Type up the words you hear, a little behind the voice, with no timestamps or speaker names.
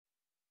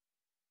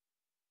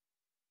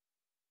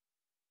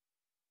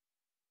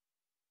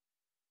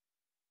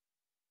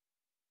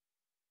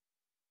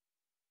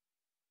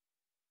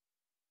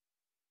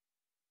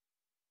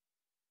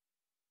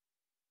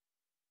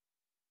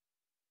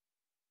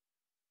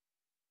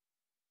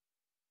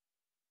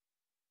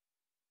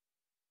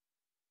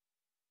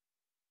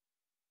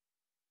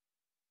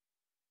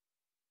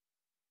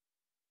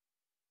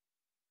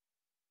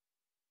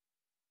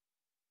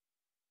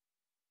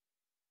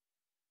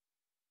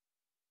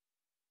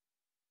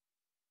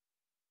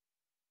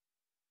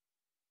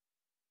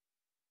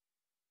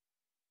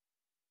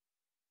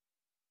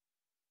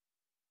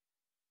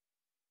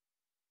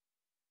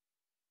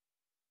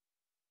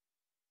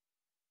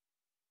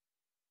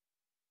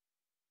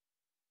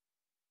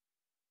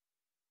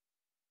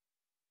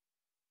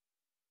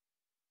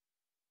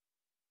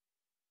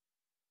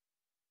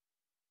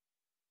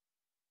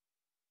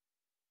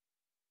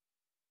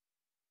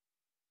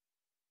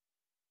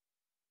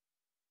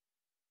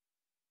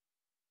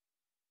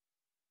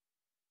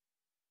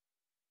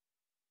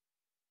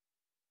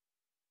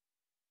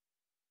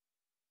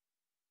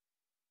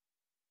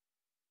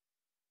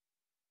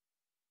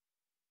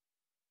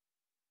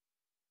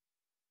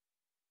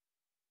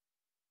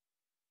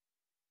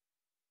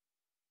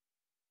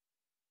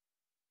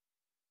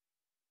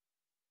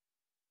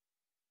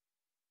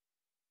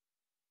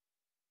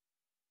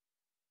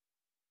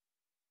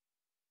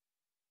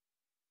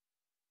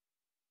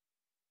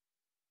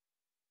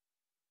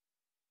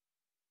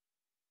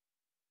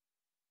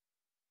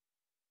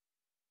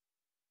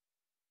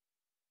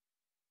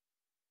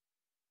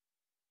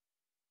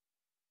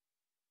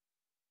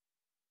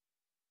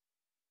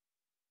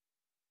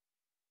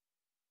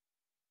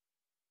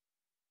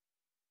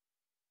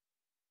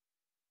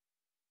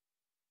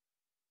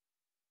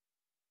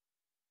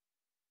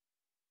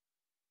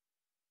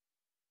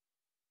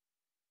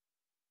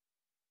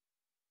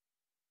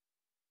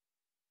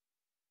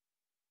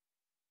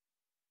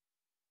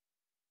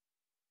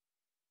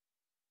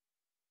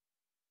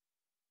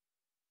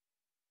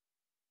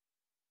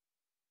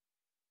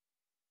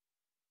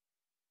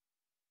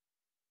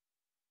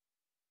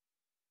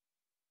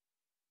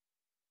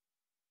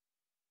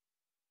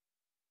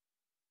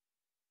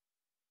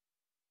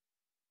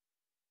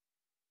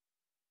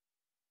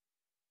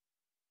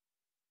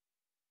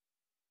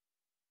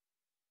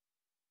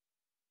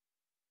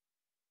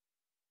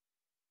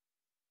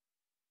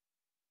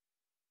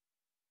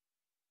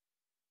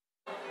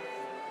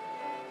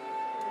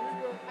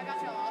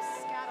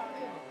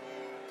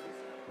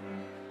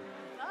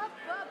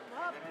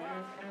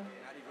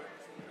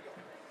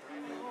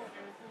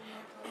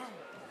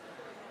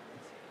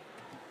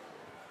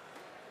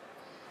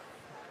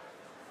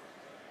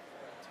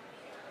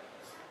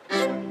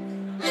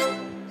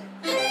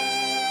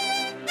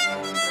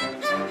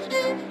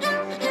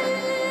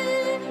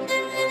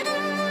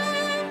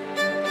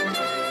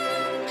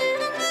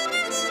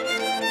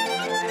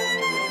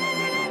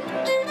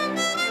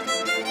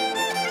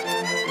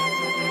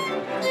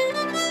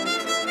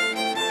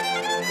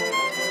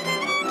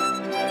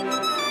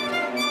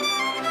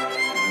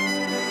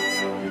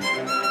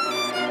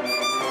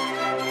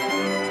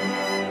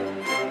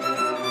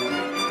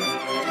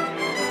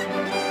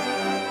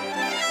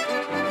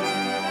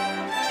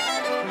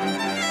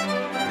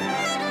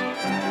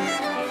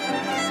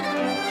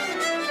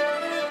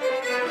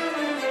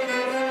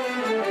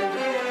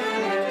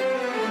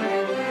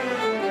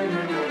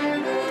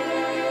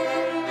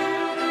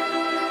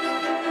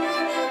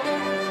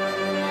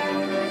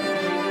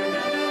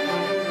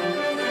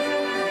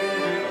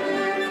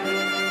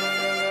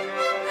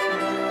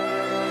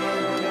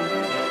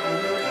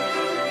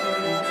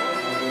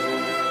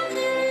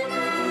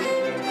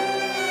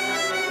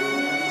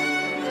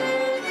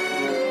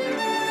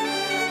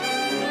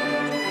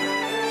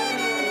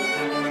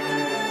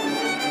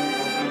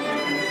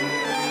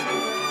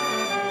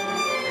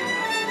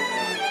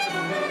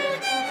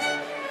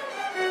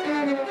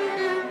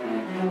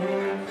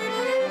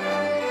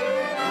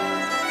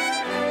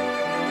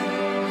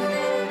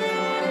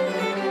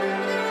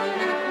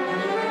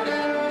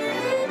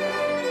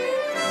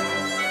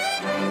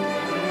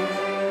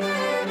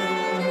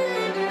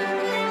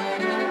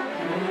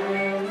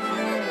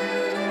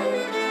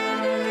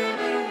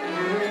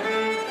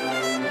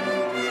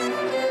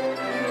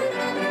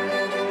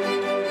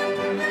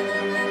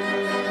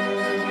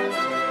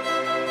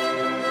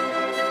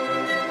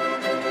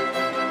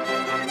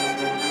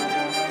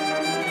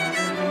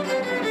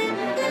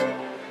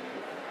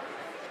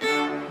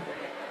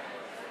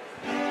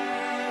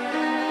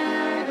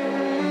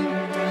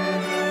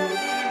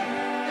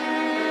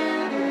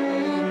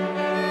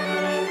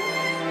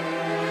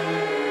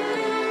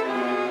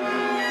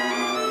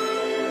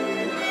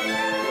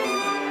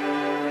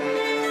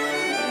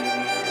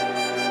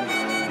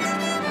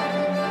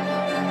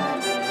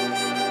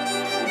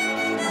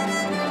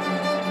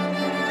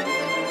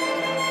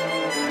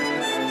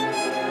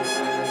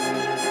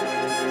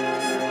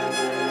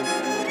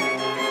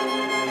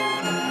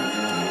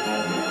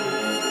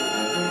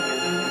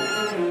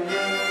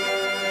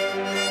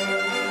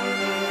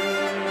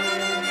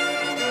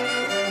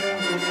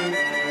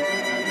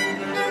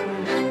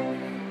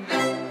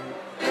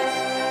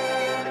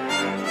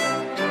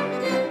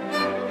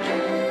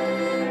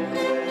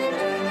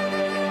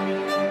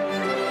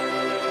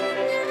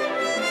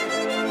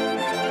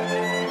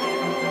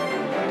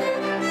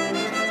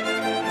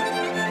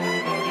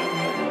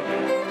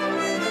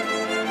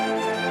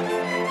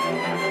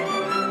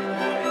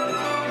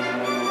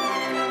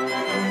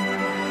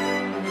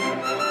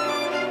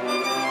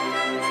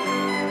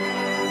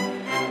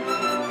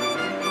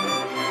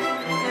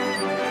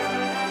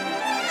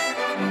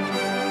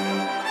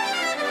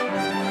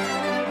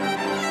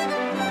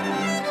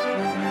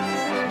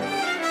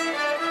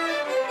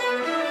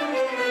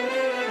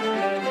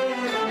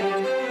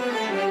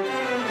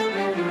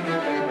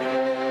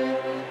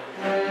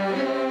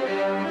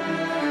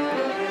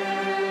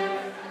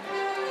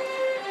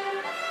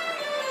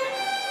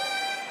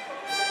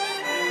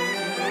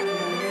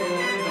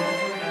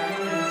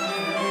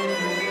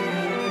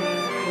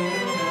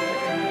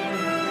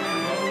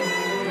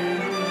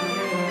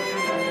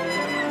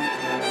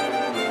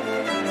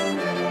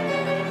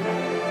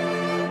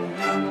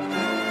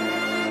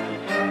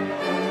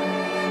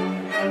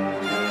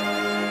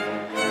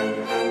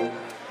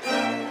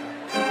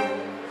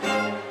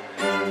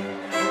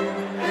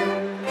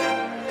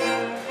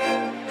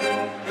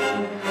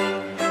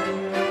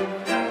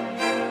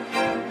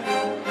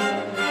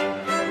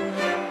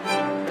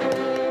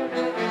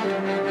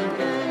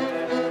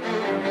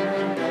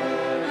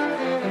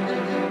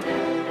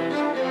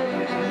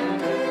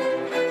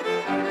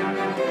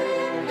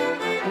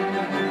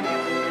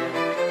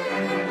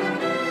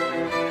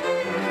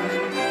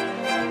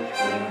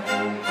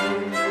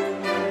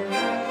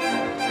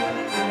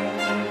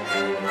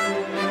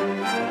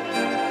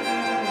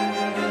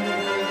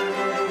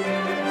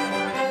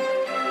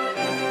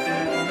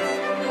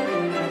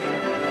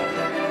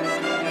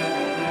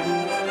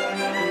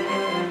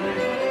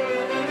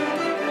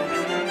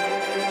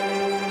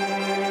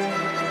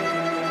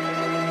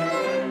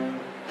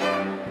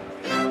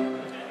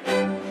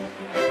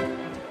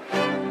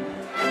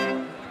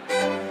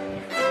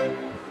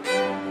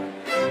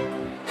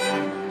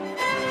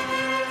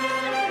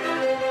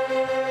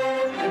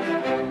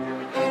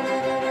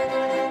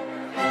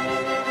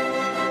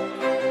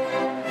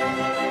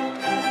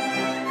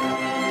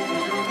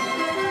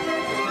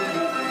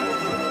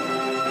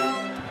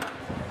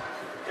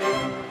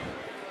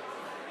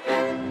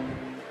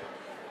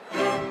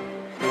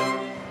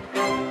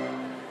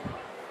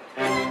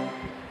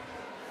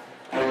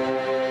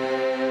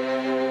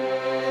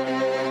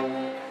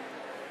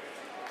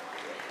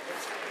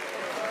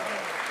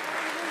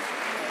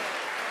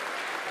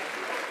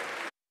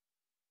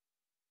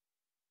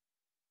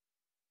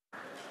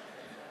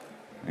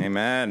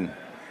Amen.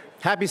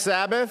 Happy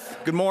Sabbath.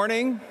 Good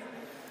morning.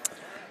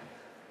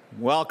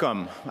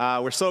 Welcome.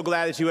 We're so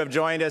glad that you have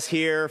joined us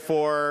here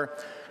for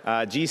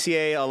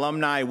GCA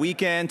Alumni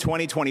Weekend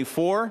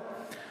 2024.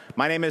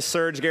 My name is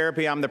Serge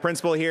Garapi. I'm the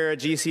principal here at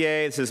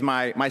GCA. This is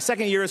my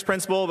second year as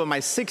principal, but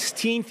my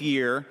 16th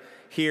year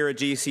here at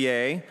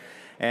GCA.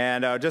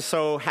 And just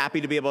so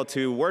happy to be able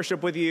to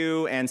worship with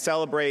you and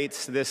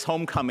celebrate this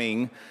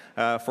homecoming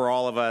for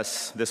all of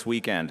us this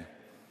weekend.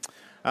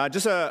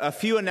 Just a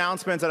few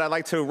announcements that I'd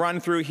like to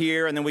run through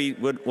here, and then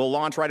we'll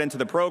launch right into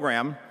the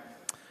program.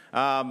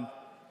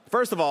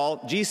 First of all,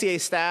 GCA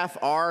staff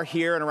are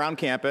here and around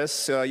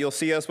campus. You'll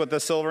see us with the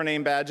silver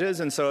name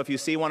badges, and so if you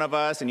see one of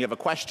us and you have a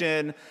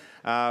question,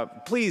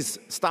 please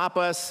stop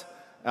us.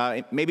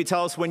 Maybe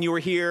tell us when you were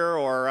here,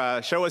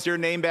 or show us your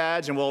name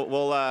badge, and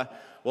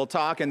we'll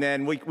talk, and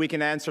then we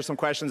can answer some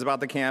questions about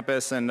the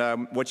campus and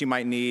what you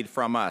might need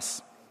from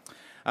us.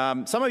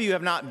 Some of you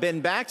have not been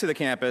back to the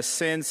campus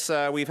since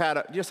we've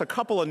had just a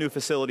couple of new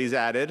facilities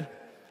added.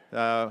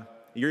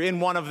 You're in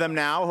one of them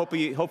now.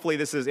 Hopefully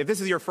if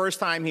this is your first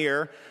time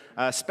here,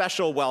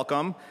 special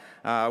welcome.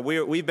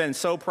 We've been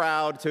so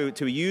proud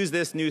to use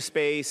this new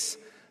space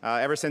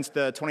ever since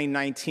the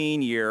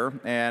 2019 year,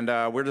 and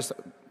we're just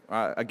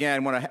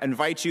again want to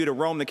invite you to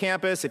roam the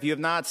campus. If you have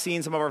not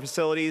seen some of our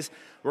facilities,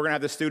 we're going to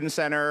have the student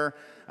center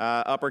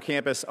upper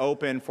campus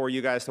open for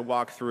you guys to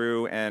walk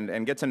through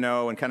and get to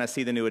know and kind of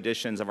see the new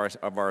additions of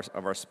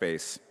our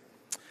space.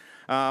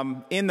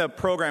 In the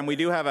program, we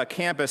do have a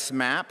campus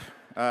map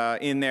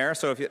in there,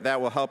 so that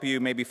will help you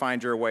maybe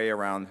find your way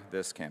around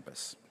this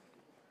campus.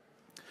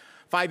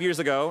 5 years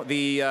ago,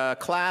 the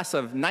class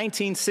of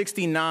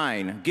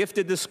 1969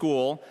 gifted the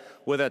school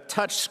with a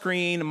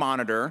touchscreen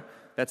monitor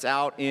that's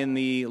out in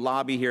the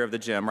lobby here of the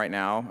gym right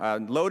now,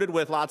 loaded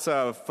with lots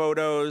of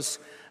photos,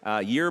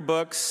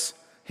 yearbooks,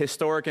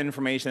 historic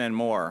information, and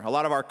more. A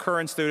lot of our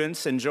current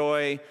students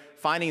enjoy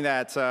finding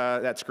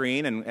that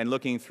screen and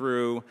looking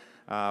through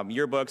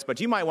yearbooks, but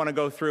you might want to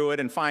go through it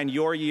and find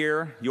your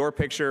year, your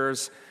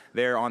pictures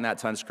there on that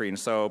touchscreen.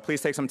 So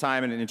please take some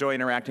time and enjoy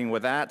interacting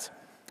with that.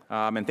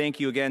 And thank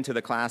you again to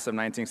the class of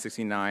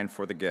 1969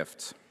 for the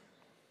gift.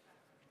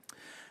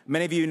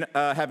 Many of you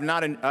have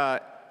not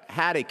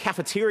had a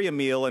cafeteria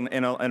meal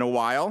in a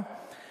while,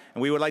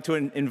 and we would like to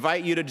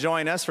invite you to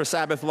join us for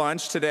Sabbath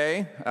lunch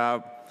today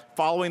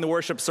following the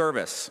worship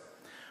service.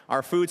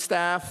 Our food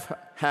staff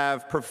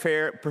have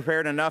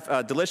prepared enough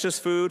delicious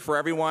food for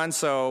everyone,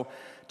 so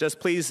just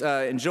please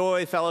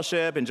enjoy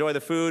fellowship, enjoy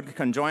the food,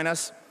 come join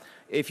us.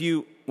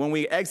 When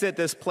we exit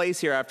this place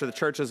here after the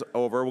church is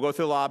over, we'll go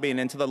through the lobby and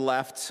into the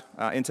left,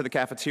 into the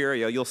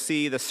cafeteria. You'll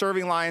see the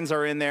serving lines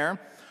are in there.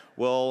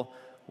 We'll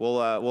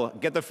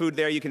get the food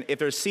there. If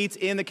there's seats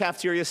in the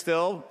cafeteria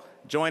still,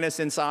 join us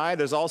inside.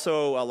 There's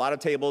also a lot of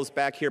tables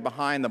back here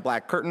behind the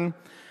black curtain.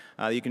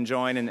 You can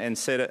join and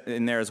sit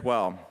in there as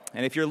well.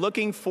 And if you're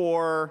looking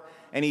for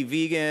any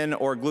vegan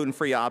or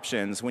gluten-free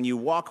options, when you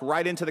walk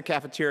right into the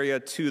cafeteria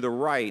to the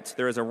right,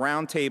 there is a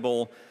round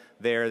table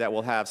there that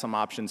will have some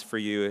options for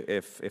you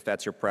if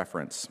that's your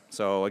preference.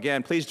 So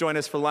again, please join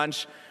us for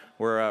lunch.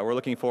 We're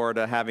looking forward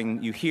to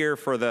having you here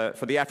for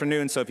the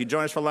afternoon. So if you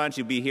join us for lunch,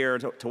 you'll be here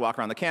to walk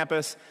around the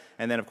campus,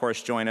 and then of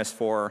course join us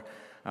for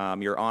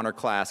your honor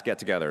class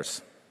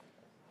get-togethers.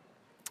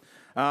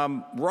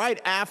 Right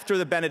after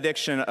the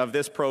benediction of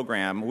this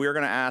program, we're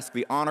going to ask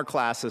the honor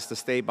classes to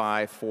stay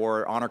by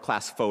for honor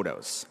class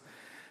photos.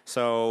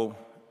 So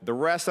the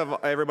rest of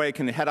everybody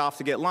can head off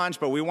to get lunch,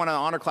 but we want the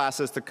honor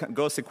classes to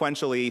go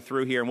sequentially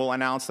through here, and we'll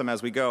announce them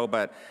as we go.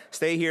 But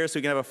stay here so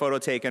you can have a photo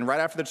taken right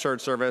after the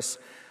church service.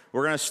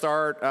 We're going to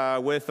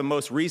start with the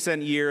most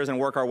recent years and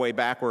work our way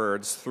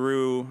backwards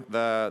through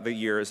the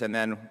years, and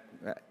then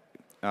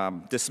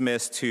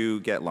dismiss to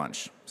get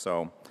lunch.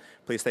 So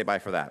please stay by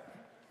for that.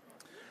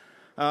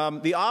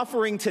 The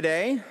offering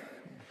today,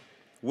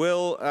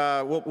 we'll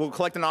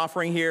collect an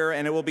offering here,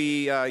 and it will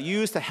be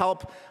used to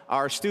help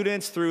our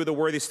students through the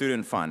Worthy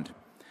Student Fund.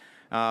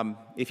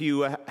 If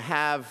you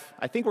have,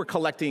 I think we're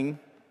collecting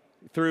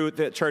through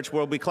the church,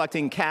 we'll be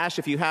collecting cash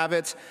if you have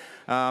it.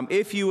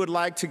 If you would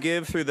like to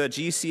give through the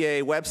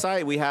GCA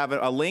website, we have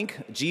a link,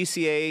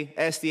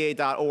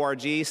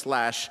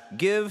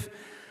 gcasda.org/give,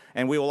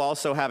 and we will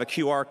also have a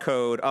QR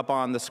code up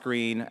on the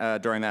screen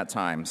during that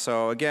time.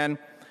 So again,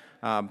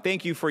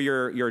 thank you for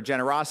your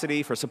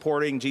generosity, for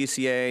supporting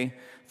GCA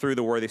through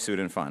the Worthy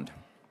Student Fund.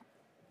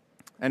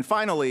 And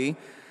finally,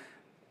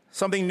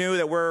 something new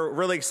that we're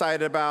really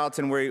excited about,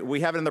 and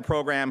we have it in the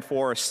program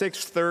for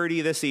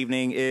 6:30 this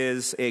evening,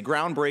 is a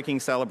groundbreaking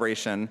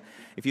celebration.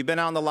 If you've been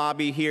out in the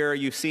lobby here,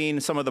 you've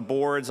seen some of the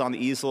boards on the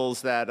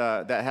easels that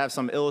have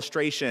some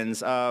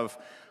illustrations of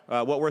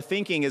what we're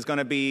thinking is going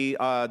to be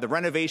the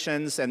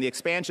renovations and the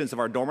expansions of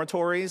our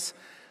dormitories.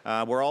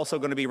 We're also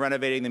going to be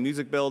renovating the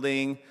music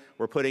building.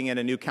 We're putting in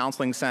a new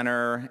counseling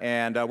center,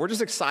 and we're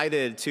just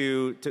excited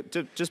to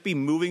just be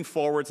moving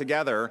forward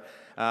together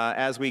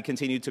as we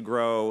continue to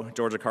grow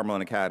Georgia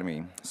Carmelite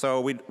Academy.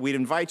 So we'd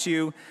invite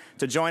you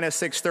to join us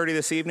 6:30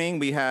 this evening.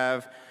 We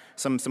have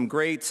some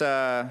great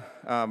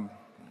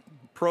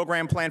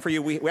program planned for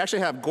you. We actually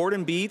have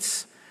Gordon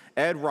Beats,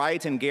 Ed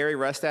Wright, and Gary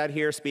Restad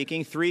here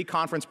speaking, 3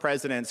 conference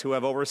presidents who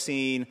have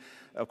overseen,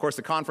 of course,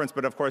 the conference,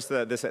 but of course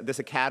this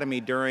academy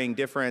during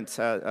different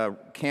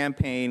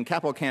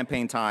capital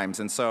campaign times.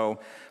 And so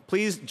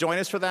please join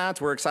us for that.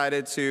 We're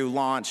excited to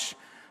launch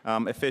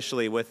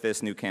officially with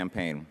this new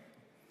campaign.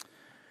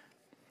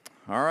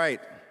 All right,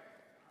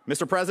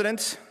 Mr.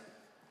 President,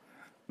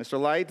 Mr.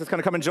 Light is going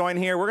to come and join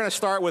here. We're going to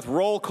start with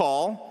roll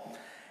call,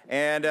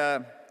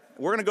 and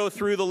we're going to go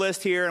through the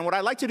list here. And what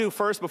I'd like to do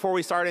first before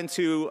we start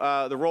into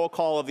the roll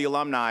call of the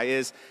alumni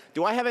is,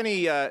 do I have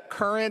any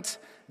current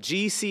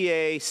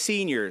GCA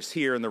seniors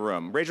here in the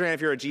room? Raise your hand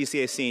if you're a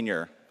GCA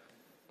senior.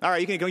 All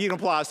right, you can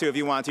applause too if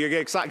you want to.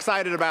 You're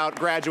excited about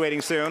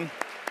graduating soon.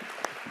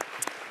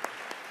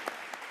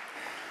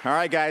 All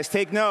right, guys,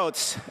 take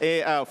notes.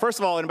 First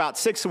of all, in about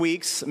 6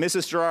 weeks,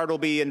 Mrs. Gerard will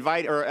be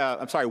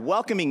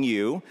welcoming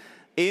you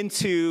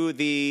into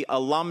the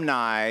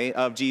alumni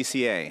of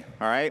GCA,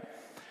 all right,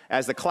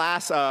 as the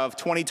class of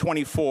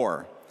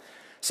 2024.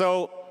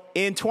 So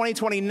in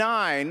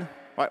 2029,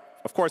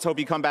 of course, hope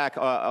you come back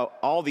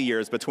all the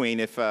years between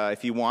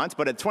if you want,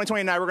 but at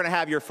 2029, we're going to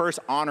have your first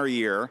honor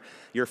year,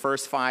 your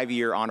first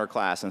 5-year honor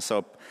class, and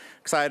so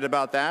excited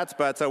about that.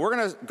 But we're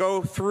going to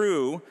go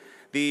through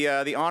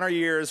the honor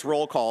years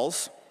roll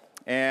calls,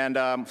 and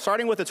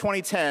starting with the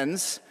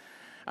 2010s,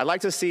 I'd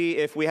like to see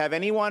if we have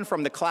anyone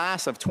from the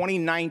class of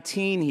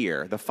 2019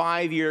 here, the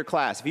 5-year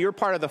class. If you're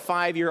part of the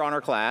 5-year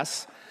honor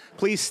class,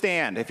 please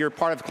stand if you're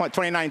part of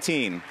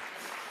 2019.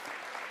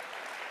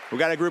 We've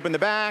got a group in the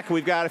back,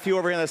 we've got a few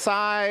over here on the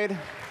side,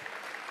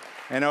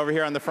 and over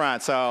here on the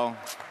front. So,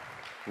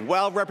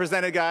 well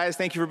represented, guys.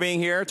 Thank you for being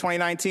here,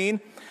 2019.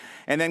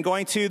 And then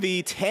going to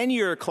the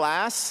 10-year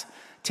class.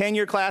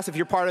 10-year class, if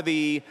you're part of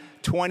the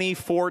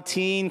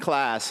 2014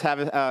 class,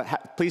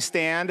 please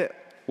stand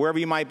wherever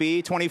you might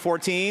be.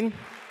 2014.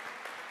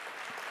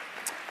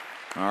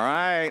 All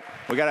right.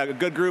 We got a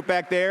good group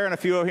back there and a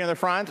few over here in the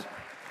front.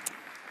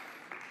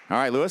 All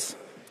right, Lewis.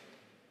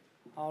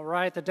 All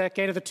right, the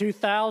decade of the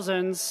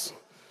 2000s.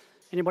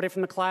 Anybody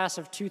from the class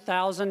of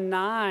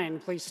 2009,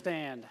 please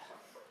stand.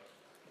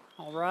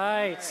 All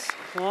right,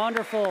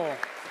 wonderful.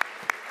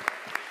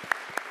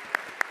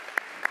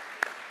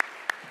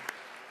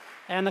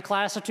 And the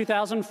class of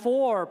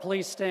 2004,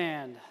 please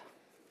stand.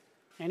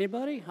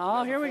 Anybody?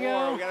 Oh, here we go.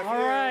 All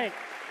right.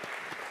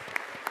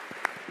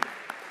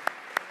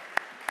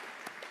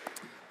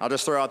 I'll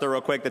just throw out there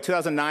real quick. The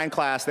 2009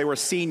 class, they were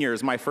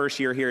seniors my first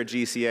year here at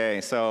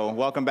GCA. So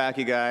welcome back,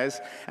 you guys.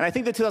 And I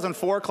think the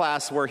 2004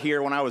 class were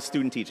here when I was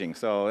student teaching.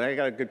 So I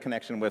got a good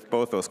connection with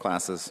both those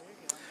classes.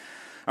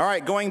 All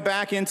right, going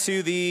back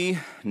into the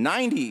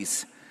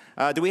 90s.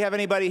 Do we have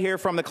anybody here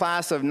from the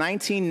class of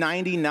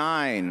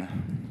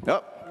 1999?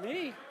 Oh.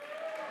 Me.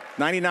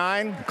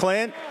 99,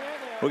 Clint.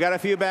 We got a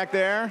few back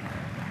there.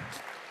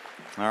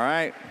 All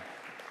right,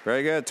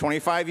 very good,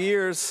 25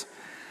 years.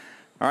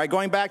 All right,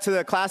 going back to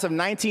the class of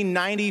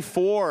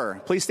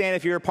 1994. Please stand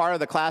if you're a part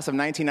of the class of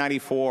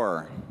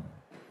 1994.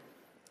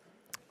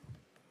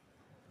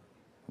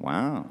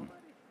 Wow.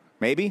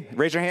 Maybe?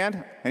 Raise your hand.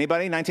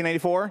 Anybody?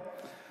 1994?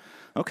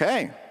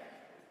 Okay.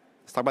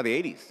 Let's talk about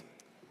the 80s.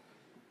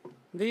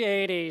 The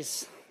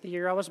 80s, the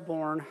year I was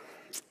born.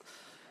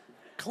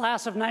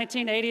 Class of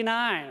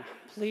 1989.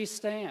 Please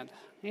stand.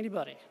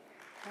 Anybody?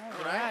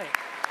 All right.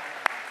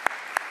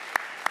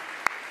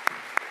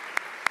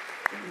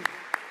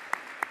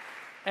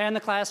 And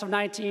the class of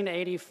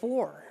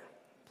 1984.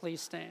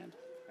 Please stand.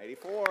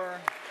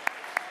 84.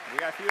 We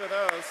got a few of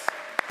those.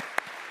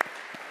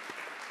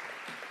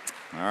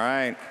 All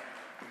right.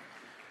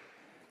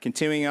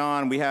 Continuing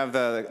on, we have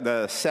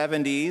the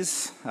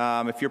 70s.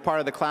 If you're part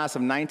of the class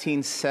of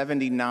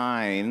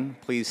 1979,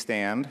 please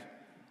stand.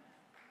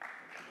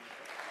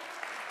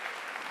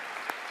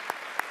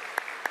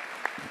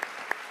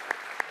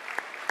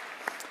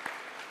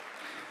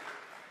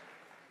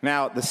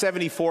 Now, the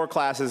 74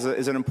 class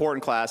is an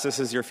important class. This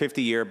is your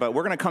 50 year, but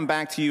we're going to come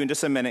back to you in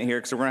just a minute here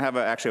because we're going to have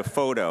actually a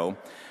photo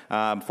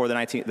for the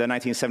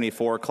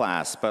 1974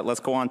 class. But let's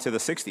go on to the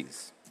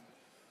 60s.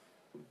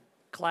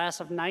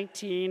 Class of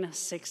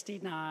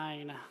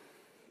 1969.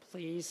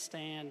 Please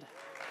stand.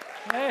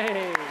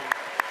 Hey.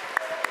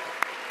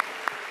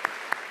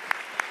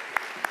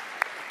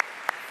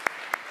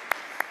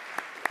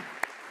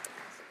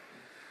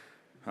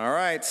 All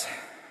right.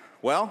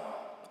 Well,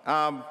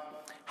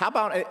 how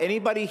about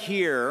anybody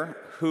here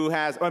who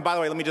has, oh, by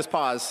the way, let me just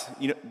pause.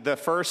 You know, the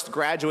first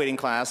graduating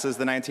class is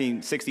the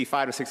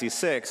 1965 to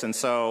 66, and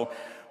so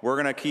we're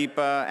going to keep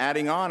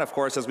adding on, of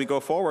course, as we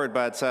go forward,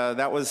 but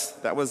that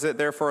was it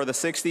there for the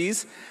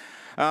 60s.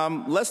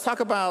 Let's talk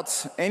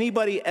about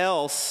anybody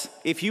else.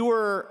 If you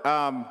were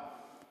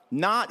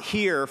not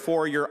here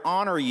for your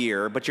honor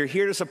year, but you're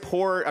here to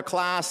support a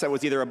class that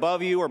was either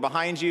above you or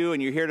behind you,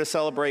 and you're here to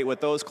celebrate with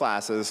those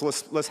classes,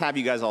 let's have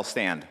you guys all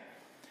stand.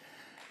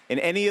 In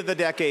any of the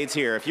decades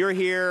here, if you're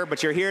here,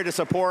 but you're here to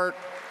support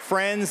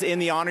friends in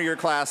the honor year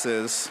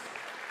classes,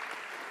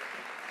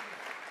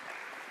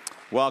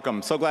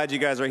 Welcome. So glad you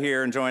guys are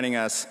here and joining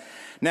us.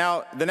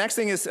 Now, the next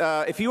thing is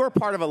if you are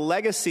part of a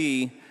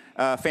legacy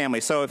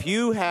family, so if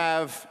you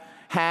have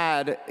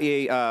had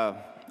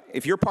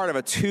if you're part of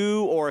a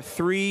 2 or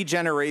 3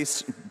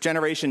 generation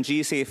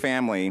GCA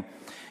family,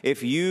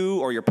 if you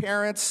or your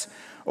parents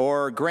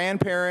or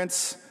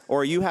grandparents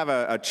or you have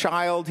a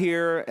child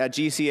here at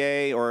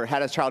GCA or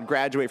had a child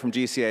graduate from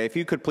GCA, if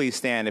you could please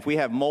stand. If we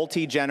have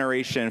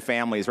multi-generation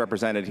families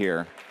represented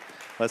here,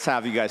 let's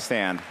have you guys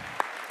stand.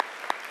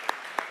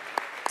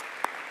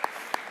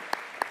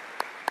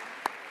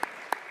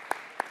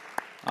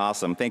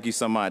 Awesome. Thank you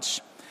so much.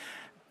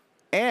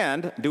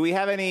 And do we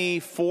have any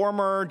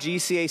former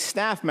GCA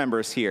staff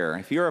members here?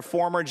 If you're a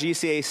former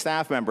GCA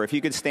staff member, if you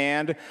could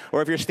stand,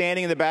 or if you're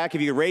standing in the back,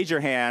 if you could raise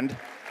your hand.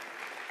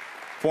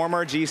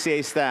 Former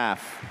GCA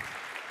staff.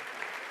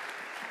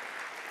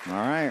 All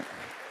right.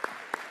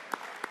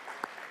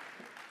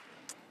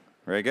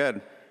 Very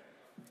good.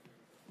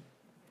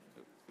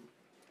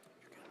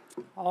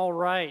 All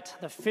right,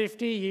 the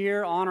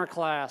 50-year honor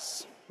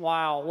class.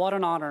 Wow, what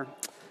an honor.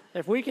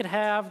 If we could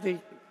have the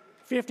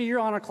 50-year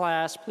honor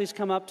class, please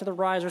come up to the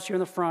risers here in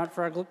the front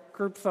for a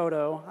group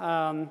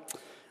photo.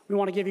 We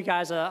want to give you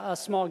guys a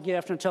small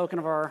gift and a token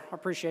of our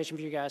appreciation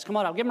for you guys. Come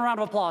on up. Give them a round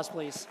of applause,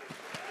 please.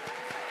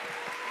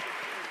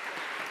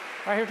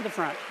 Right here to the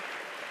front. I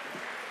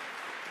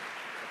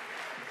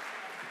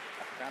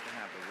forgot to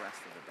have the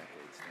rest of the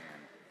decade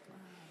stand,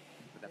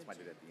 but that's why I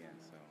did it at the end.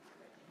 So.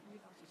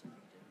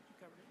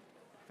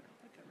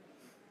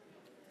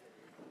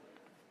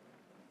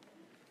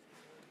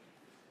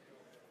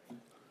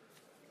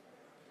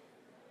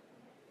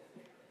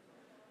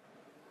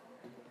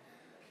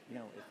 You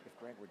know, if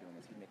Greg were doing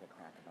this, he'd make a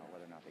crack about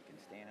whether or not they can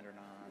stand or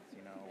not,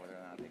 you know, whether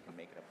or not they can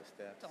make it up the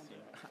steps. Don't do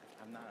it.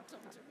 I'm not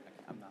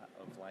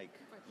of like,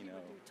 you know.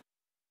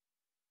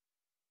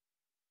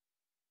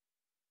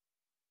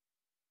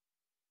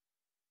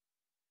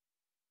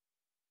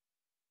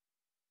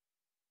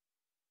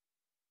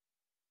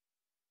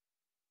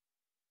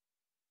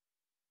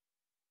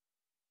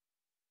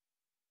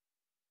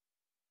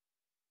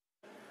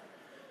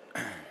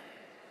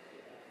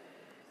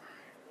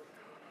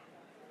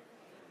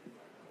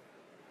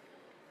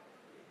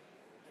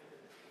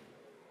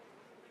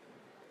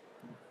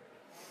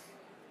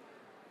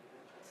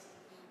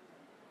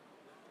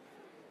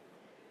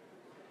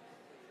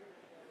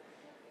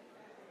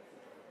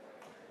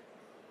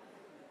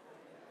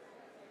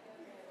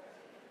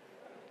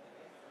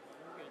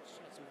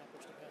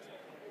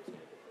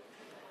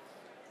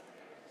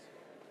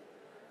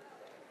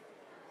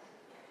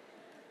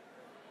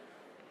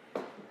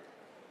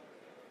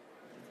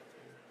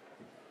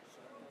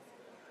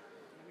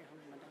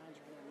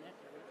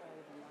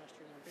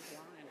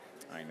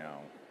 I know.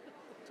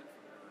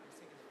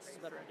 This is a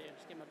better idea.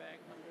 Just get my bag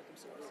and let them do it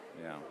themselves.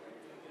 Yeah.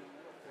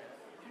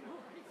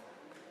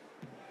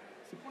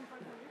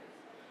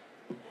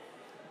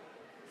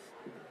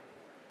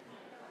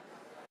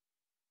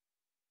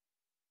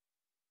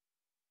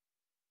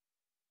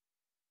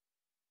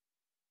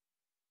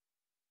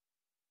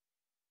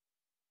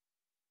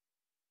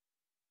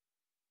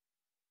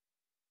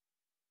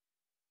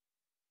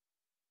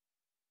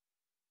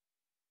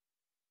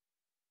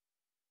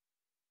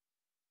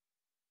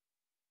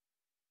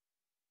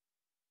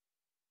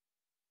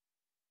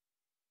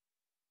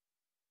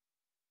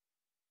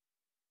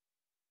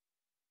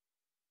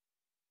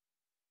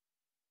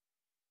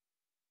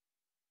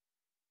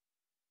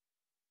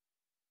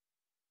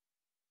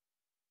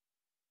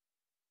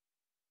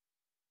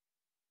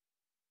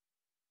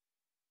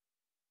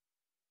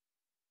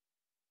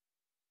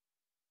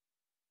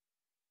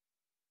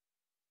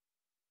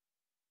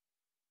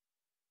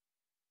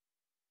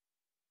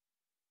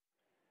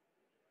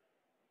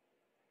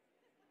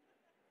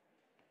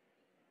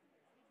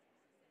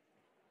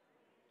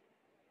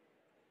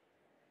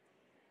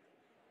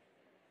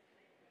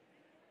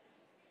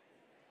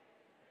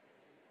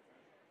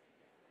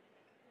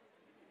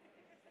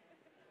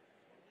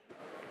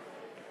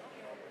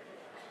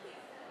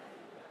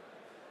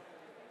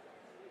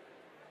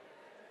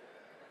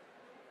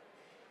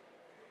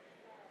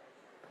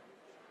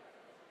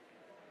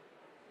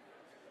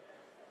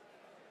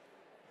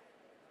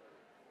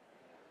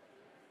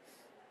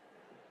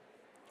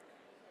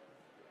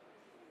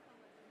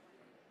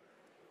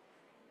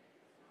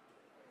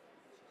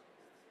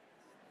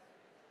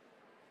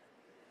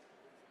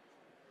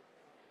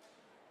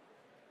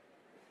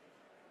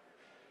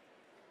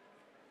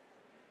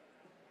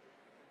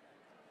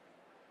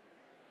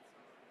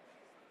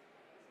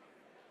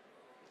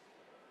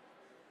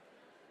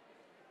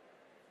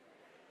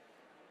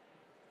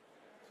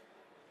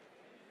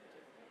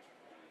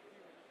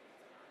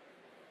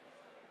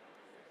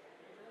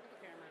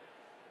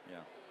 Yeah.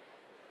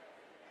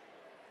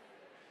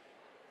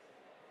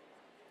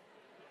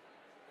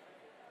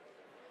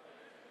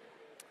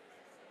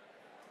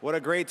 What a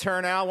great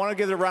turnout. I want to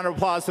give a round of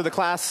applause to the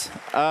class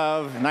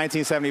of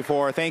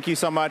 1974. Thank you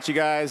so much, you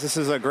guys. This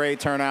is a great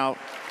turnout.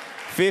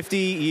 50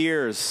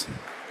 years.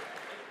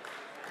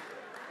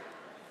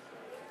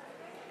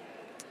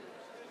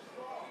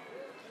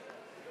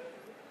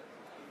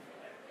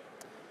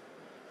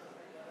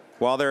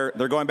 while they're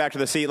going back to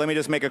the seat, let me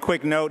just make a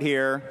quick note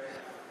here.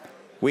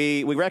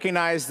 We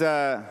recognize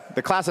the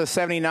class of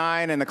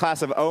 79 and the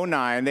class of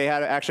 09. They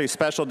had actually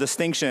special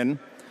distinction.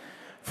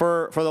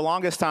 For the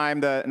longest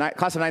time, the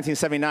class of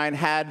 1979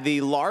 had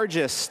the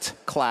largest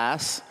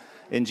class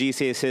in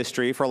GCA's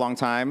history for a long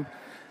time.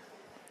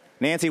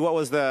 Nancy, what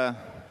was the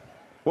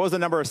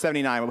number of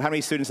 79? How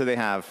many students did they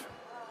have?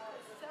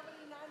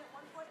 79 at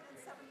one point and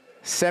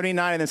 78.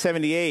 79 and then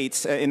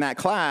 78 in that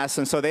class,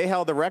 and so they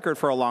held the record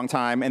for a long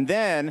time. And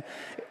then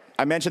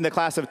I mentioned the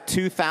class of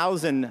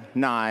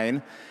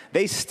 2009.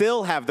 They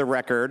still have the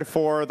record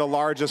for the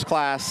largest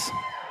class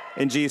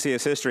in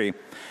GCA's history.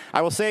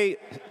 I will say,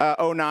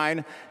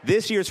 09,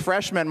 this year's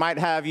freshmen might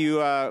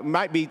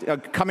be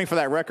coming for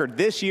that record.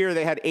 This year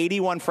they had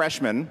 81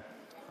 freshmen,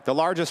 the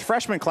largest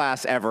freshman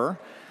class ever.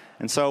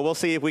 And so we'll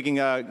see if we can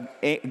add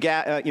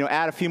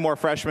a few more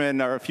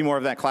freshmen or a few more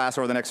of that class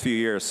over the next few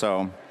years.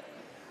 So,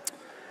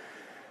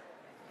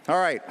 all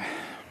right.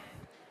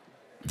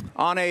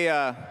 On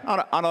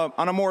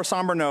a more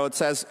somber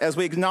note, as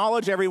we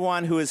acknowledge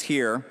everyone who is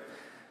here,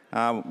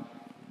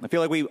 I feel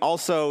like we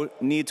also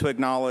need to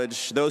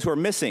acknowledge those who are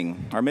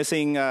missing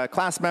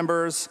class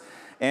members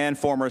and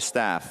former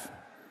staff.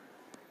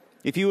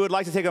 If you would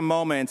like to take a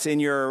moment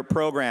in your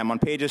program on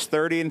pages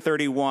 30 and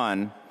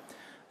 31,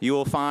 you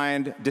will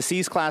find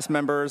deceased class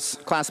members,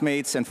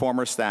 classmates, and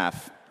former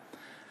staff.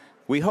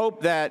 We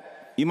hope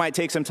that you might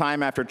take some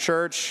time after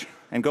church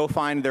and go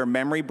find their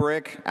memory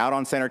brick out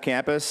on center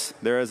campus.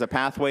 There is a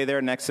pathway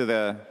there next to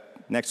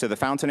the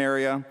fountain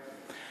area,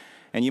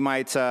 and you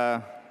might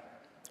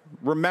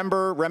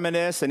remember,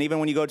 reminisce, and even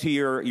when you go to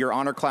your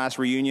honor class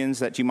reunions,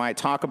 that you might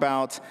talk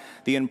about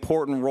the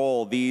important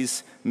role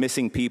these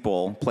missing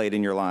people played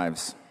in your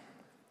lives.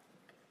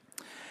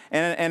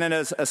 And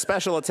a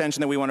special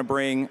attention that we want to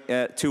bring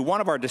to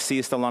one of our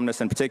deceased alumnus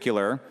in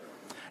particular,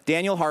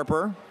 Daniel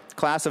Harper,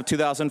 class of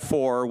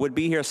 2004, would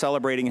be here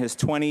celebrating his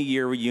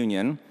 20-year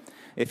reunion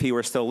if he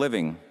were still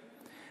living.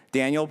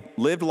 Daniel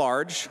lived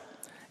large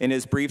in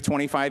his brief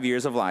 25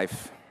 years of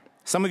life.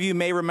 Some of you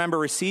may remember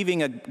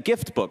receiving a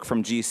gift book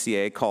from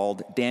GCA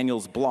called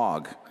Daniel's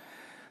Blog.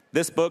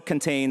 This book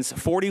contains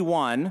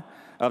 41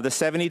 of the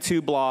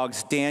 72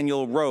 blogs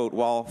Daniel wrote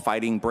while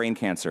fighting brain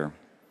cancer.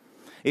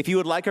 If you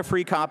would like a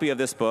free copy of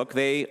this book,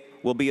 they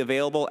will be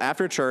available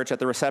after church at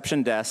the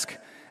reception desk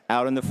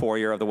out in the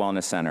foyer of the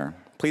Wellness Center.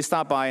 Please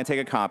stop by and take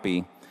a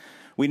copy.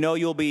 We know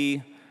you'll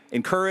be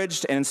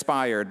encouraged and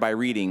inspired by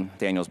reading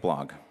Daniel's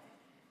blog.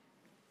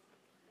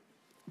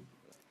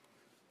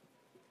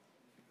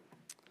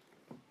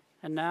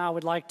 And now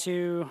we'd like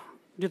to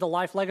do the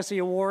Life Legacy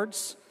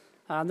Awards.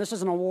 This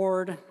is an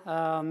award.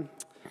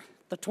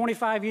 The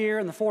 25-year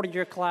and the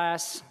 40-year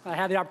class, I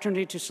had the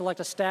opportunity to select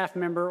a staff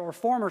member or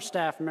former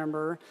staff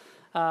member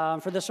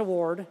for this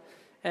award.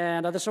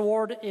 And this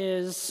award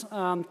is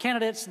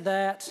candidates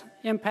that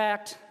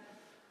impact,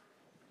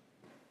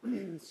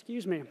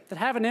 that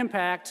have an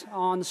impact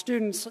on the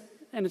students,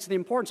 and it's the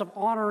importance of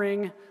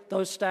honoring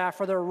those staff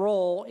for their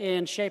role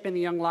in shaping the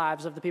young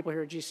lives of the people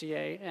here at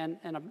GCA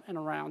and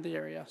around the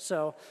area.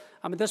 So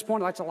at this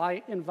point, I'd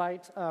like to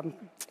invite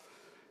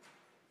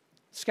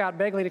Scott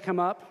Begley to come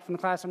up from the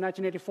class of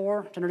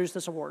 1984 to introduce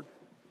this award.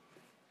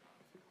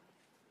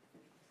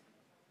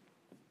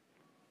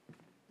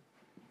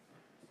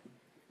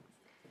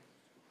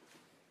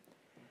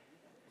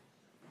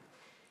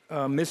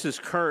 Mrs.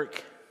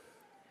 Kirk,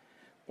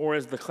 or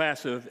as the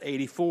class of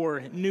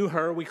 84 knew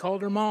her, we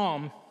called her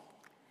Mom.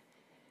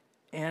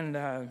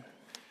 And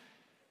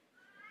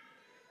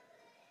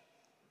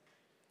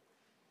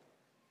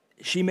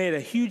she made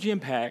a huge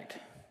impact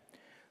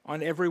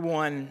on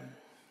everyone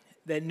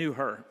that knew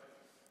her.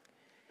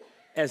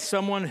 As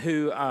someone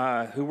who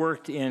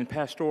worked in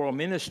pastoral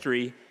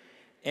ministry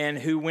and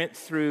who went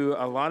through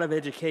a lot of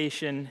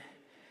education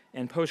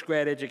and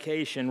post-grad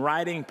education,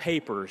 writing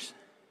papers,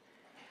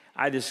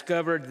 I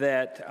discovered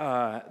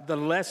that the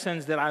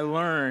lessons that I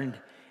learned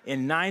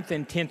in 9th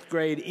and 10th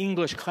grade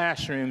English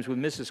classrooms with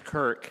Mrs.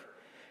 Kirk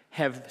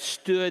have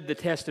stood the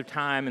test of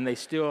time, and they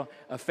still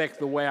affect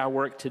the way I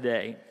work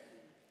today.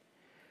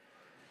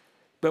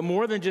 But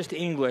more than just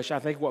English, I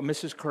think what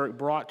Mrs. Kirk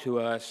brought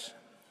to us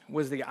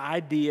was the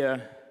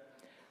idea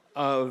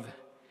of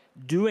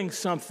doing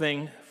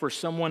something for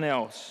someone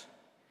else,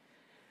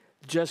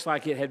 just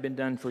like it had been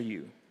done for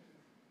you.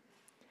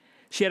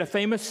 She had a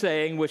famous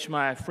saying, which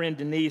my friend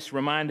Denise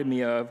reminded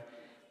me of,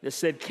 that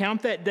said,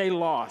 "Count that day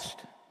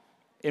lost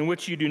in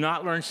which you do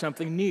not learn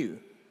something new."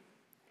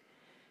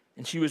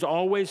 And she was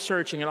always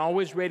searching and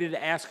always ready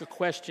to ask a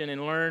question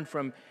and learn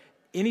from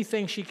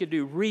anything she could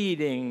do,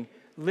 reading,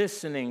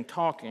 listening,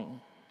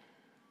 talking.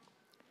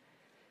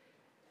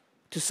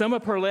 To sum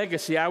up her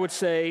legacy, I would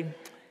say,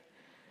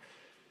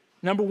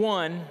 number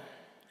one,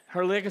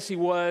 her legacy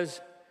was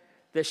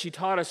that she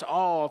taught us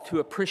all to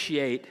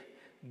appreciate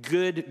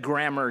good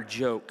grammar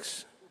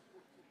jokes.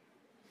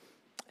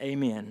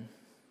 Amen.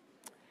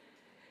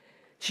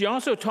 She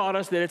also taught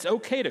us that it's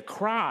okay to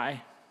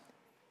cry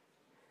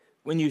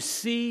when you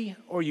see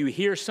or you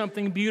hear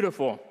something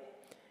beautiful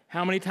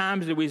How many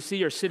times did we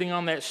see her sitting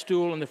on that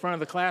stool in the front of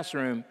the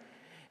classroom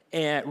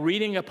and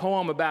reading a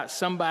poem about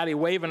somebody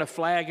waving a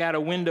flag out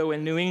a window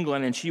in New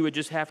England, and she would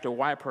just have to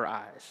wipe her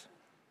eyes?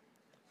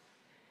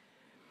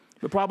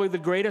 But probably the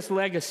greatest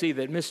legacy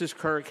that Mrs.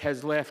 Kirk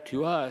has left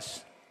to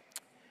us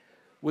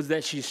was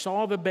that she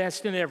saw the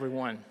best in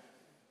everyone,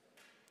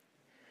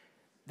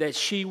 that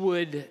she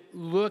would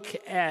look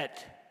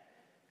at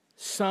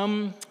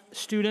some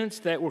students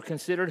that were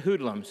considered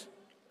hoodlums.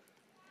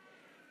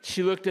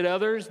 She looked at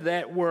others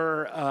that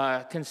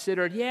were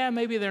considered,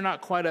 maybe they're not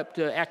quite up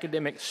to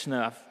academic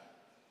snuff.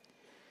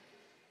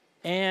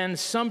 And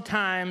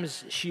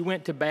sometimes she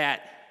went to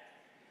bat.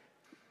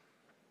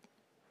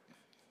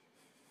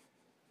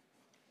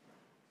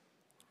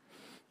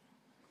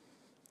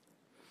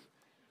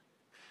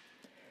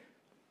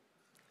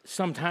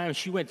 Sometimes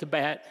she went to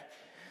bat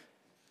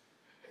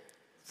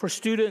for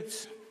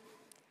students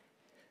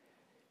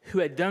who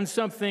had done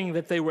something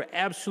that they were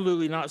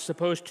absolutely not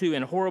supposed to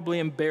and horribly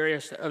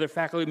embarrassed other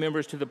faculty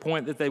members to the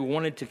point that they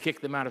wanted to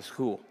kick them out of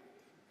school.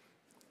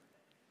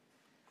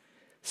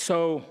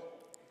 So,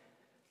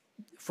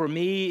 for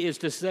me, is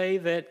to say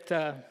that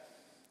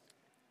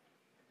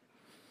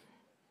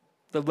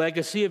the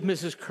legacy of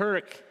Mrs.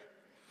 Kirk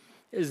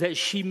is that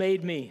she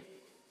made me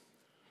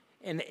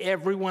and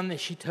everyone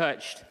that she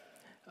touched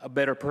a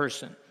better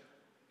person.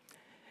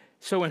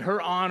 So in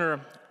her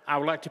honor, I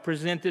would like to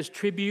present this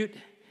tribute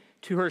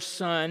to her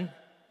son,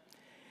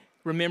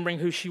 remembering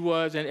who she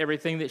was and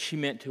everything that she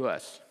meant to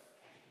us.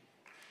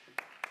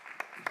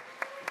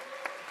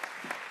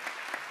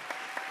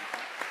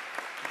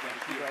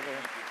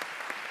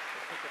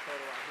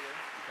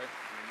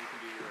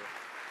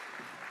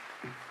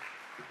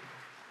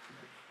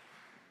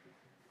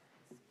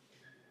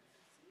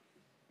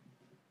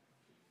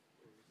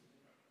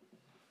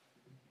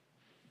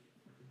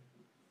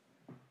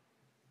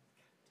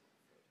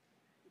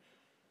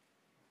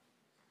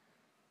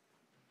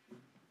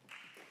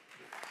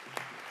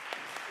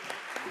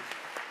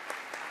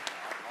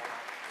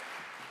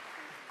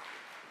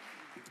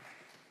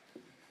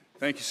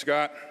 Thank you,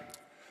 Scott.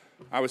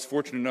 I was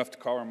fortunate enough to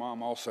call her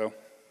mom also.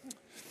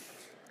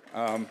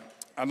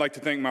 I'd like to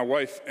thank my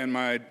wife and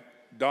my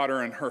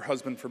daughter and her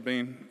husband for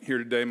being here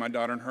today. My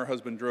daughter and her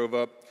husband drove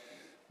up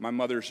my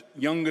mother's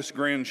youngest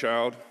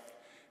grandchild,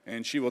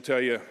 and she will tell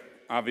you,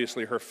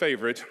 obviously, her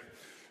favorite.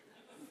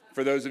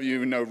 For those of you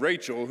who know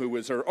Rachel, who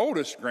was her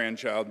oldest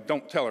grandchild,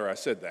 don't tell her I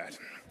said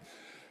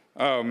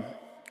that.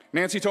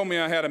 Nancy told me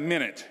I had a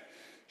minute.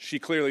 She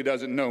clearly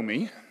doesn't know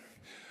me,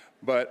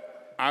 but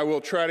I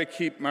will try to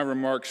keep my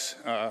remarks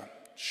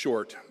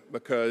short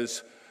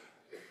because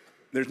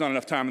there's not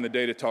enough time in the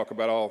day to talk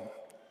about all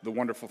the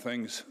wonderful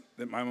things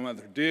that my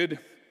mother did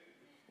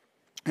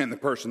and the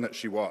person that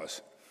she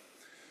was.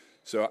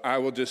 So I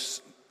will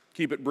just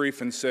keep it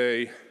brief and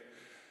say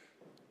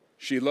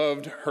she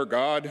loved her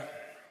God,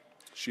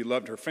 she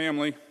loved her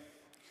family,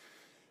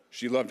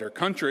 she loved her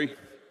country,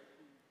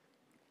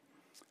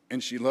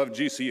 and she loved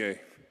GCA.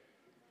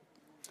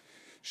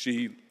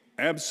 She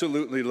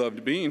absolutely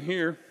loved being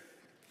here.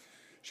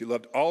 She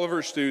loved all of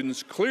her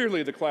students,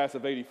 clearly the class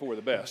of '84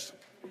 the best.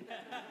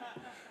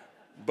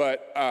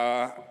 But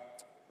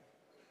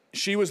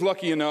she was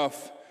lucky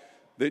enough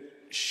that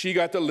she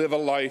got to live a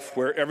life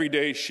where every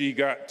day she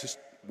got to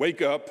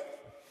wake up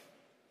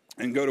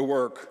and go to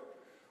work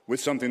with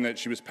something that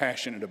she was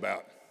passionate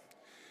about.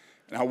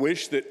 And I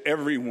wish that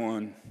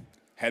everyone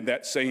had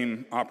that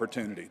same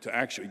opportunity to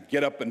actually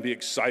get up and be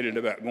excited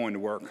about going to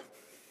work.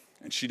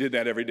 And she did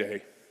that every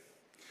day.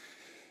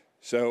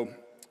 So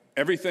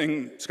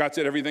everything, Scott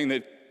said everything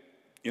that,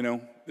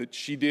 that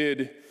she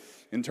did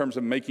in terms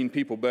of making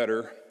people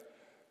better,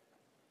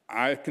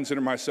 I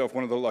consider myself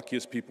one of the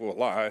luckiest people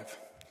alive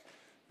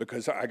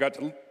because I got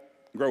to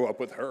grow up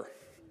with her.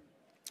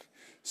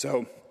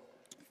 So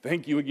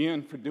thank you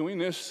again for doing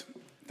this.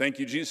 Thank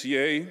you,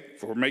 GCA,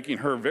 for making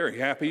her very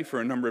happy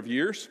for a number of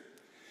years.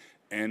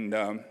 And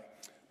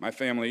my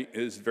family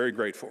is very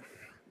grateful.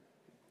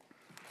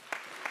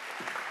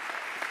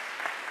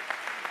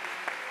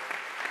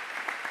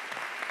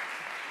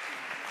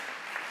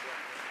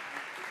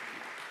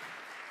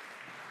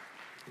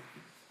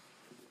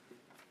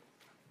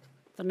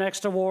 The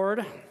next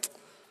award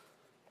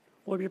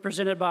will be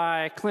presented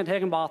by Clint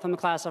Higginbotham, the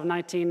class of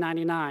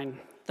 1999,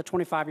 the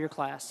 25-year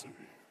class.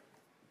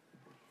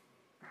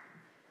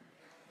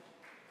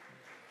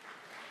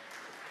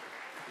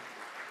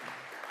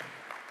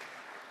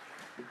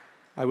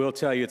 I will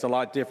tell you, it's a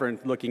lot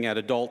different looking at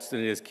adults than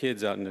it is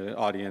kids out in the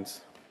audience.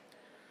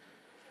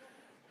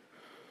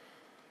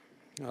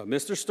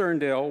 Mr.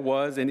 Sterndale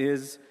was and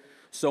is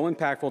so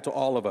impactful to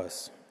all of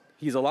us.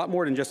 He's a lot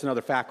more than just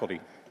another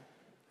faculty.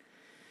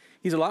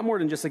 He's a lot more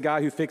than just a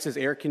guy who fixes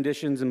air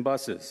conditions and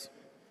buses.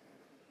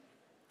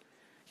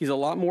 He's a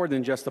lot more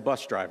than just a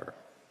bus driver.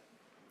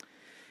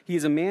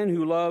 He's a man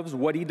who loves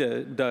what he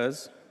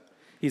does.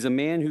 He's a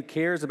man who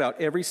cares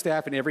about every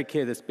staff and every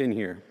kid that's been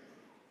here.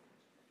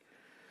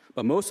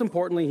 But most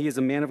importantly, he is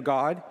a man of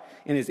God,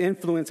 and his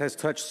influence has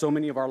touched so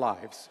many of our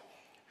lives.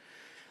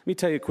 Let me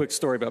tell you a quick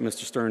story about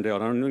Mr. Sterndale.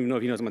 I don't even know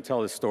if he knows I'm going to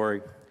tell this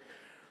story.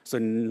 So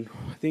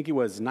I think it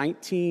was my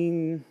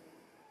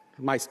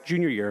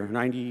junior year,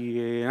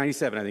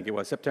 97, I think it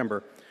was,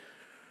 September.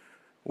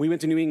 We went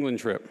to New England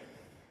trip,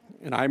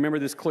 and I remember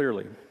this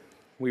clearly.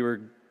 We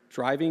were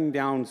driving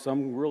down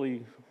some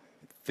really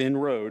thin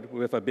road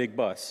with a big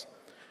bus,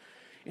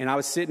 and I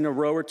was sitting a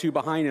row or two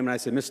behind him, and I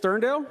said, "Miss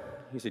Sterndale?"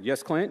 He said,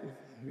 "Yes, Clint,"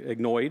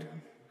 ignored,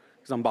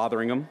 because I'm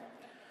bothering him.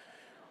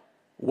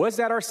 "Was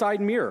that our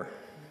side mirror?"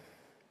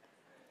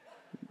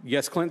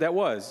 "Yes, Clint, that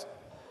was."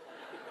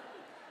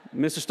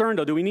 "Mr.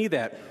 Sterndale, do we need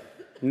that?"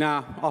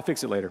 "Nah, I'll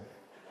fix it later."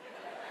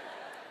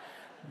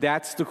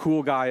 That's the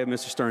cool guy of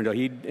Mr.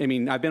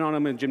 Sterndale. I've been on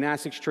him in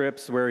gymnastics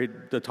trips where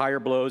the tire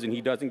blows and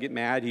he doesn't get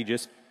mad. He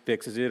just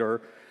fixes it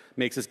or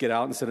makes us get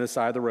out and sit on the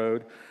side of the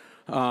road.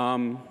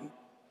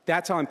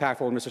 That's how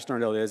impactful Mr.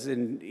 Sterndale is.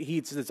 And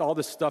it's all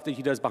the stuff that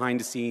he does behind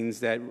the scenes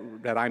that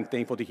I'm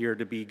thankful to hear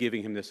to be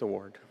giving him this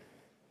award.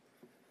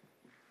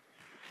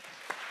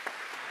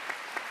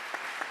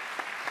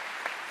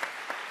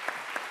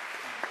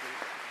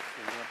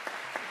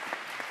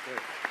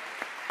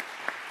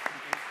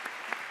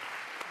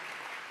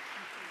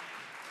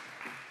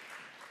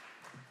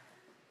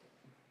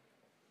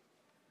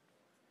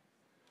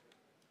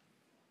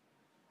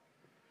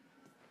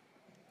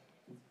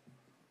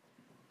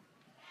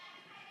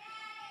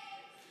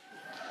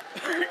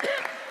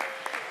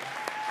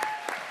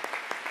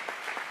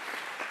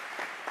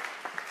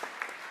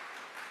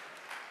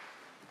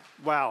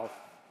 Wow,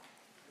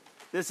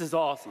 this is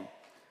awesome.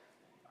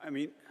 I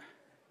mean,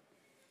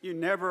 you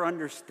never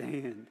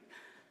understand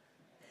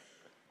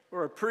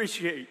or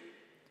appreciate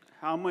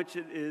how much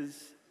it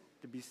is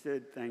to be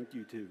said thank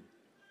you to.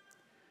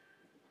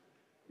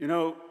 You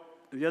know,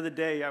 the other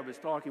day I was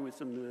talking with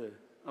some of the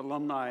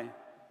alumni,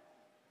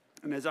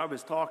 and as I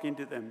was talking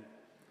to them,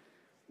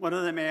 one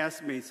of them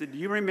asked me, he said, "Do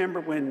you remember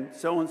when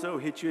so-and-so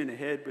hit you in the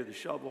head with a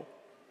shovel?"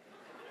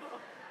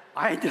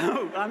 I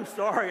don't. I'm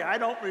sorry, I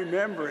don't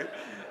remember it.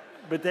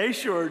 But they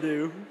sure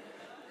do.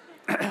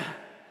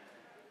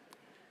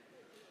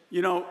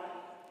 You know,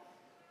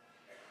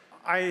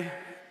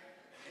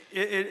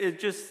 it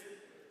just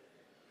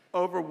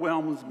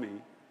overwhelms me.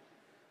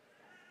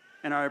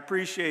 And I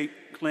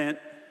appreciate Clint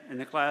and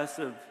the class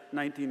of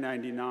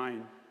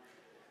 1999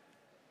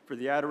 for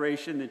the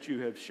adoration that you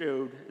have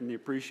showed and the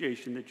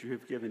appreciation that you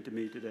have given to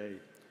me today.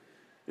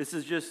 This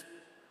is just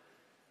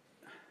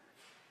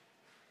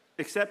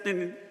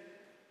accepting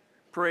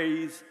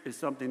praise is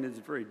something that's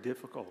very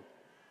difficult.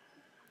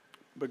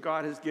 But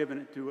God has given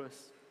it to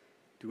us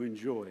to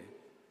enjoy.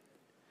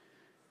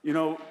 You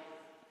know,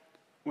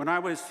 when I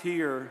was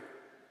here,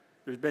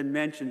 there's been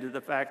mention to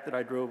the fact that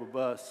I drove a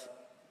bus.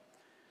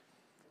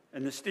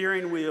 And the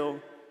steering wheel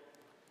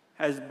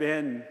has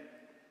been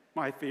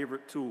my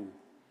favorite tool.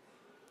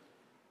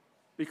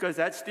 Because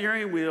that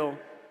steering wheel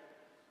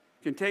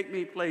can take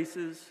me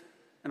places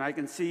and I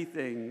can see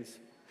things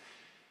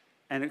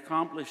and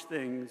accomplish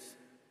things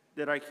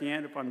that I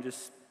can't if I'm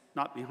just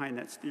not behind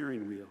that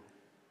steering wheel.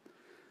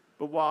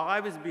 But while I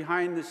was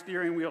behind the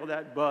steering wheel of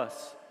that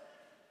bus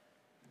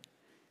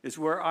is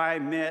where I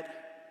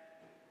met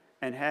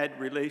and had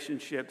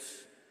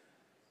relationships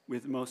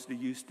with most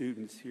of you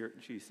students here at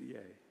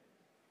GCA.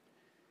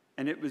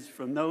 And it was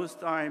from those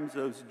times,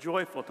 those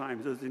joyful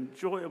times, those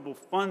enjoyable,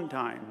 fun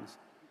times.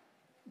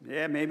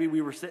 Yeah, maybe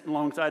we were sitting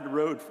alongside the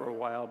road for a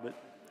while,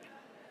 but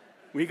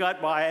we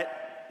got by it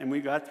and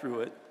we got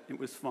through it. It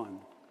was fun.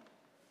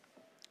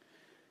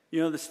 You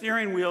know, the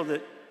steering wheel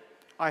that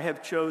I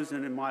have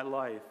chosen in my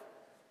life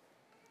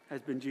has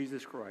been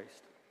Jesus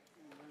Christ.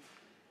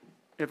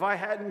 If I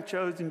hadn't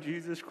chosen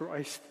Jesus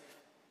Christ,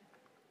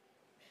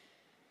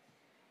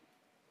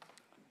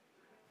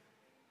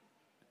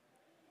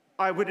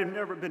 I would have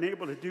never been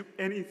able to do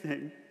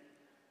anything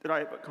that I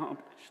have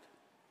accomplished.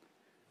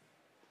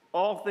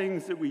 All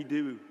things that we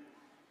do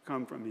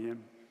come from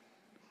Him.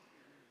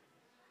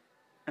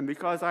 And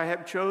because I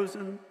have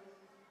chosen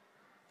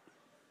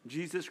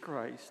Jesus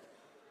Christ,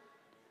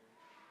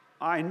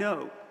 I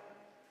know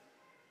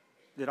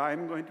that I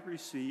am going to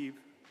receive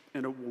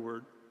an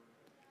award,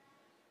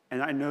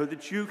 and I know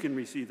that you can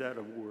receive that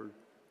award.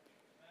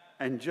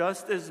 And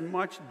just as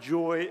much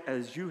joy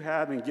as you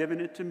have in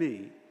giving it to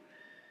me,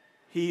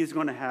 He is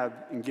going to have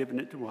in giving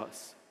it to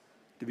us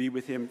to be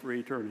with Him for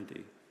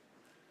eternity.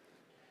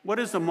 What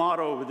is the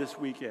motto of this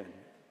weekend?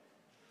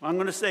 I'm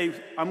going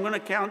to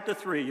count to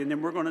 3, and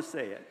then we're going to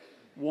say it.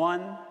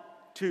 1,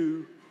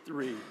 2,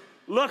 3.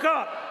 Look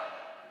up!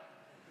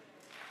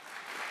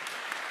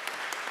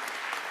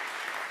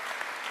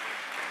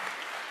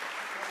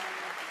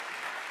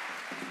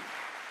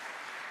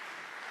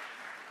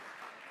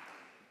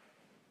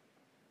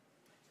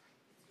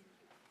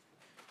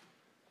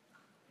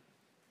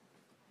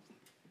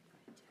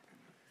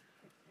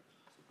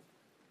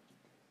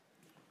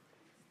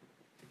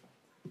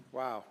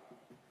 Wow.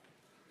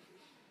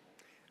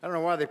 I don't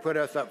know why they put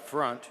us up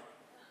front.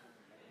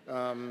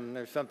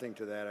 There's something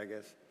to that, I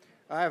guess.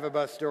 I have a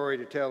bus story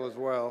to tell as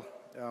well.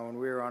 When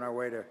we were on our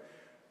way to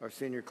our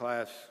senior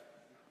class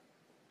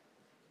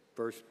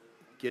first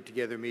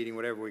get-together meeting,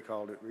 whatever we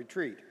called it,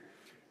 retreat.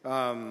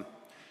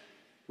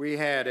 We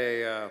had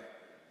a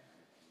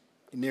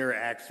near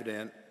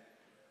accident.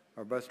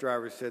 Our bus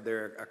driver said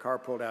a car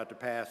pulled out to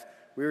pass.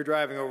 We were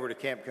driving over to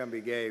Camp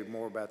Cumbie Gay.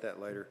 More about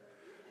that later.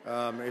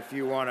 If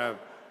you want to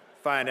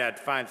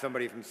find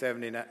somebody from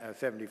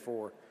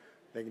 74,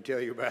 they can tell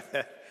you about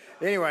that.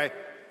 Anyway,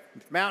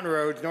 mountain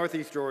roads,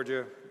 northeast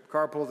Georgia.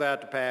 Car pulls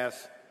out to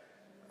pass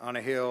on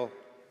a hill.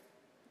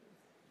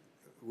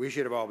 We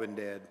should have all been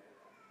dead.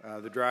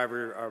 The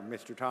driver,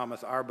 Mr.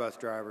 Thomas, our bus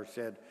driver,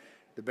 said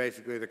that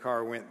basically the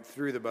car went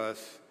through the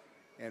bus,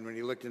 and when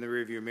he looked in the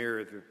rearview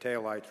mirror, the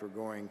taillights were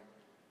going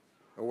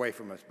away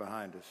from us,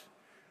 behind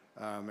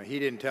us. He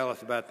didn't tell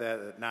us about that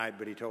at night,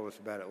 but he told us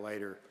about it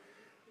later.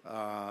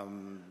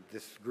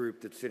 This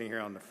group that's sitting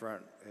here on the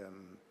front,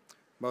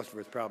 most of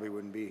us probably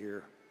wouldn't be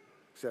here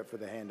except for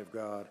the hand of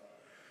God.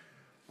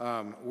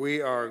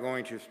 We are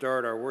going to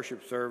start our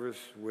worship service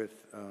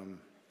with a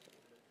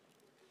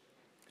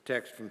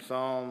text from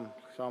Psalm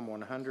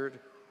 100.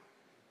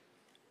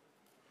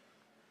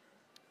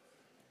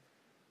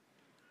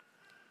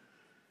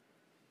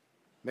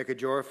 Make a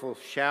joyful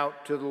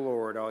shout to the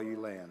Lord, all you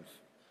lands.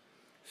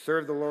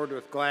 Serve the Lord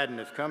with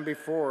gladness. Come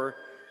before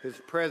his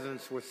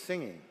presence with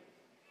singing.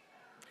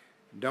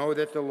 Know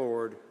that the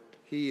Lord,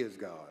 he is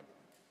God.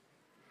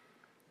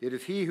 It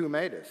is he who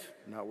made us,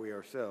 not we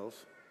ourselves.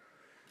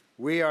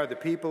 We are the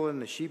people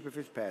and the sheep of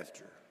his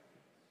pasture.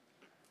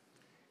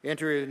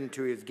 Enter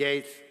into his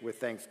gates with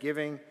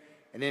thanksgiving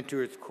and into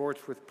his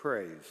courts with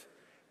praise.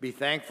 Be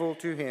thankful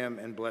to him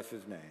and bless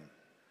his name.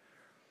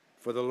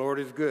 For the Lord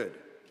is good.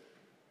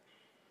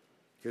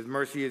 His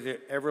mercy is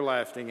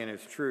everlasting, and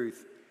his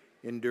truth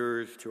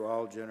endures to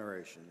all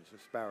generations.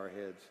 Let's bow our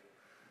heads.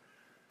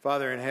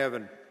 Father in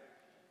heaven,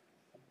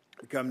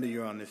 we come to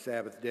you on this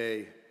Sabbath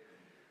day,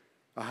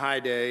 a high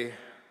day,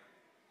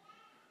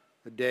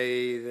 a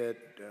day that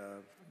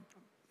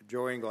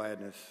joy and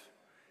gladness.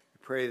 We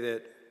pray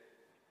that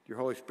your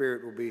Holy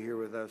Spirit will be here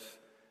with us.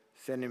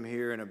 Send him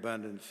here in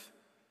abundance.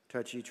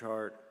 Touch each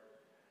heart.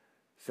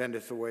 Send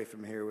us away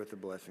from here with a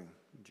blessing.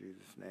 In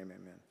Jesus' name,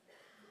 amen.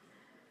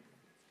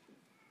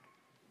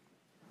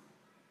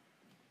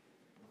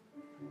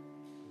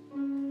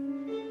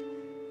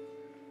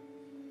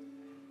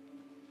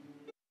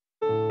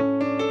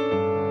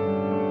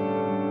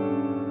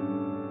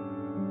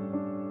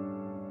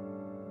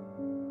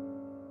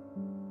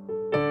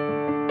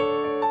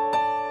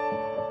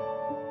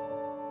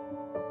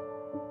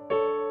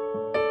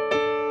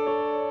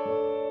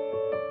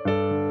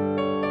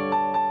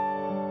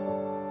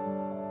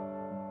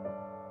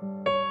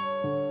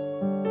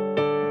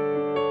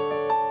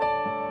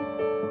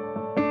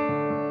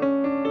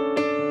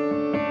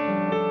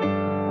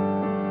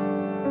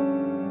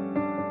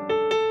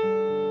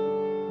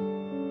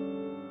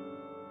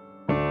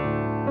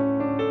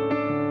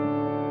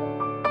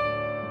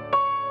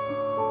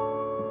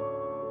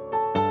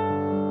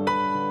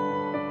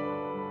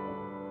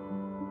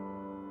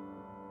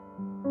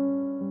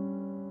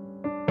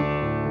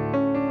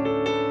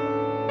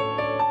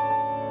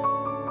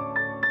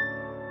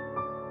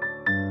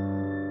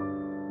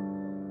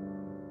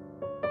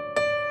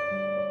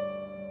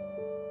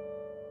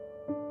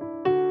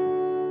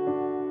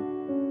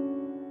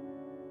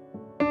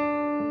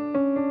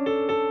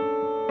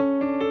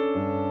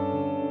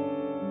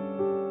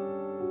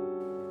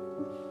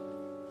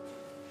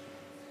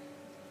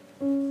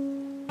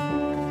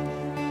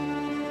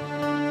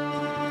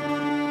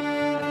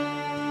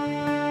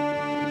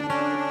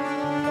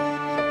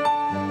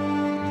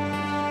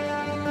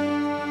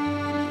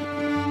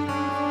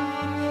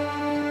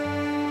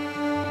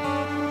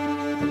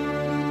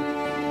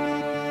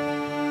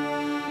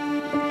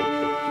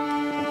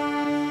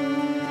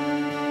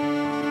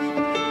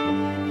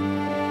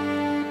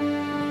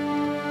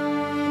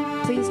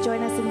 Please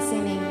join us in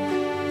singing.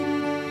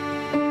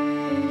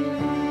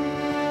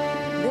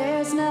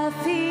 There's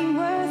nothing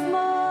worth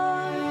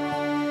more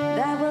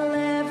that will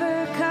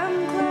ever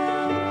come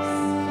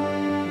close.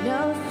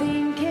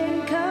 Nothing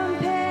can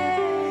compare.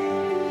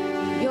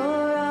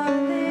 You're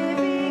our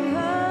living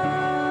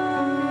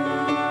hope.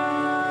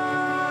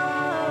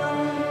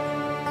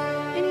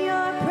 In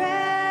your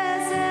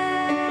presence,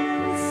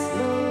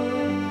 Lord.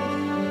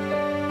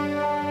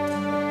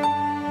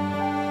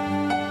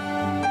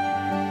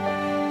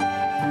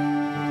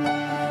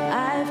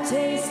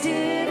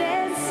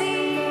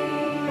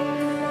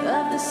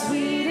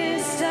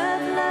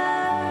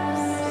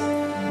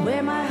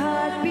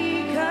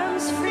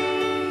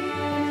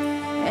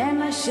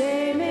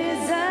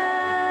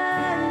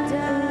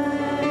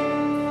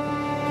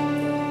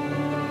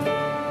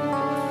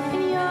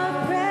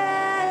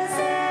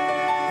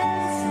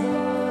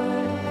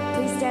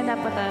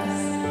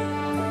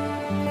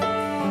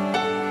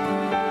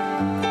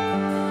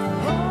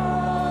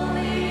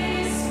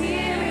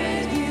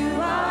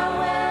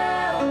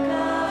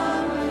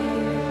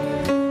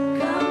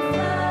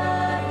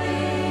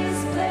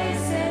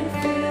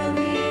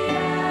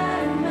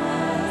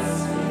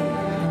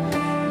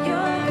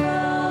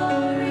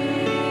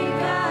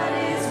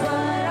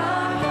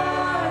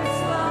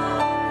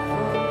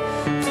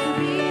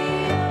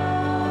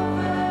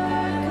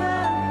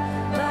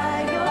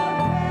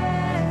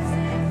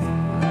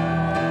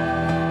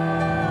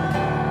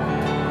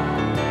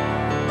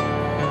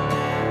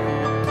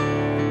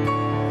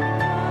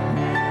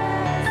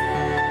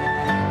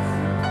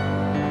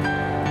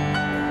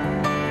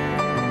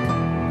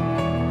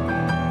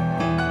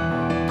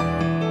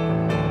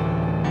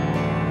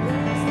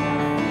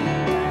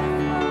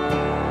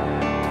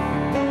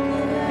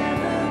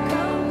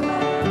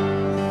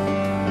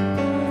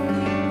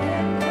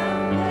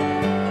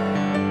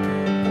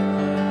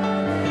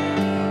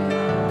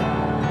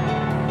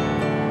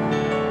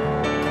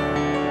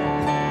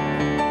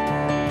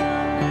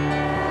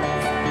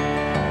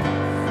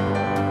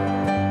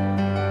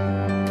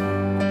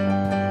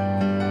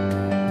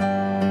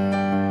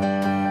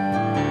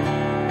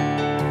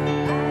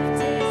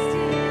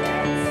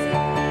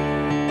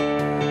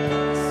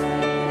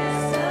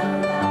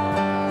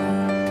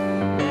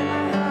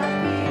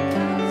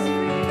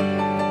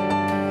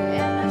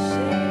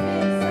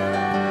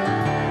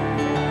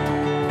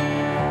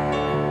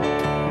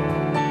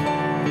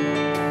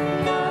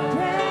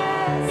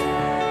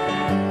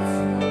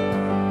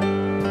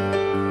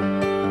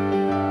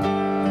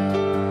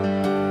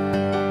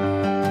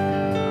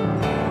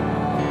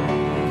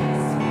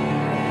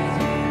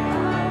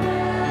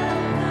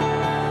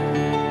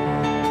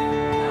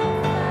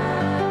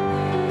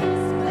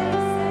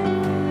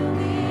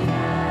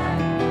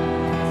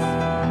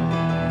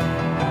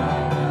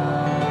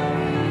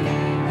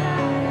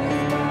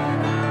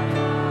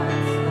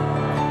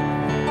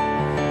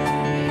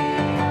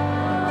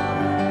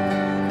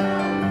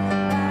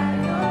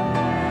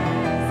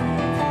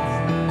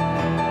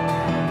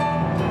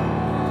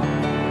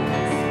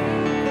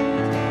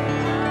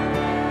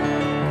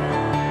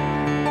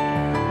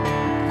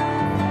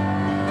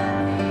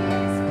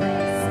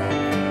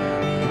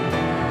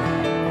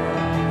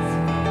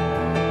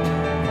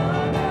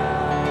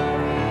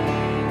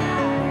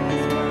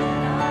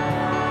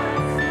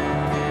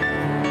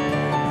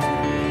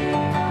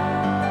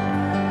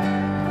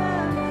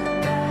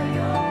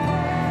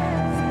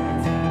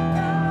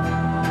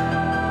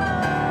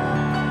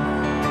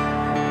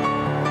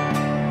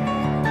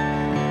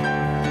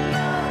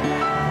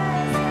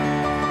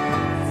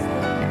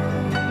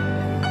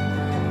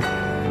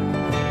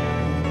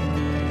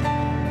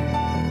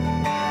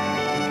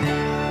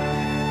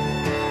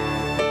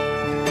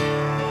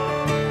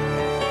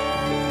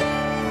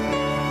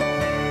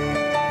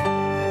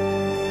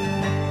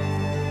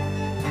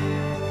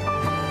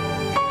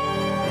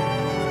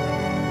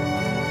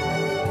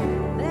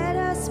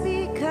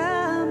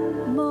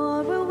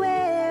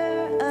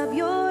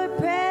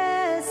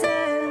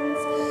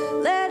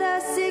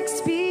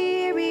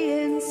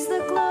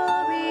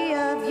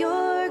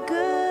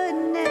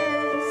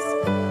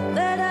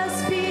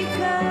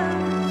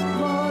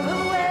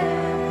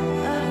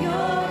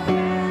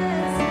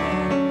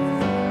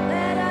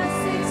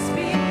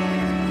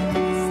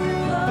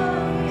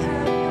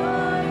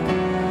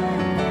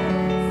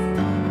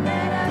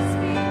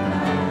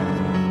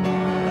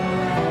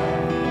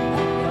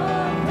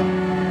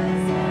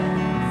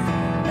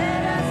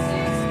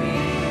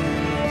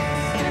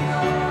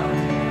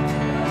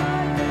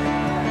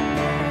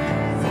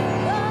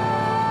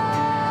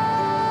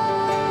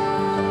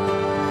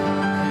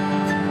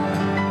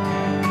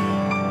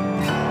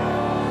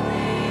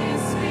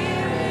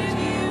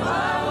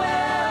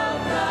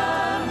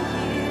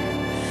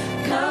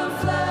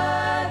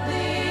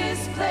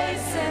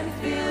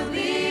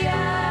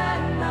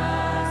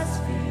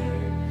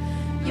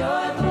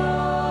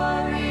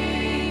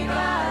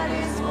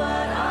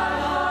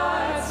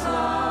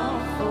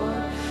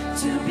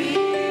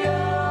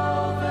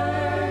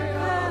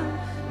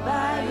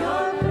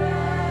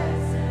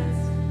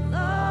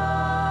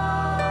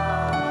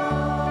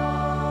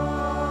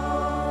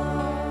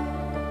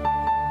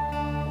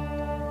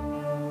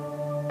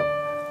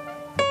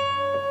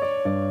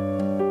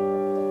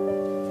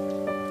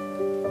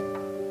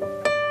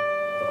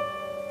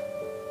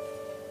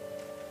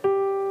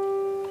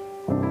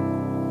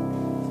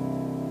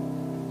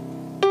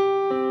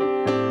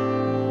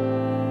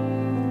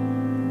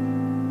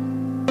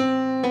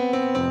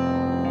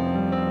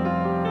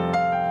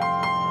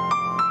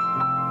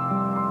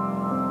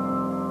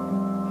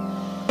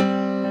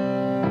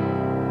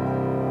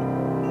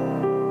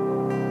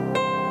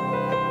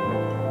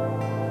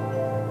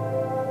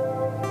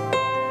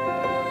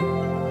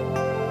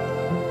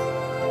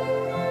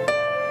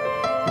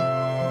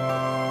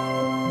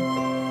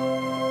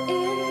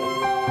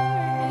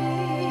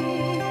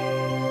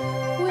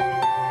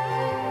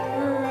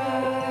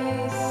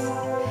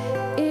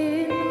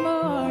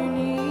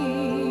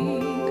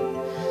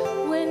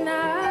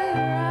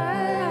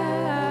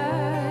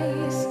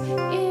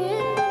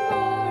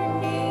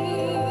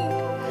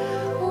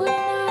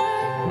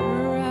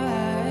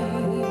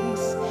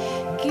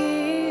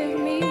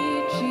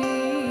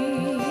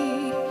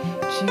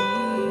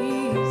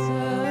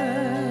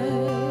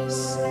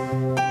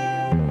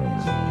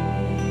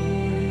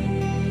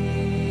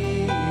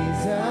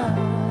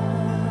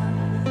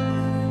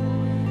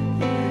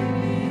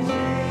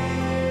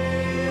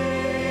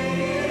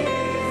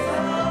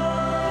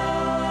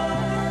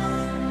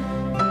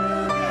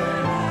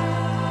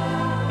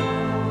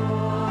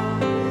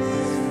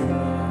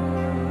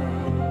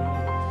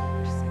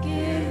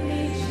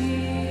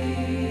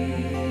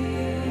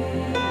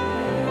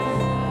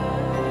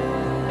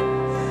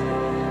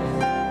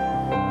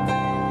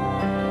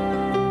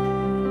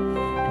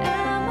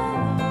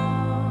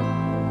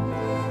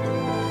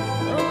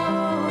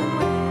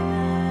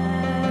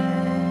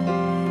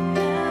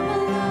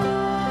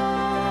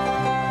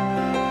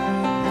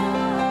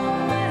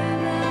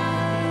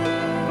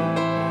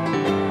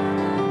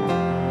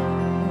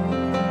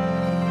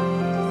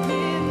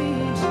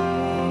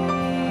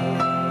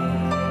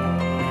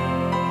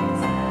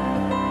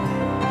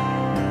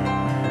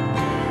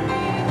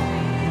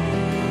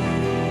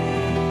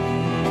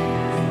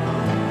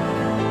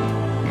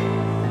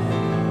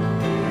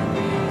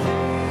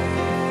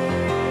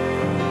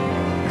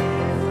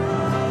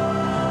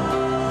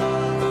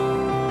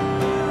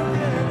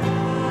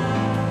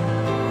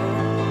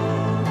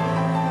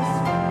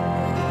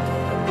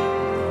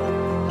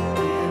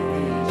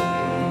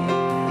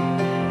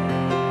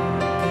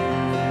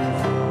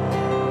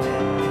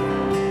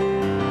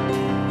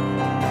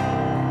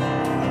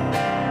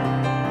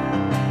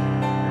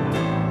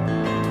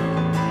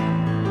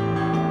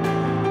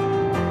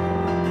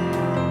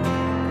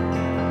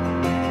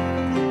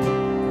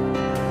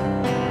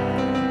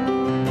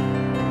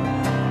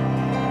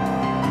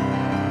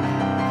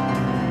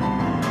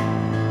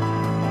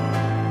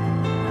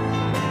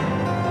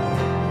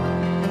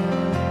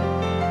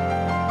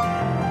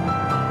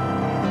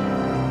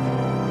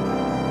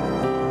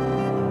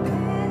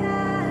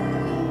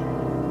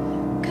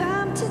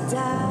 to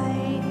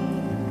die.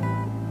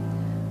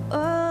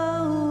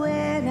 Oh,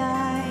 when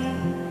I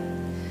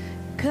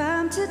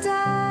come to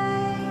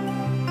die.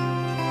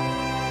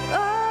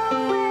 Oh,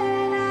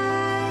 when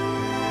I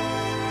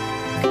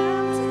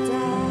come to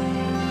die.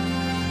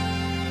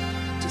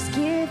 Just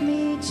give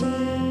me Jesus.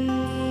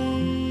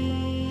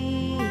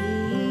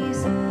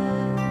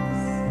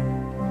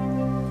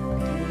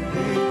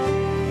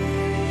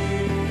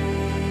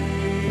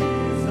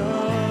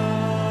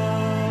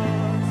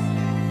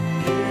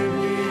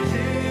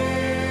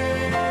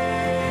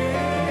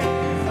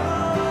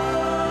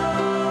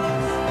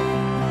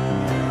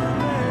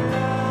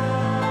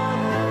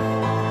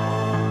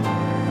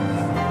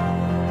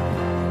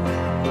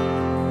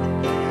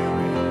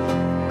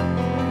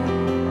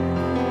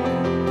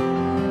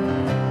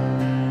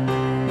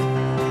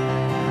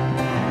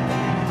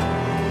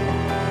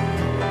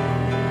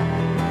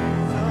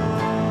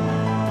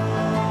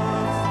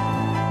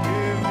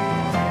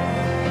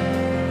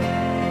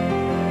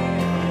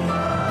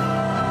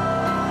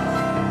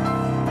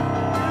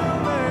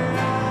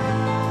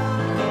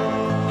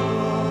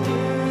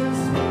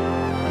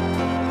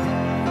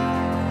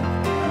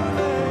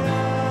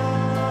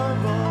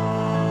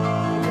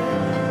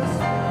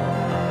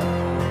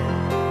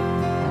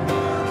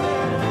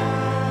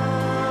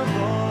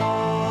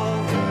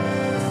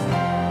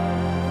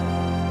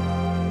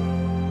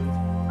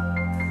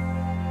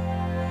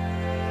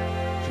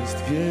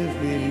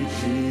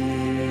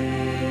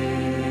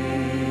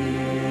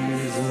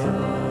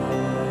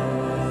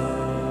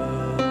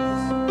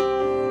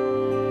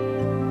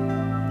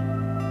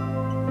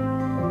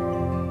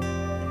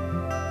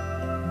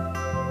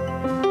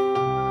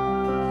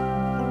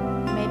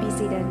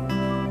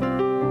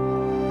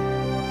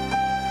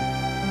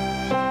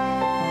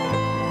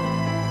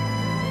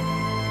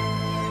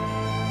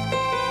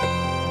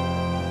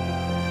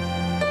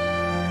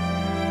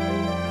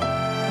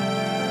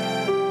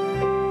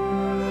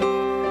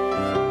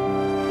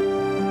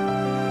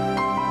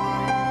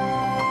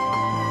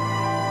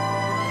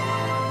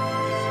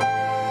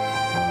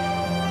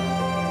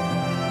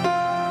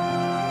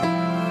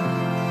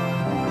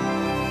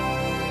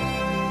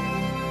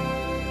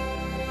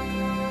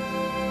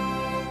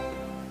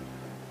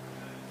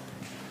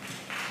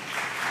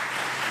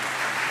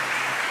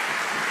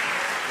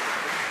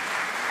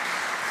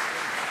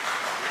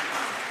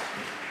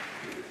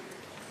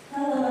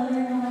 Hello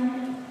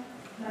everyone,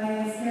 my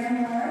name is Karen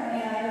Miller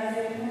and I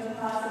graduated from the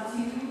class of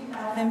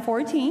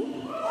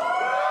 2014.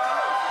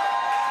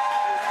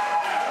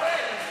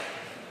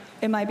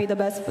 It might be the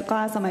best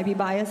class, I might be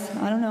biased,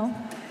 I don't know.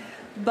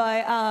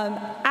 But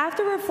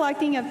after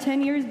reflecting of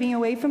 10 years being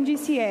away from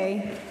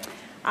GCA,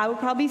 I would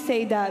probably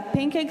say that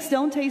pancakes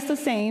don't taste the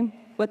same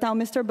without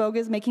Mr.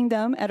 Bogus making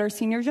them at our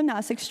senior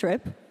gymnastics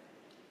trip.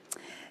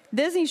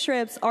 Disney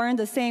trips aren't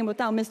the same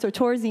without Mr.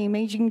 Torzi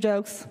making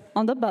jokes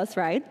on the bus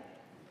ride.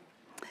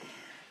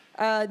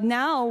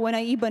 Now, when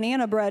I eat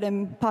banana bread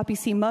and poppy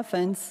seed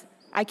muffins,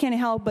 I can't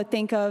help but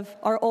think of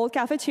our old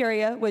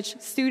cafeteria, which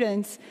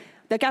students,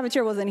 the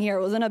cafeteria wasn't here,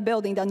 it was in a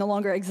building that no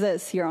longer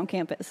exists here on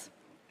campus.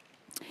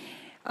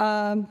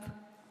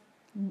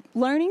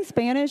 Learning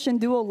Spanish in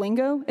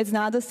Duolingo is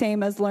not the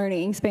same as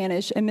learning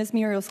Spanish in Miss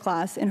Muriel's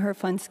class in her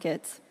fun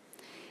skits.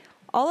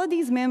 All of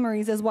these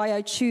memories is why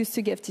I choose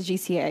to give to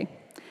GCA.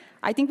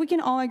 I think we can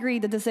all agree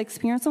that this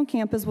experience on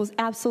campus was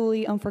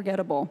absolutely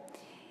unforgettable,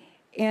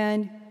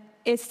 and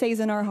it stays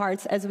in our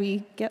hearts as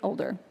we get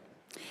older.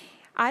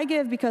 I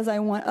give because I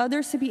want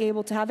others to be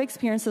able to have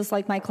experiences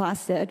like my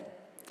class did.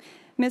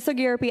 Ms.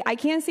 Aguirre, I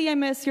can't say I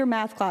miss your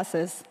math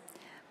classes,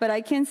 but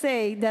I can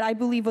say that I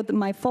believe with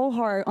my full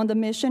heart on the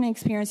mission and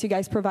experience you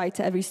guys provide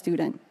to every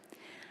student.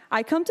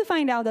 I come to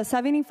find out that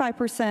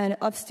 75%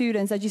 of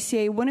students at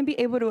GCA wouldn't be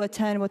able to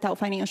attend without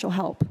financial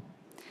help.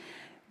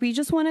 We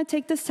just want to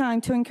take this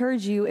time to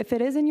encourage you, if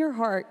it is in your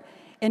heart,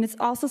 and it's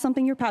also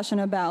something you're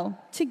passionate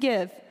about, to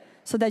give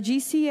so that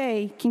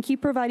GCA can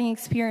keep providing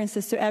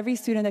experiences to every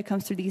student that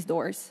comes through these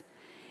doors.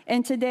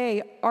 And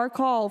today, our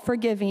call for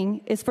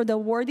giving is for the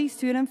Worthy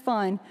Student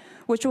Fund,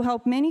 which will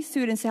help many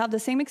students to have the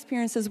same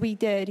experiences we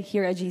did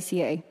here at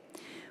GCA.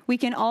 We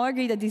can all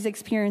agree that these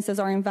experiences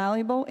are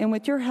invaluable, and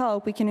with your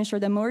help, we can ensure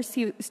that more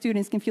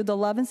students can feel the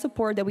love and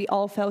support that we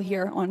all felt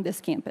here on this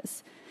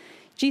campus.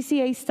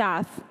 GCA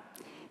staff,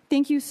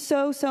 thank you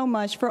so, so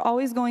much for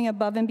always going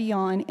above and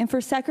beyond and for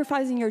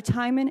sacrificing your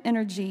time and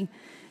energy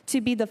to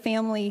be the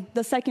family,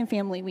 the second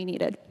family we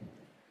needed.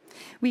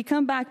 We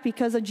come back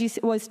because of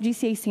what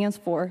GCA stands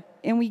for,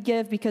 and we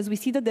give because we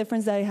see the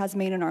difference that it has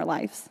made in our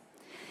lives.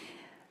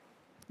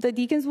 The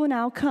deacons will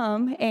now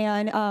come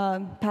and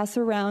pass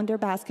around their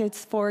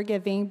baskets for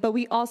giving, but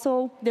we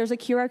also, there's a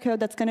QR code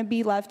that's gonna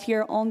be left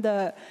here on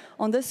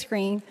the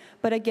screen.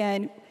 But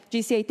again,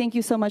 GCA, thank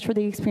you so much for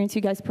the experience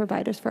you guys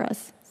provided for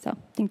us. So,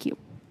 thank you.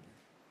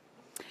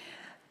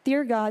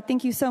 Dear God,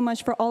 thank you so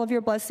much for all of your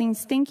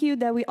blessings. Thank you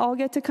that we all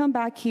get to come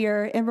back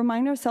here and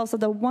remind ourselves of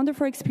the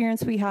wonderful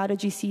experience we had at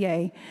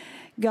GCA.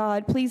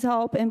 God, please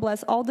help and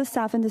bless all the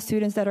staff and the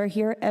students that are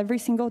here every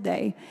single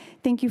day.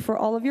 Thank you for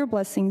all of your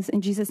blessings. In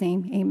Jesus'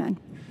 name, amen.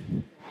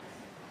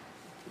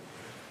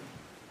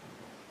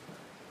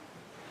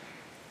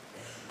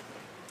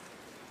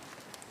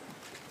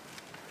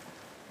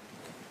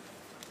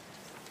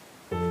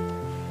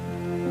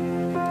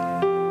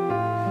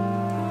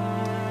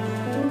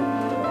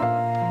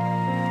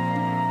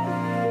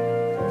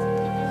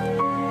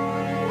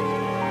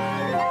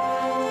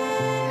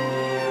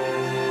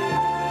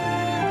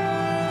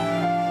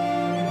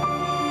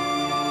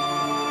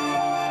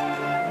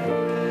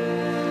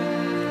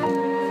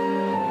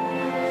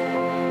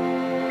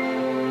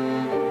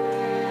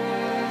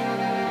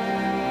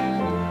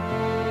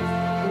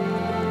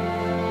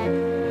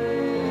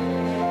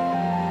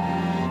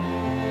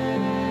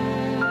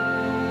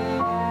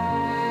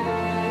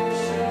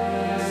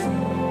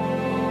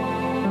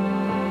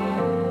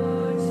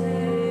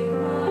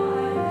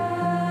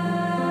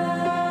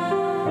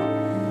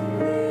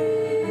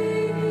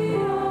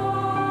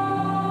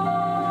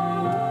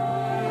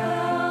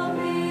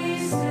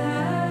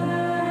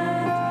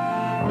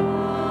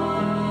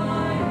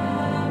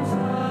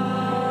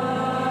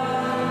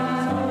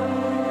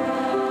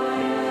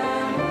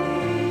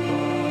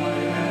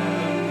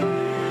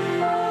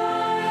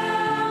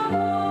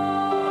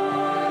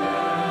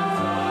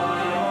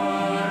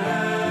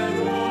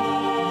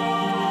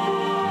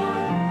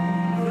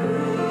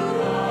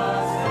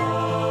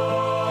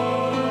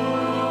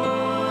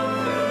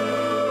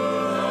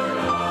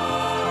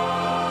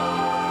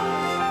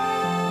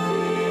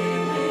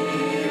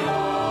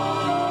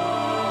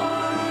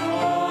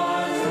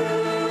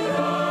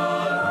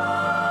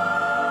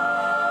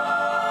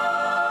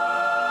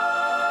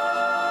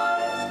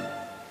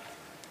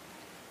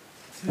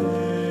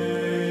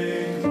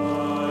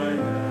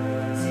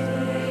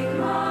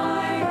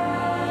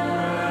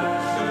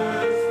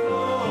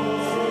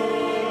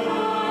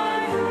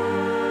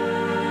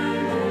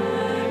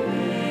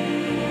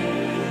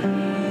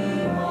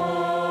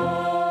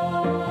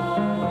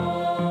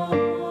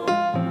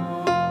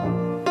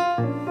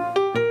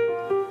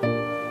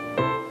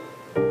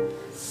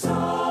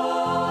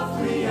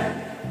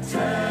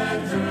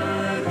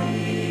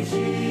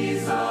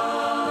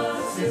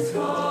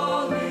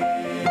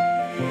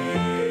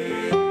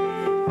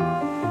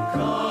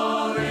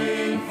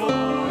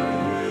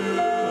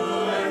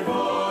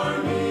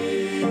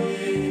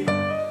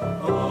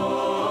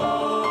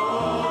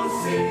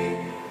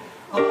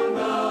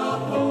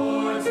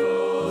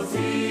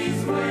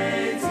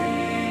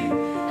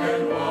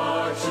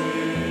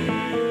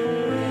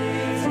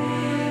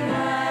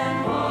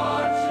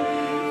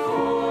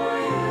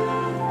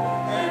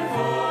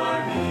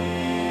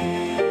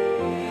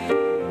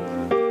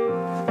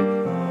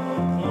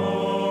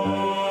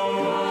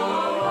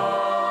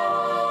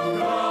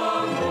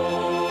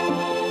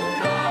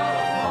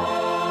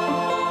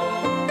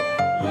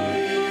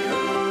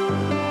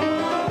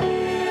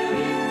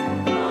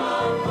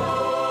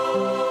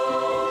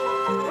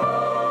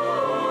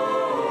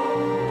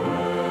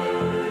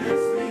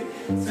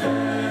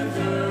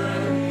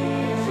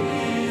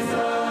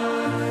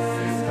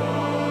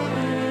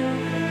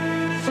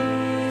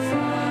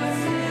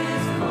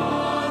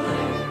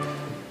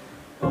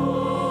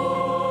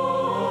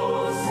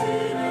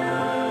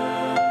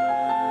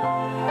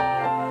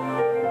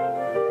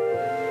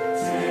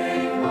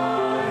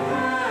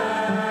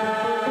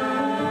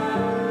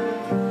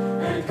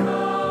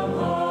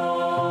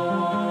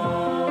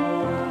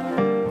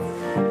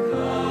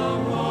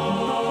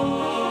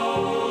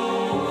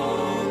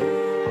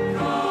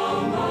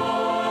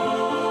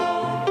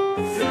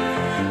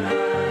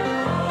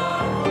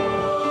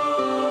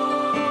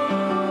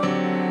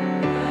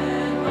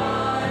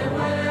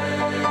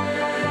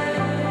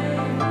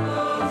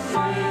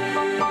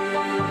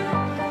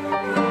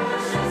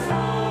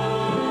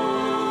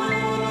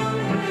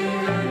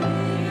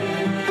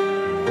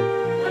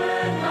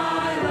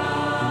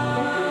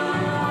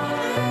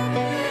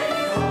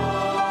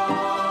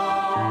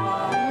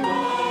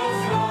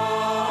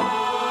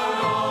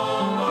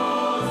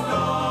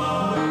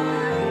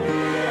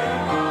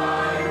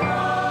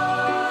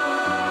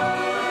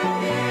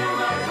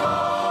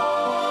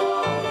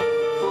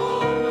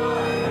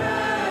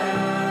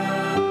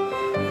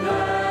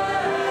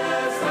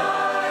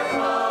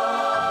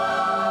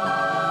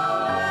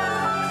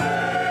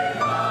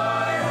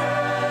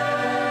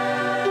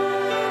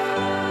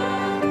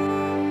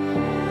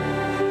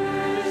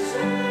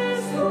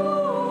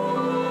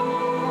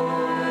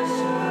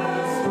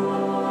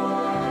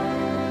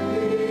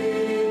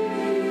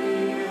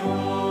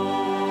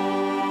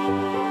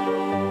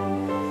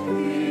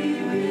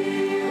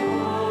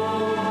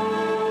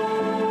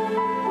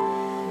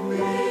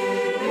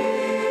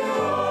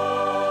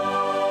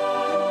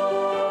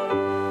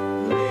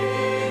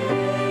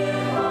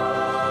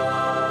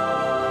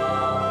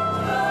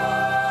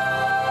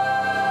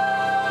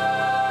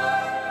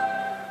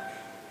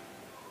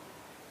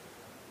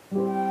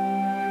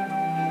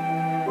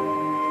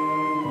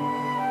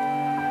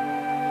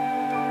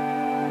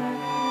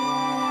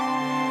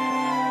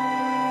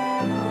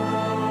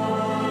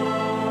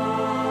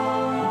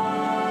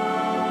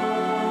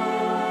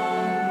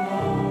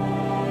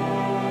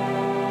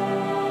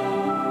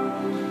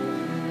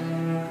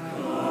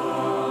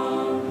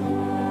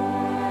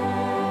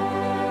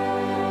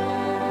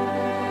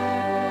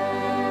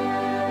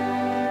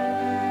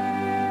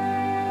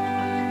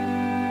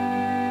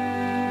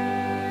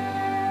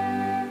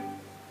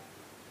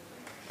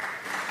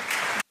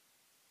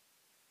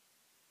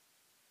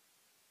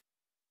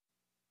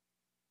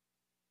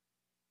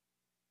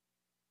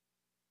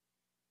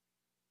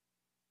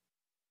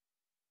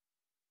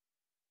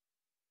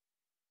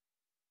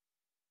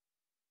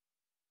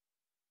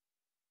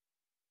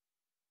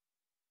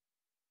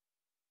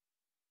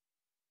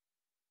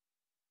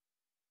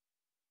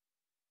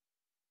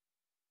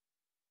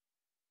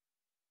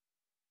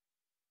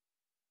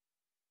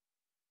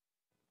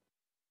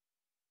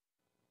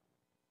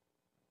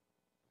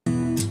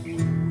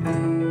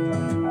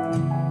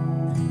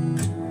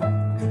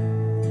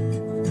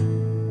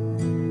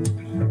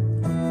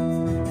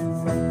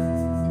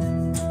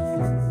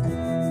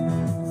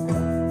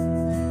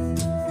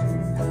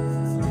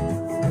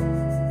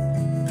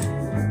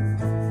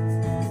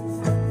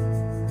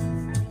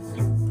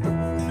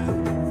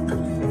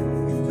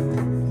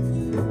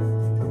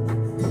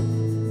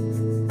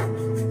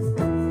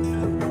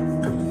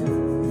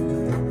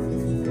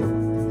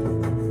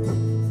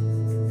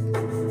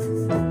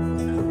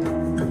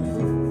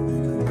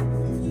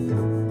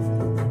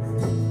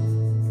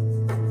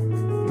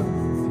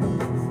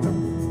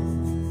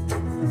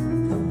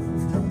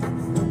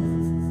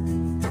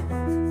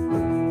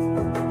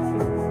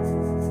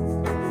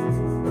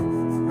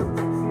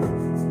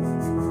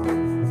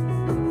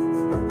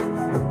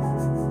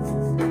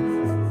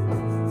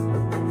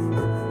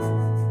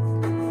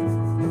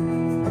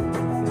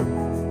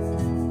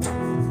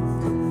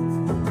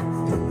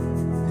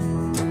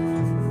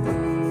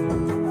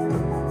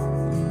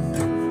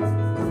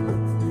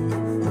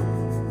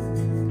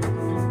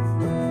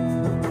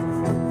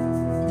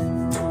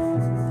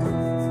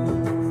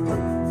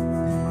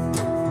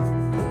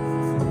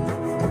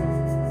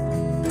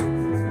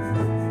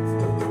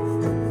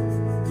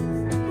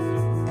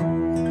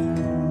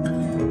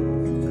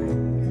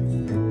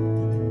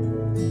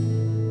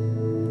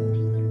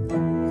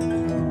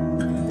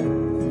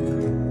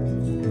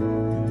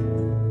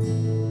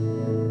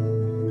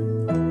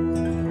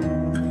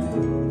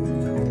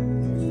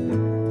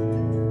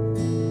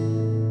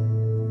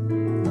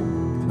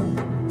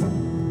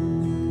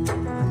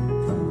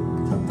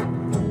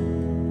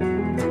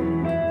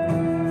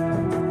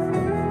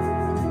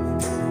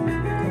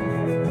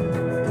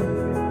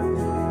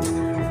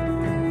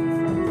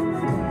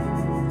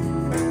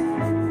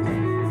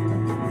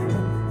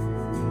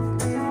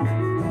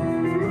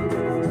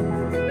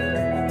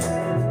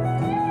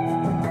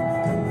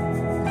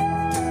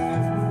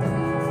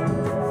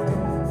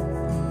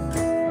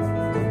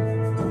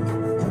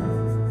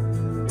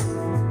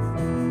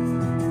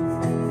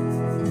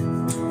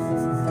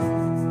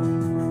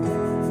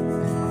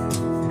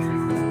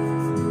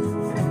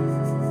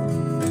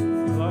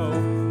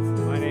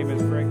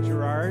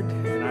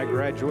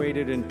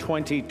 in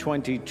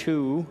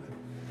 2022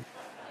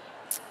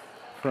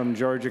 from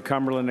Georgia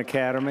Cumberland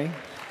Academy.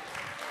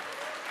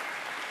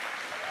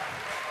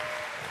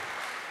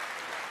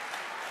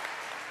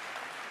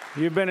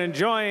 You've been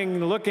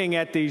enjoying looking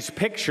at these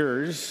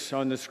pictures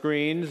on the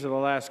screens of the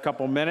last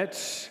couple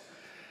minutes.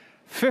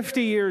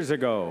 50 years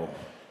ago,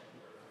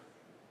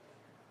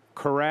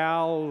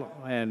 Corral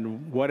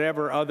and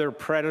whatever other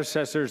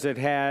predecessors it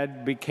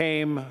had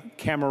became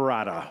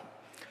Camerata.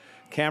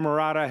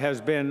 Camerata has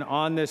been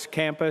on this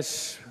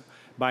campus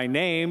by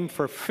name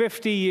for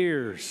 50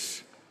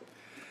 years.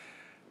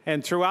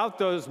 And throughout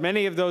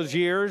many of those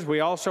years, we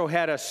also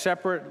had a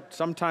separate,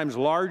 sometimes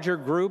larger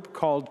group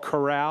called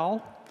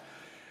Corral.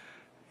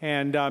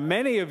 And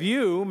many of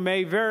you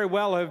may very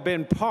well have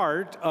been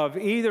part of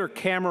either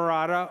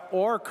Camerata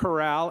or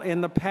Corral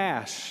in the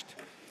past.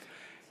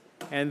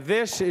 And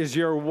this is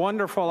your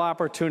wonderful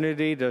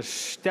opportunity to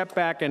step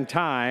back in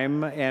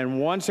time and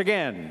once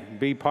again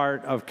be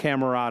part of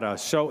Camerata.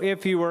 So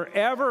if you were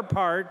ever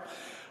part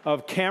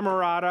of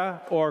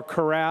Camerata or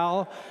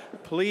Corral,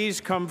 please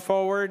come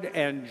forward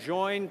and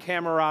join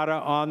Camerata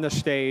on the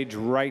stage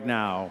right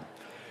now.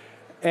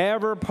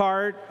 Ever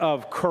part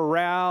of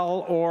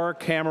Corral or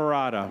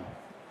Camerata.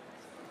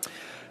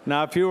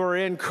 Now, if you were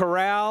in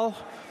Corral,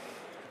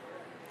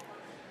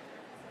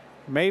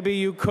 maybe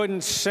you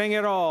couldn't sing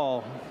at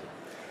all,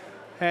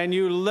 and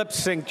you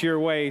lip-synced your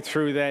way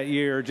through that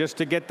year just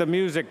to get the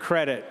music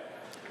credit.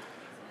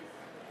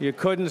 You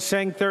couldn't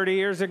sing 30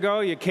 years ago,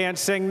 you can't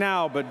sing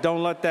now, but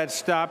don't let that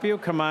stop you.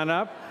 Come on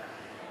up.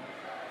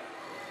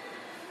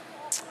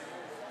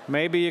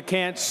 Maybe you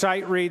can't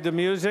sight read the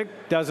music,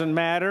 doesn't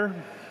matter.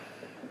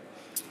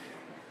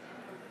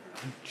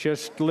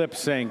 Just lip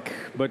sync.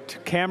 But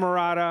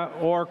Camerata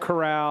or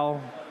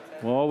Corral,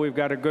 well, we've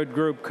got a good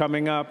group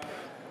coming up.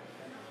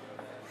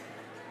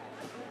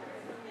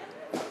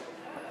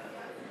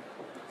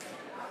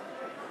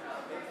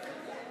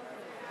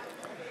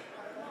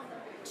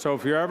 So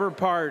if you're ever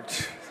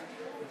part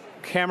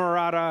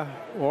Camerata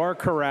or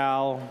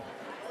Corral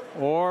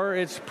or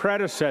its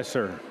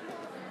predecessor,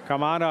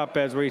 come on up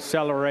as we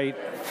celebrate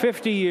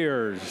 50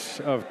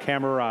 years of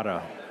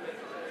Camerata.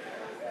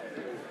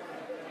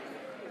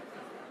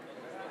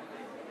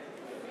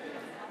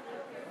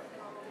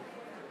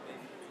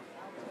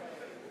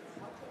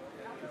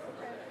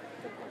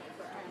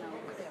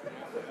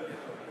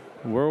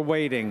 We're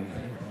waiting.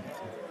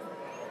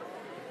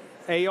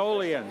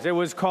 Aeolians. It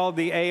was called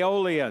the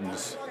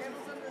Aeolians.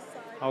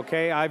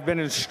 Okay, I've been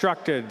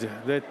instructed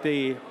that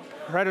the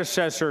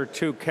predecessor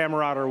to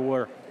Camerata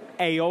were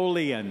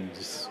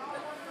Aeolians.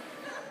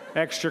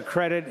 Extra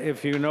credit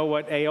if you know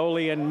what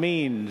Aeolian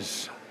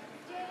means.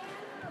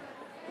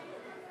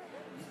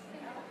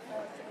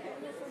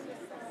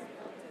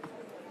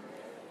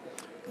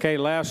 Okay,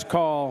 last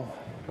call.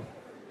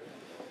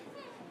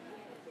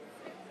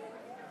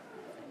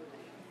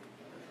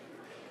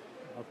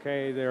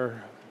 Okay,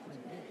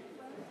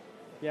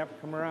 yep,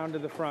 come around to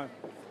the front.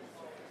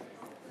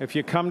 If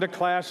you come to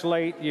class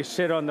late, you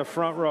sit on the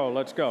front row.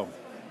 Let's go.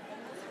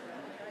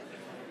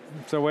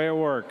 That's the way it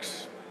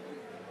works.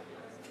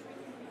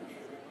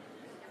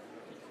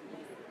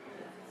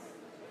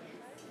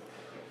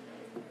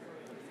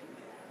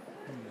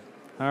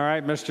 All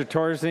right, Mr.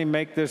 Torsney,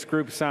 make this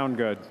group sound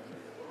good.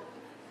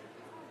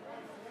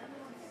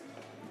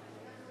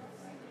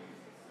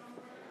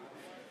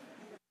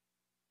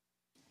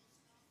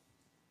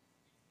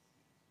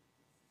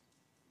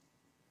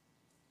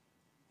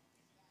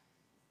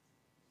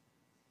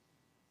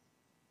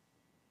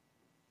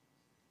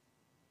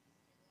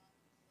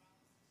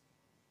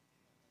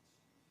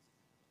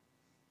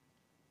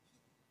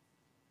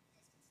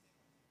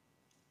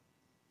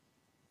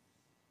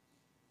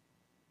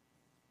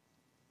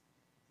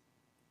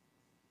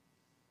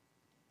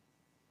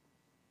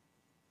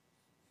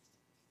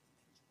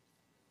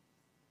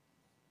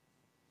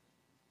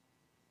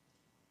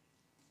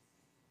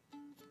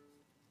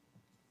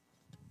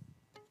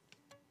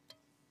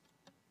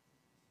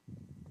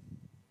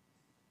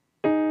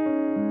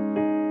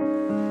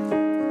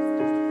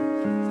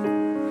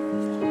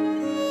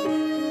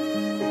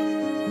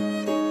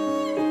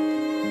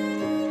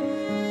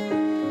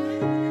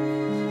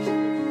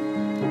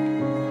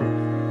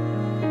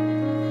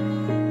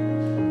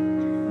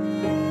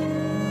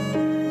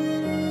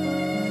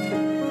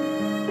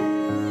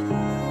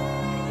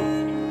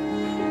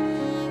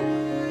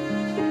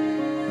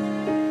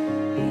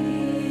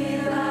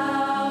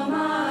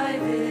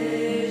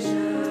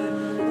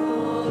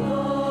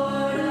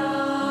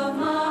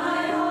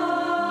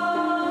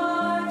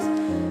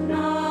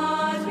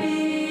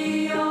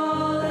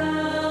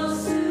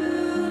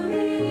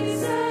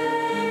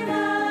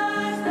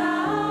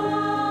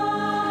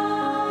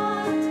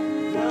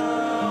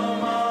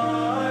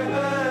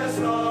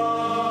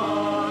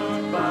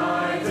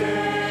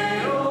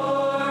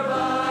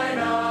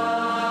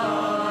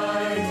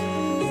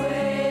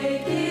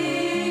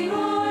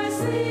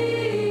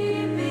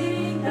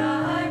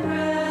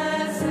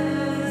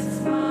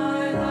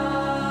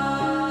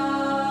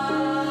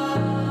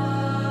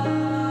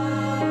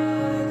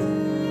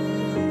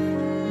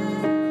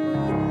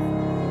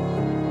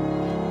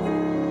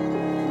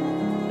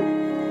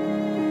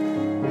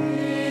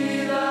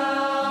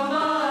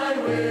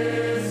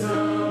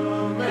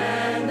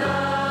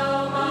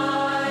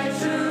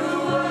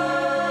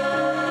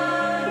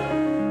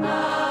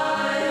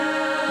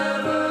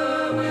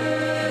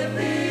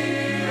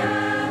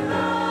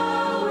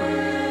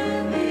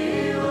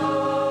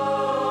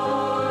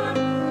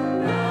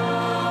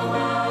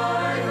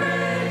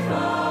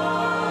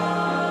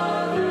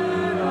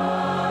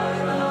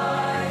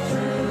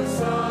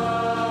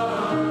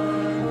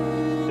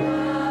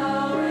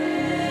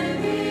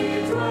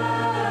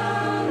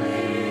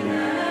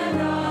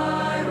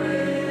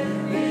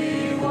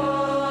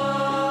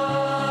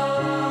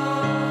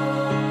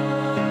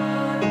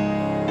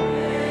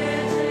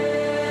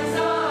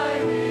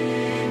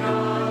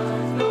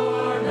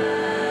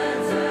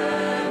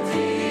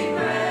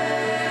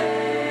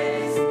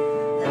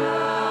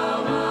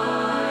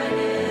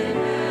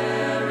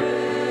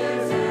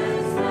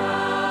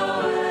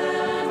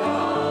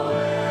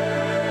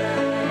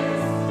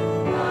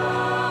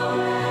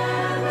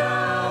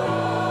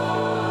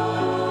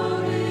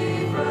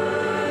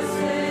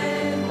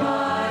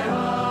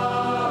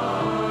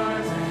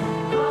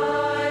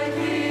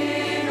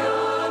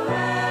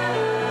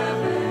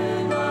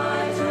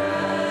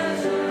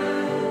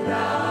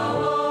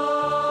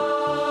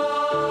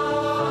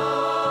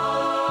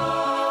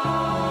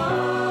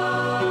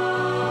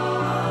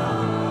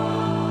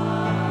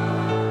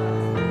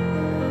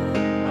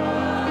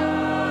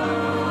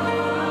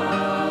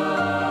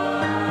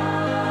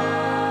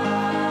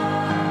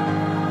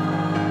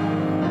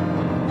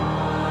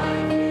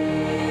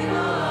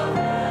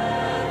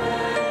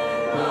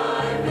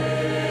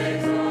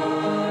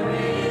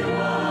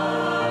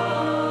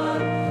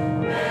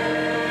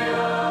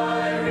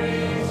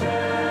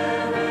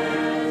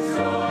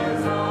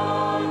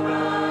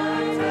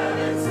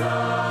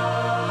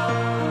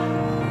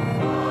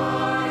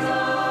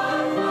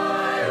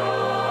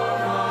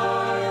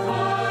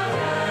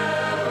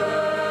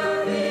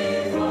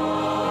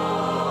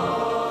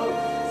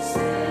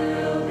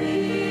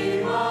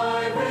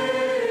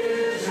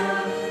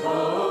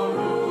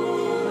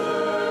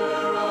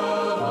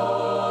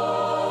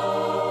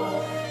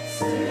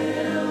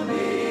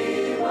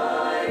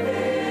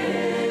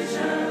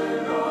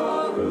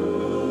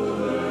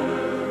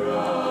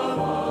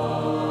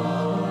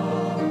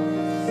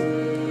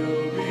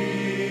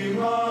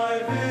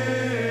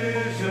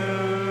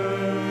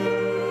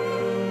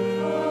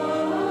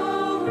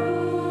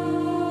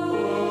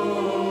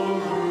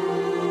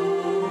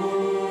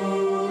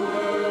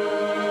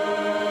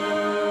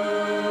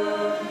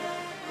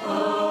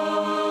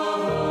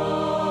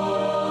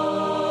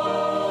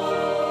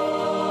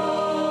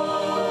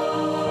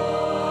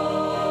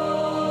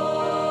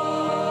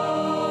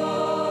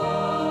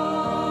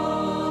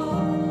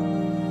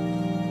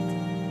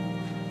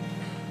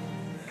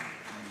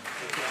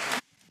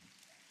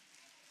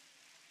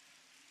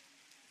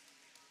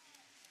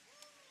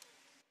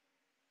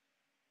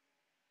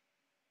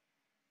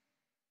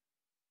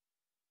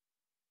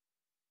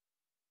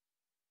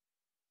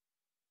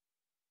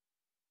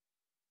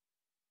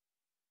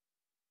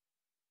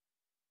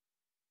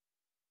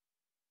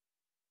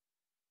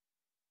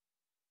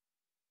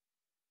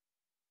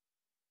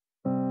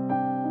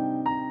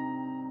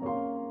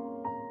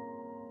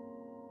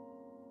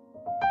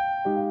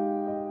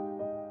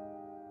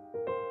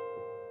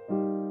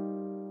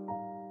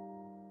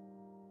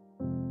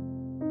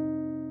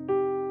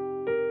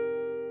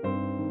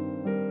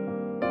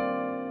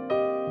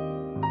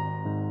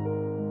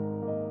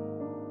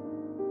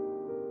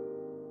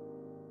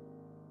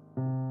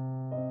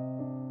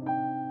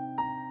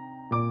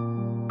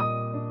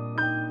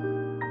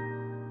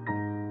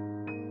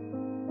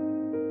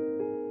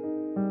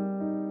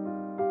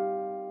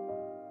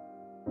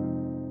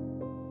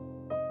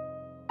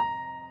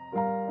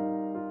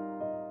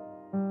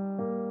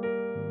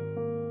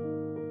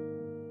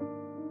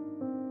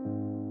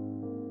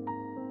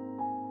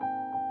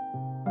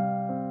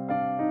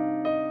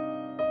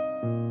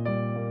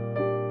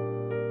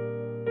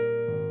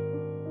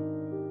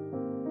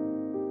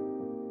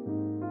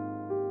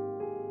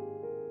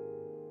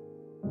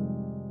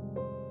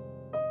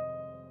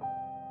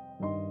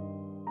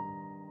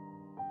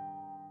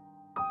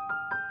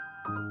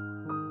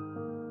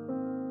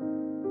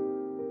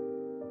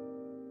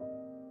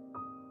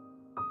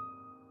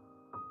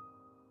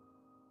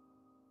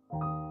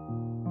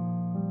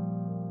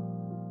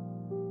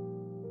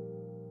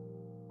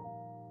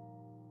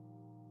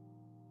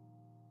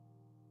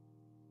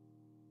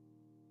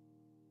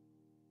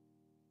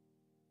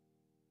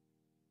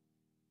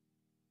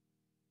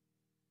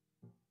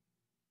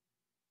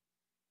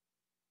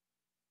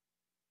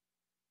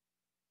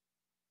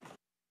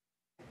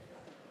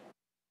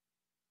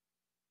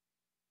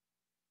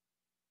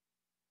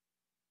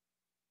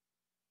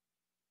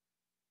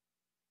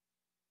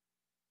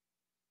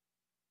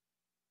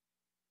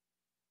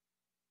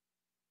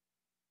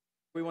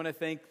 We want to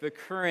thank the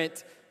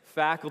current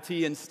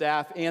faculty and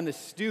staff and the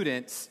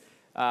students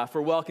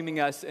for welcoming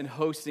us and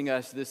hosting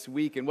us this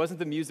week. And wasn't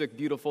the music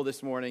beautiful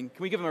this morning?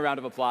 Can we give them a round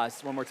of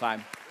applause one more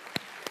time?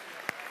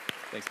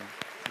 Thanks, man.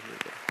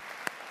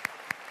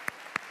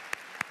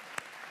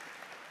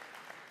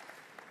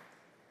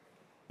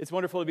 It's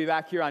wonderful to be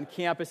back here on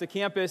campus, a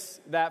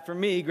campus that, for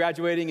me,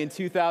 graduating in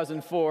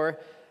 2004,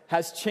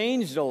 has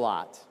changed a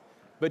lot,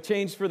 but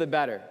changed for the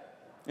better.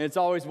 And it's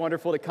always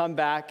wonderful to come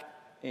back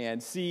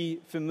and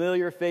see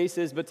familiar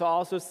faces, but to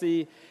also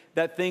see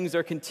that things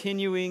are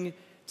continuing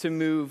to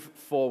move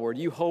forward.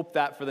 You hope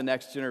that for the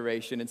next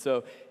generation. And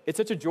so it's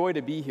such a joy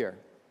to be here,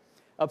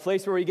 a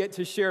place where we get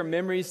to share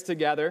memories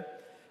together,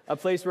 a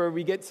place where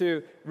we get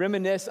to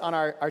reminisce on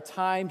our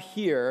time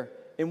here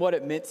and what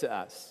it meant to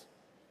us.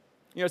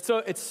 You know, so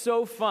it's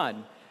so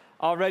fun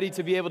already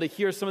to be able to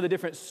hear some of the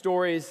different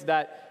stories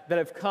that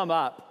have come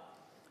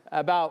up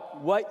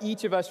about what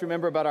each of us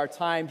remember about our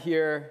time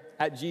here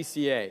at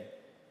GCA.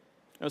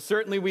 You know,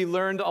 certainly we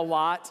learned a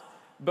lot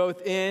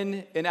both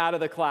in and out of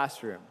the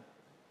classroom.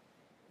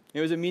 It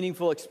was a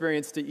meaningful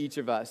experience to each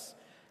of us.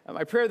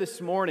 My prayer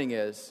this morning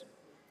is,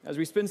 as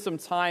we spend some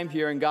time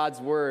here in God's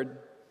Word,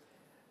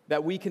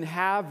 that we can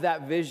have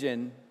that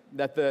vision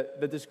that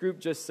this group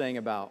just sang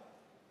about.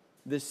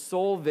 This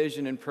sole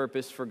vision and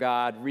purpose for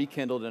God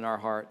rekindled in our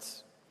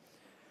hearts.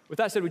 With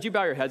that said, would you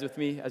bow your heads with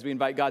me as we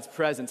invite God's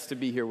presence to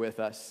be here with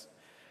us?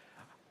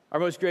 Our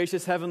most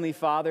gracious Heavenly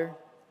Father,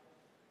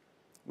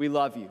 we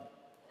love you.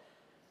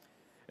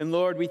 And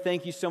Lord, we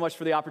thank you so much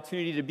for the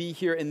opportunity to be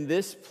here in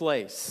this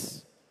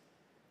place.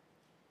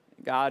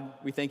 God,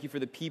 we thank you for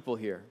the people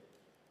here.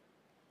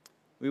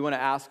 We want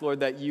to ask, Lord,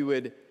 that you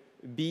would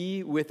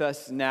be with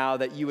us now,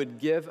 that you would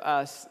give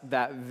us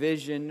that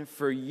vision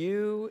for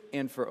you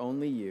and for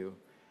only you.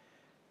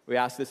 We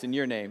ask this in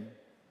your name.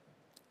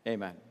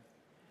 Amen.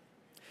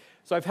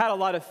 So I've had a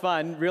lot of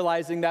fun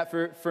realizing that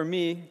for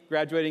me,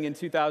 graduating in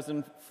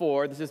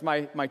 2004, this is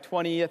my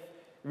 20th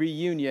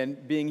reunion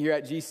being here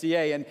at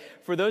GCA. And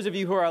for those of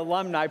you who are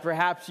alumni,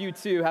 perhaps you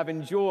too have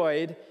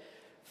enjoyed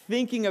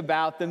thinking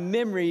about the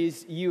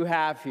memories you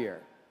have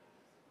here.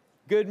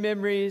 Good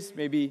memories,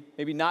 maybe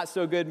not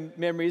so good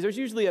memories. There's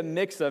usually a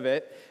mix of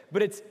it,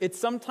 but it's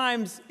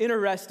sometimes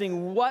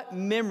interesting what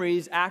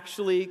memories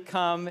actually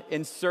come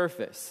and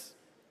surface.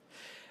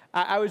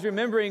 I was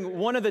remembering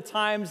one of the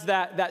times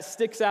that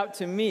sticks out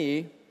to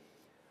me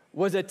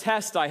was a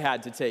test I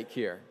had to take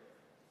here.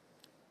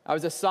 I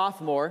was a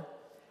sophomore,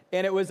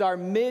 and it was our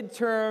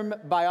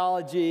midterm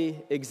biology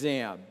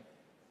exam.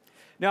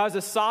 Now, as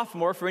a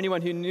sophomore, for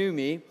anyone who knew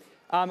me,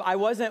 I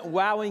wasn't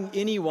wowing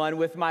anyone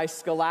with my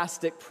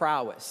scholastic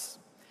prowess.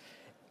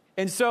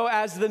 And so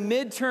as the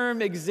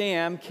midterm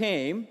exam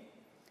came,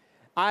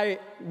 I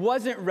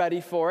wasn't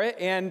ready for it,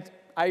 and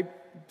I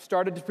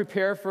started to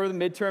prepare for the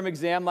midterm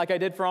exam like I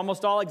did for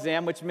almost all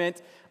exam, which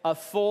meant a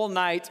full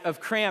night of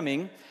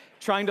cramming,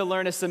 trying to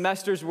learn a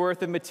semester's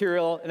worth of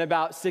material in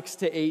about 6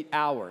 to 8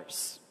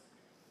 hours.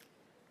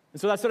 And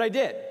so that's what I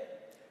did.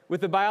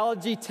 With the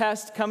biology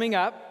test coming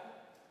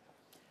up,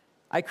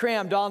 I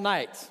crammed all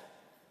night.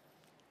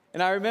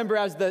 And I remember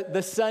as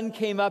the sun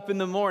came up in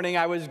the morning,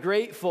 I was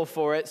grateful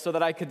for it so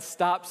that I could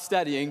stop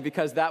studying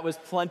because that was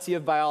plenty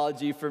of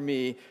biology for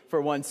me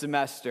for one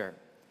semester.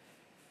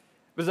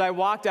 But as I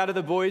walked out of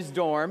the boys'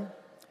 dorm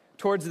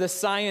towards the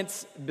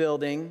science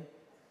building,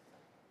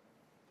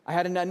 I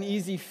had an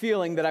uneasy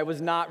feeling that I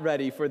was not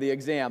ready for the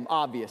exam,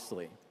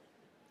 obviously.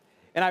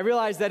 And I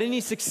realized that any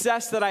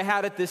success that I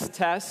had at this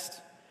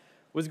test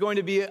was going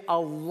to be a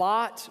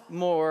lot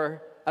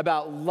more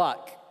about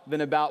luck than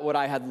about what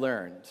I had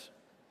learned.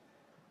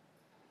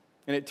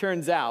 And it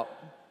turns out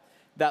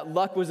that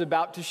luck was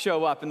about to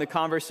show up in the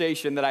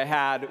conversation that I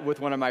had with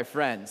one of my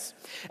friends.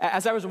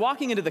 As I was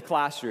walking into the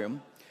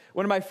classroom,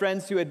 one of my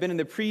friends who had been in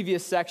the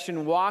previous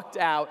section walked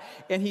out,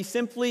 and he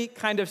simply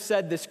kind of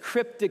said this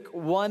cryptic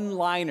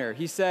one-liner.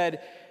 He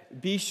said,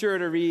 "Be sure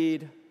to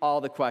read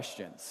all the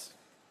questions."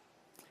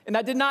 And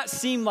that did not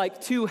seem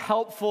like too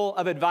helpful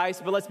of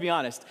advice, but let's be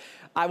honest,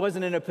 I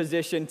wasn't in a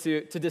position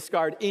to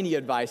discard any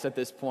advice at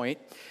this point.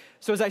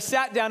 So as I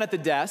sat down at the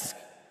desk,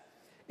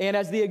 and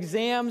as the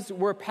exams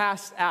were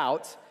passed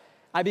out,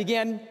 I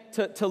began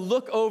to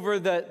look over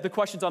the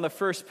questions on the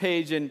first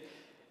page, and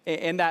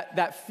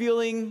that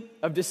feeling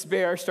of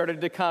despair started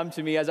to come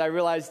to me as I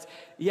realized,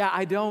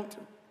 I don't,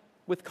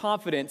 with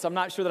confidence, I'm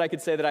not sure that I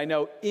could say that I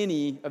know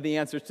any of the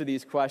answers to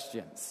these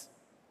questions.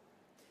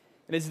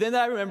 And it's then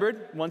that I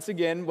remembered, once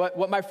again,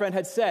 what my friend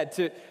had said,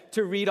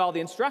 to read all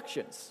the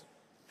instructions.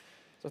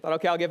 So I thought,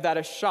 okay, I'll give that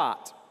a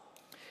shot.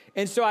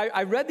 And so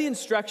I read the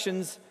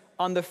instructions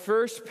on the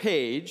first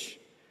page,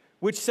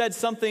 which said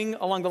something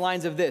along the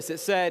lines of this. It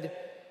said,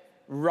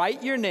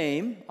 write your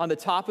name on the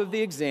top of the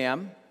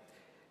exam,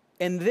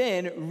 and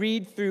then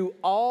read through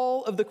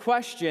all of the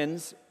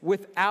questions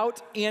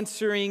without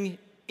answering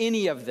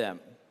any of them.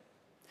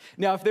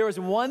 Now, if there was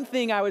one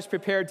thing I was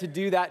prepared to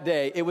do that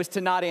day, it was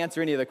to not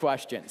answer any of the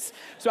questions.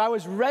 So I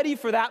was ready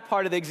for that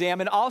part of the exam,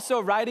 and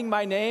also writing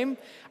my name,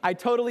 I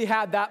totally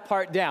had that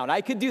part down.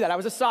 I could do that. I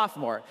was a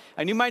sophomore.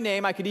 I knew my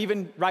name. I could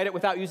even write it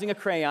without using a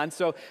crayon.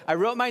 So I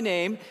wrote my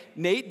name,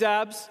 Nate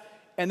Dubs,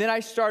 and then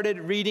I started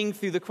reading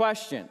through the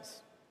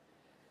questions.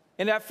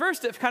 And at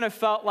first, it kind of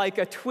felt like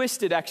a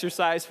twisted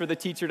exercise for the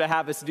teacher to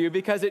have us do,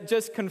 because it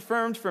just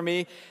confirmed for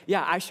me,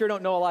 yeah, I sure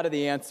don't know a lot of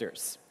the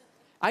answers.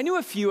 I knew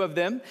a few of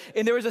them,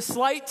 and there was a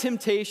slight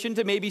temptation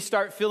to maybe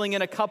start filling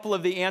in a couple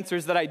of the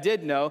answers that I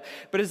did know.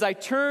 But as I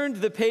turned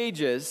the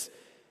pages,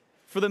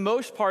 for the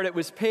most part, it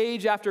was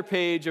page after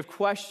page of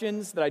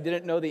questions that I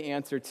didn't know the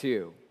answer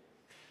to.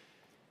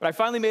 But I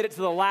finally made it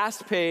to the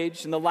last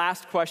page and the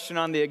last question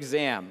on the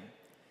exam.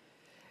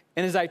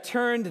 And as I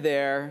turned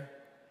there,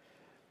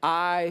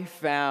 I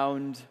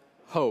found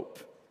hope.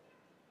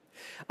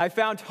 I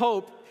found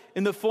hope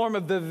in the form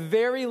of the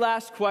very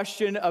last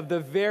question of the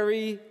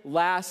very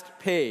last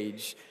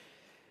page,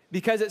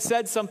 because it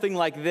said something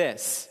like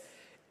this: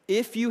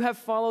 if you have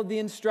followed the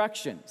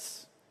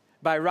instructions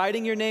by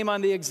writing your name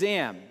on the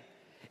exam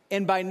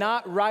and by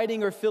not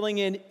writing or filling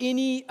in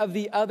any of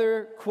the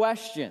other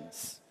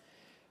questions,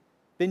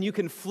 then you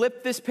can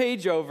flip this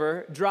page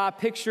over, draw a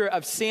picture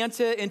of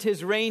Santa and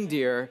his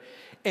reindeer,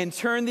 and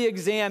turn the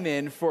exam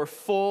in for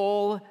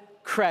full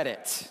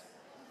credit.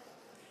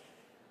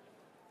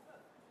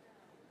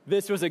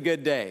 This was a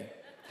good day.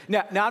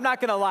 Now I'm not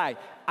going to lie.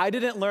 I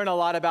didn't learn a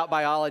lot about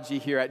biology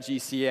here at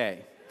GCA,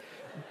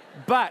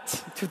 but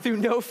through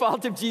no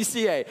fault of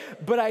GCA.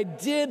 But I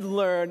did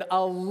learn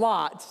a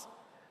lot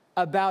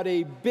about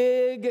a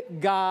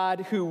big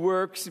God who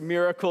works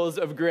miracles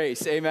of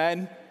grace.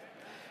 Amen?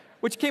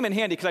 Which came in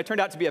handy because I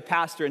turned out to be a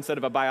pastor instead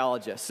of a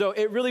biologist. So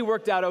it really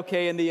worked out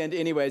okay in the end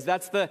anyways.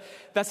 That's the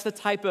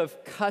type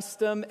of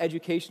custom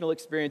educational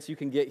experience you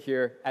can get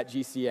here at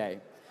GCA.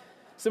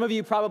 Some of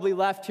you probably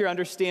left here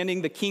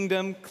understanding the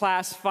kingdom,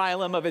 class,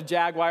 phylum of a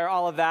jaguar,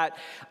 all of that.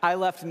 I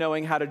left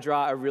knowing how to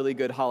draw a really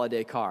good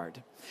holiday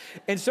card.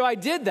 And so I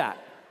did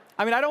that.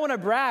 I mean, I don't want to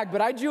brag,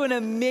 but I drew an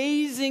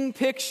amazing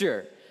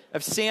picture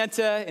of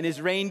Santa and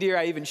his reindeer.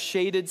 I even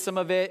shaded some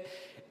of it.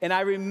 And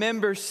I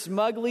remember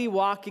smugly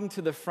walking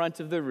to the front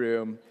of the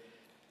room,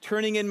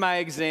 turning in my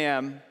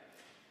exam,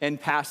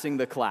 and passing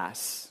the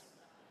class.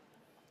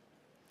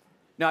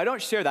 Now, I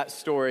don't share that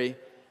story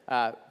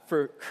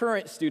for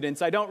current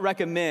students. I don't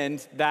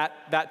recommend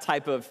that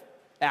type of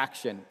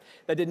action.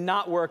 That did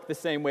not work the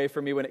same way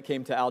for me when it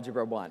came to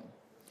Algebra 1.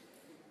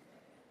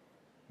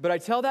 But I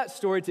tell that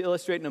story to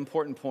illustrate an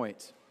important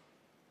point.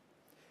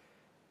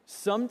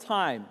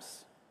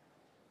 Sometimes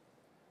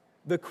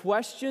the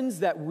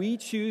questions that we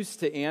choose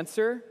to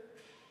answer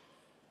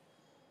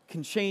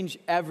can change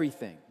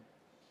everything.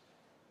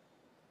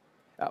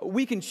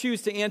 We can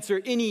choose to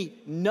answer any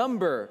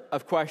number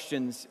of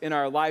questions in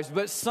our lives,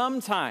 but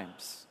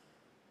sometimes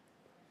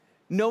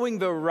knowing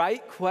the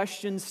right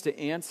questions to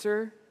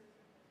answer,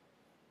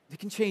 it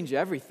can change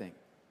everything.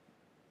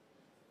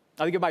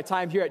 I think of my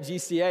time here at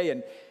GCA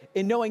and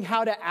in knowing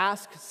how to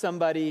ask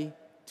somebody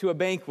to a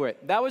banquet.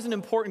 That was an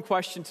important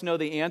question to know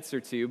the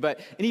answer to, but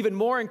an even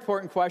more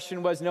important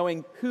question was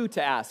knowing who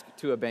to ask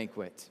to a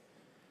banquet.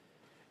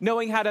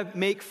 Knowing how to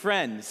make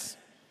friends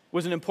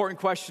was an important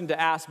question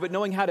to ask, but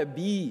knowing how to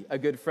be a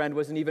good friend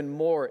was an even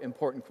more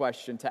important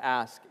question to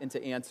ask and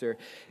to answer.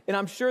 And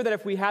I'm sure that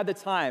if we had the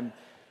time,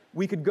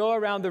 we could go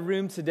around the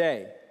room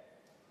today,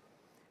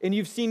 and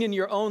you've seen in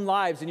your own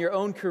lives, in your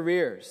own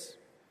careers,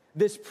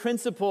 this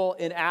principle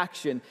in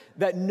action,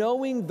 that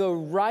knowing the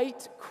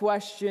right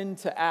question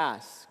to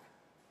ask,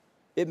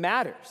 it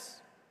matters.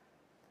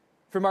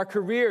 From our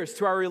careers,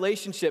 to our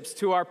relationships,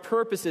 to our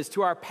purposes,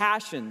 to our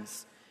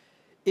passions,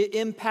 it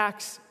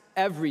impacts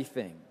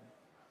everything.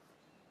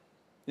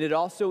 And it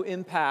also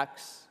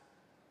impacts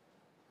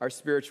our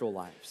spiritual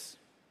lives.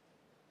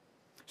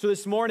 So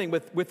this morning,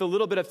 with the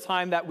little bit of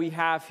time that we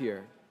have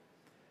here,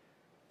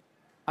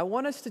 I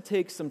want us to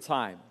take some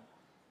time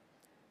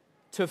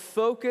to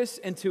focus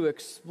and to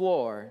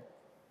explore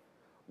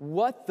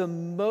what the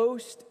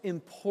most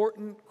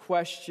important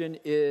question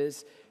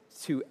is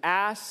to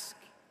ask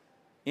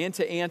and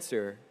to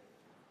answer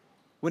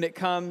when it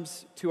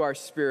comes to our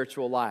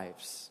spiritual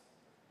lives.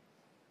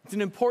 It's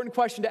an important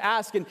question to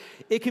ask, and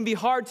it can be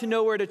hard to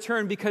know where to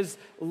turn because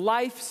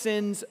life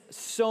sends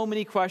so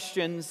many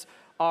questions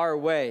our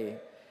way.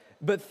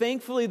 But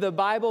thankfully, the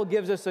Bible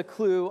gives us a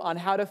clue on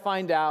how to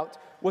find out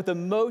what the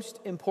most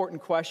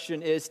important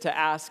question is to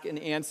ask and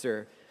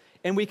answer.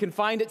 And we can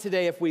find it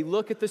today if we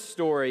look at the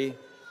story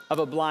of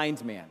a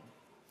blind man.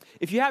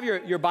 If you have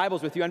your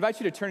Bibles with you, I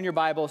invite you to turn your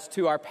Bibles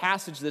to our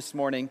passage this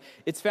morning.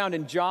 It's found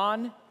in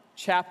John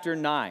chapter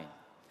 9.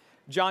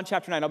 John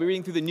chapter 9. I'll be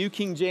reading through the New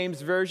King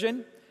James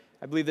Version.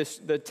 I believe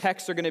the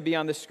texts are going to be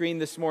on the screen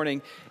this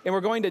morning. And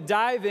we're going to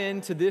dive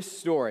into this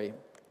story.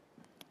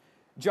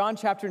 John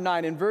chapter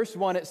 9, in verse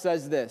 1, it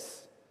says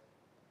this: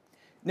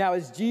 Now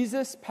as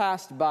Jesus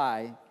passed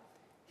by,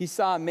 he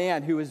saw a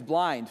man who was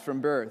blind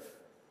from birth.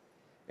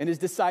 And his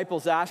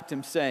disciples asked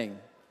him, saying,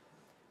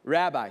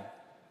 Rabbi,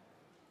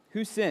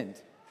 Who sinned,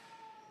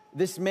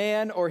 this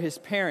man or his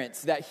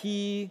parents, that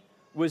he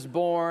was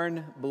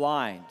born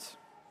blind?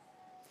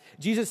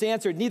 Jesus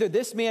answered, neither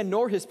this man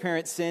nor his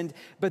parents sinned,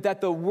 but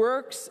that the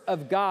works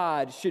of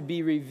God should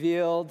be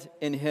revealed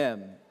in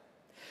him.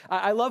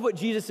 I love what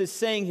Jesus is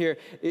saying here.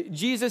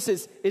 Jesus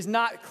is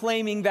not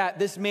claiming that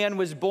this man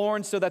was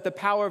born so that the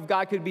power of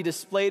God could be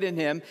displayed in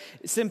him,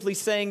 simply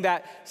saying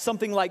that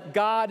something like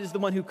God is the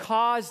one who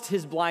caused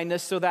his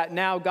blindness so that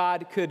now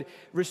God could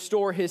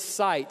restore his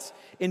sight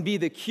and be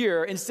the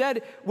cure.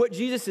 Instead, what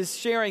Jesus is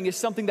sharing is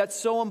something that's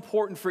so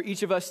important for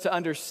each of us to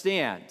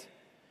understand.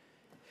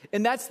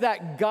 And that's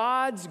that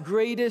God's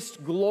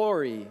greatest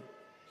glory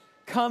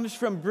comes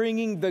from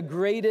bringing the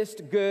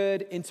greatest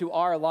good into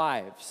our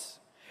lives.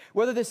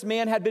 Whether this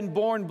man had been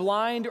born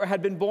blind or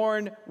had been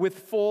born with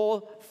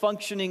full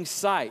functioning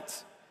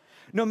sight,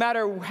 no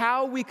matter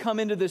how we come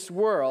into this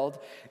world,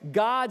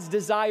 God's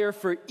desire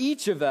for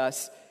each of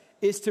us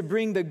is to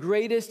bring the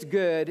greatest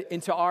good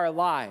into our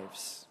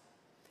lives.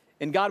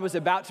 And God was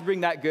about to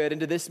bring that good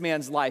into this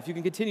man's life. You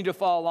can continue to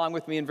follow along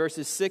with me in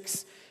verses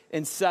 6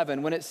 and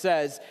 7 when it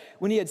says,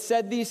 when he had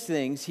said these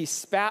things, he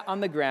spat on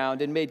the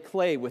ground and made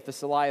clay with the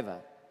saliva.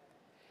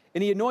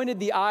 And he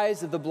anointed the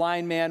eyes of the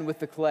blind man with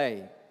the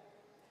clay.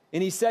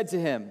 And he said to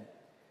him,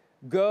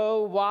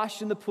 go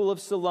wash in the pool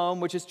of Siloam,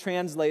 which is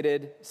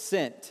translated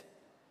sent.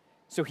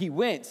 So he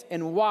went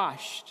and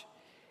washed,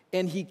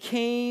 and he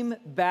came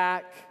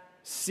back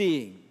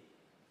seeing.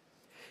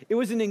 It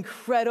was an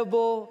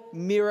incredible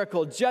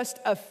miracle. Just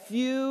a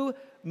few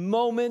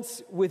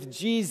moments with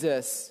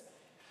Jesus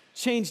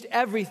changed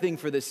everything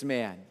for this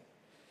man.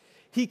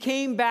 He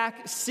came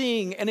back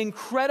seeing an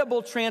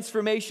incredible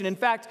transformation. In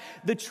fact,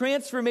 the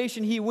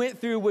transformation he went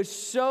through was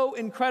so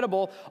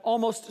incredible,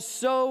 almost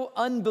so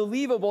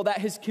unbelievable, that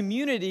his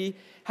community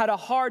had a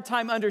hard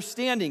time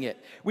understanding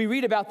it. We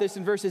read about this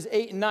in verses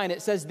 8 and 9.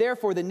 It says,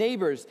 therefore the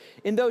neighbors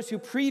and those who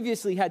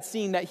previously had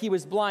seen that he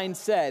was blind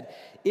said,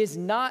 is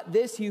not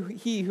this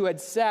he who had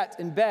sat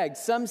and begged?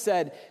 Some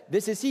said,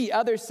 this is he.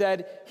 Others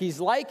said, he's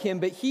like him.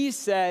 But he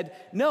said,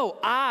 no,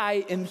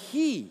 I am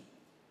he.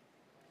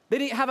 They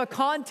didn't have a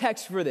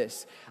context for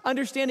this,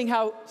 understanding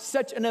how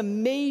such an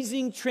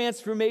amazing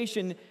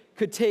transformation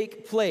could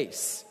take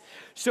place.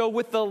 So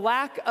with the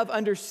lack of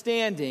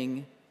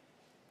understanding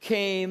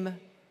came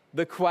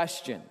the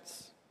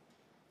questions.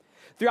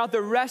 Throughout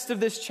the rest of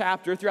this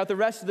chapter, throughout the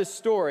rest of this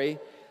story,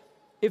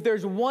 if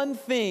there's one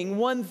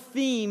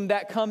theme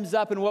that comes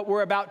up in what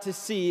we're about to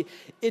see,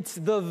 it's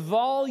the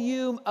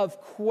volume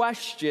of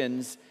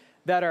questions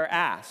that are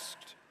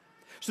asked.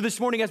 So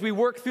this morning, as we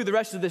work through the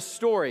rest of this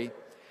story,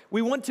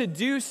 we want to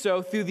do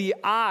so through the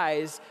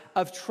eyes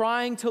of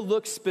trying to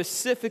look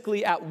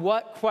specifically at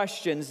what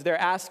questions they're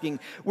asking.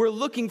 We're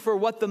looking for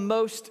what the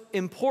most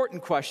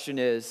important question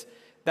is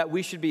that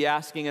we should be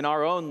asking in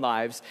our own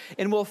lives.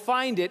 And we'll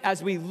find it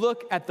as we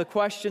look at the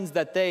questions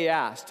that they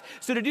asked.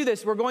 So to do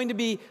this, we're going to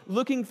be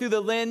looking through the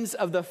lens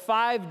of the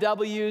 5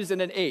 W's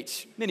and an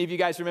H. Many of you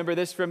guys remember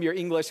this from your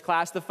English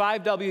class. The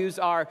 5 W's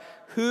are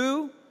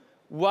who,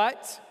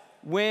 what,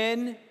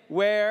 when,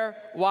 where,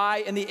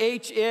 why, and the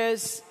H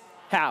is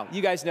how.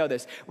 You guys know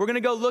this. We're going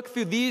to go look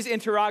through these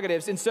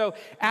interrogatives. And so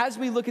as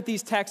we look at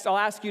these texts, I'll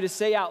ask you to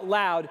say out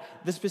loud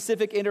the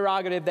specific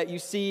interrogative that you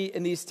see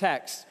in these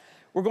texts.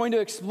 We're going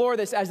to explore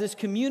this as this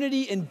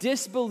community in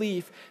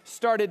disbelief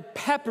started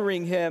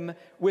peppering him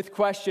with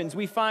questions.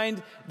 We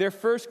find their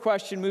first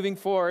question moving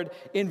forward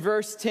in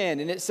verse 10.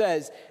 And it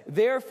says,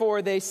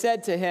 therefore they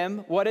said to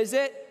him, what is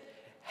it?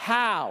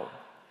 How?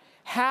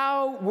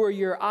 How were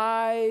your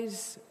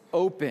eyes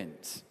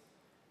opened?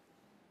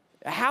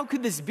 How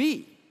could this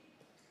be?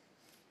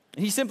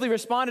 He simply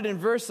responded in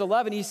verse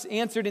 11. He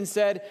answered and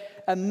said,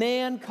 a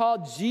man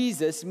called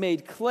Jesus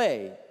made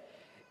clay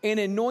and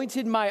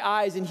anointed my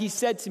eyes. And he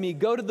said to me,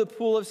 go to the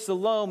pool of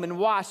Siloam and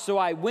wash. So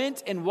I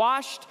went and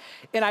washed,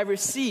 and I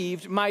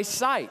received my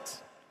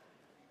sight.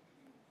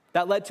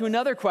 That led to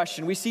another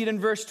question. We see it in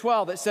verse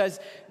 12. It says,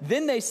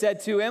 then they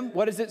said to him,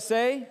 what does it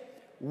say?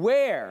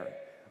 Where?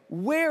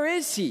 Where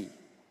is he?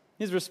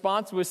 His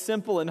response was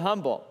simple and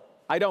humble.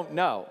 I don't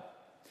know.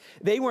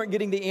 They weren't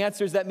getting the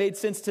answers that made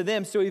sense to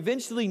them. So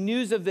eventually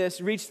news of this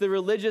reached the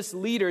religious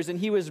leaders, and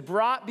he was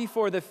brought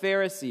before the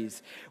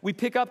Pharisees. We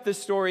pick up the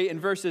story in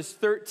verses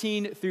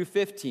 13 through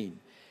 15.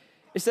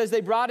 It says, they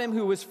brought him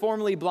who was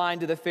formerly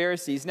blind to the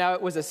Pharisees. Now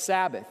it was a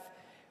Sabbath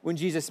when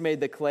Jesus made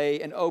the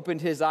clay and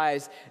opened his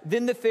eyes.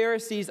 Then the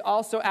Pharisees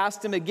also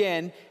asked him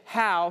again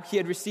how he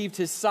had received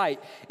his sight.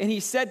 And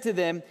he said to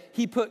them,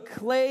 he put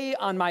clay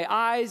on my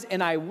eyes,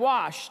 and I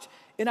washed,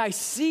 and I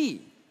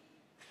see.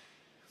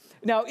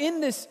 Now, in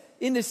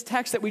this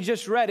text that we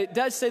just read, it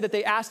does say that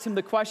they asked him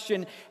the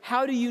question,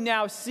 how do you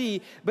now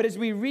see? But as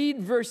we read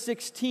verse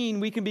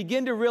 16, we can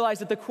begin to realize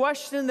that the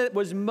question that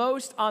was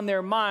most on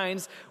their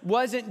minds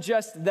wasn't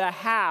just the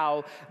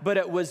how, but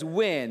it was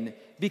when.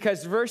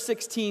 Because verse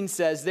 16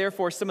 says,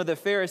 therefore some of the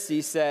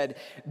Pharisees said,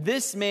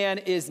 this man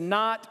is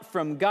not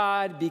from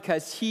God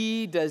because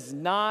he does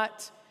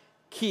not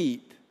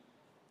keep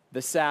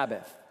the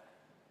Sabbath.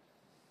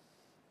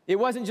 It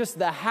wasn't just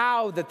the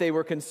how that they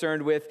were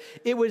concerned with,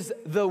 it was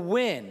the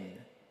when.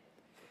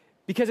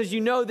 Because as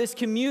you know, this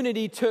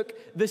community took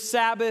the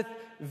Sabbath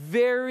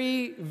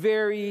very,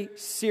 very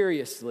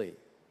seriously.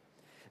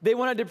 They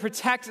wanted to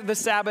protect the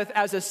Sabbath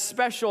as a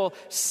special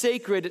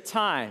sacred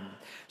time.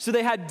 So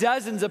they had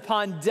dozens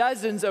upon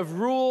dozens of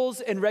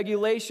rules and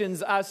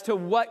regulations as to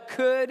what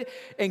could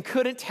and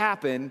couldn't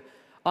happen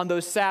on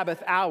those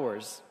Sabbath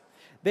hours.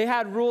 They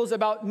had rules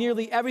about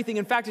nearly everything.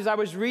 In fact, as I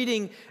was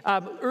reading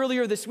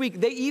earlier this week,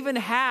 they even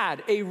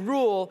had a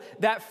rule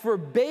that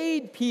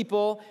forbade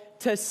people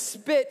to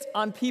spit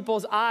on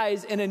people's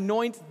eyes and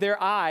anoint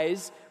their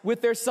eyes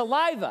with their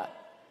saliva,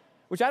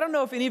 which I don't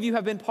know if any of you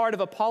have been part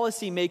of a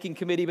policy-making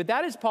committee, but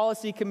that is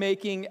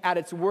policy-making at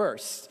its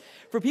worst.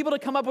 For people to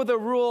come up with a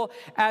rule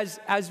as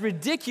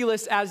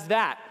ridiculous as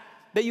that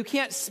you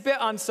can't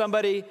spit on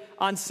somebody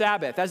on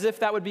Sabbath, as if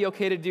that would be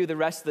okay to do the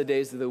rest of the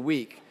days of the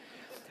week.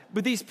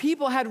 But these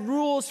people had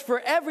rules for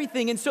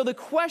everything, and so the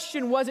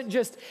question wasn't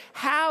just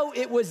how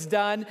it was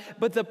done,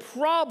 but the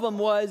problem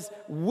was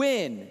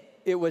when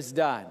it was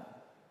done.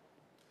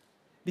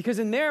 Because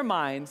in their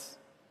minds,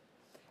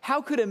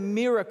 how could a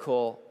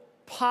miracle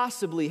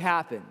possibly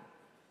happen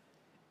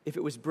if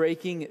it was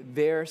breaking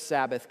their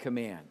Sabbath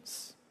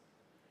commands?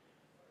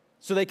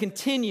 So they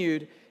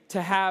continued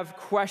to have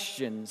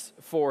questions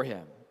for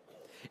him.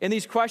 And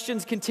these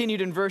questions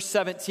continued in verse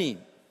 17.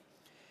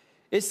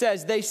 It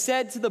says, they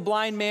said to the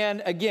blind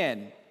man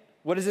again,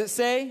 what does it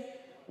say?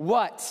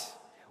 What?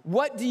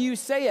 What do you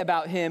say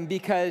about him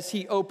because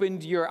he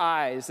opened your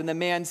eyes? And the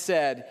man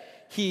said,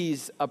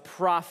 he's a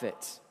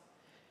prophet.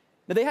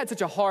 Now they had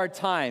such a hard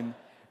time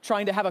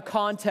trying to have a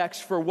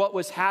context for what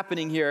was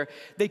happening here.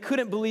 They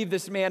couldn't believe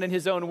this man in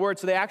his own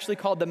words, so they actually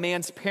called the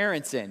man's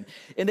parents in.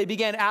 And they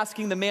began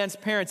asking the man's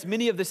parents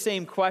many of the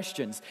same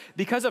questions.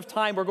 Because of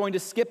time, we're going to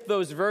skip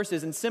those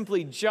verses and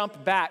simply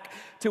jump back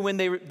to when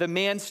the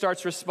man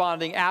starts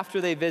responding after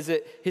they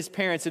visit his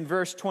parents in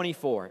verse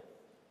 24.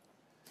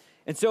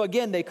 And so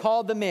again, they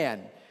called the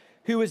man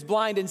who was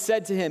blind and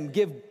said to him,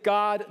 give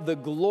God the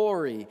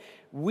glory.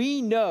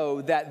 We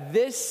know that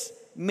this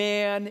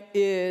man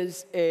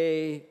is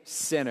a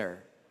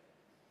sinner.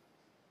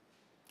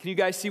 Can you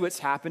guys see what's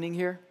happening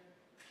here?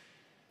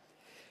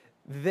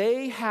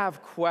 They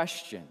have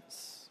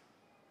questions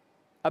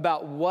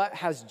about what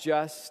has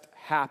just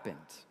happened.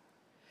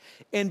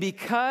 And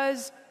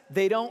because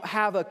they don't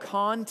have a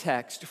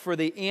context for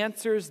the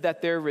answers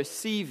that they're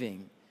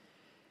receiving,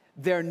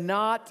 they're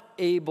not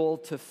able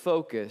to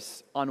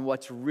focus on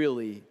what's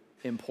really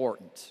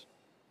important.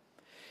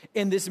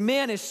 And this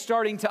man is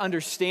starting to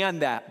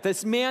understand that.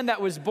 This man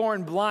that was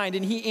born blind,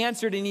 and he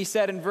answered and he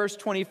said in verse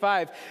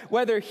 25,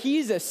 whether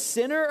he's a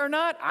sinner or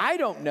not, I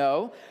don't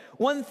know.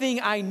 One thing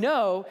I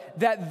know,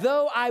 that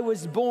though I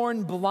was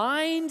born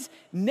blind,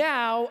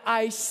 now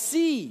I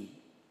see.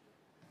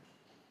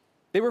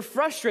 They were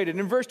frustrated.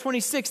 In verse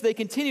 26, they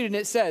continued, and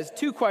it says,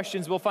 two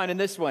questions we'll find in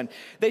this one.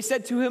 They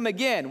said to him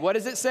again, what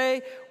does it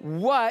say?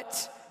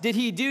 What did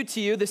he do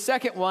to you? The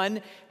second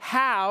one,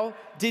 how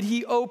did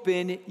he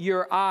open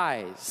your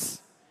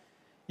eyes?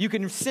 You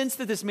can sense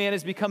that this man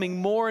is becoming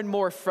more and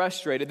more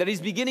frustrated, that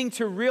he's beginning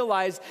to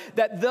realize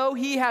that though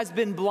he has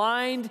been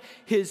blind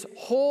his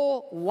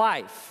whole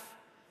life,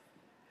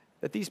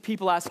 that these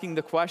people asking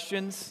the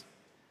questions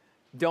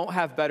don't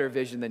have better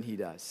vision than he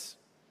does.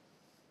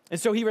 And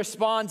so he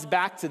responds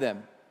back to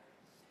them.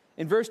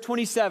 In verse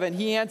 27,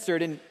 he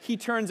answered, and he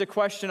turns a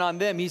question on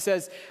them. He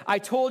says, I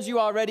told you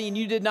already, and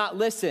you did not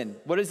listen.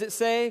 What does it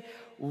say?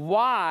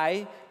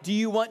 Why do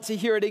you want to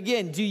hear it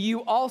again? Do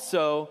you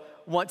also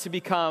want to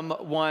become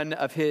one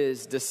of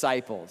his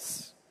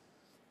disciples?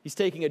 He's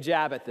taking a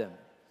jab at them.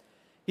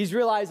 He's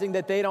realizing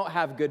that they don't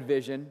have good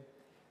vision,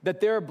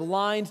 that they're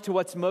blind to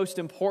what's most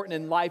important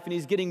in life, and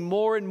he's getting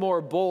more and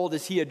more bold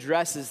as he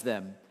addresses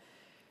them.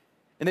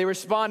 And they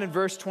respond in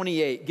verse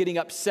 28, getting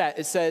upset.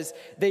 It says,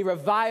 they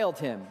reviled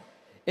him,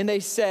 and they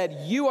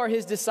said, you are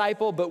his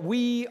disciple, but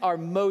we are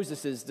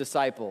Moses'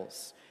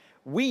 disciples.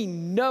 We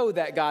know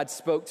that God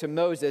spoke to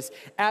Moses.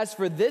 As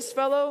for this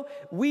fellow,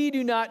 we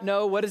do not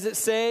know, what does it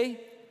say?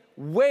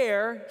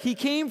 Where he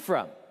came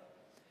from.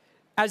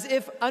 As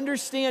if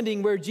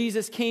understanding where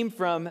Jesus came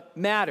from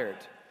mattered.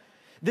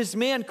 This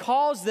man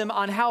calls them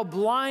on how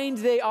blind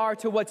they are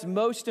to what's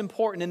most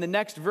important in the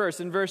next verse,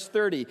 in verse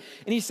 30.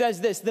 And he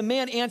says this, the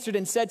man answered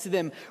and said to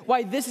them,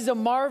 why, this is a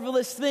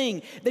marvelous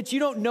thing that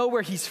you don't know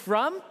where he's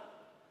from.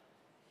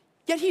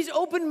 Yet he's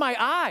opened my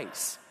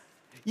eyes.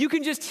 You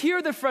can just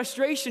hear the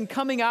frustration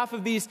coming off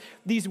of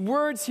these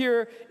words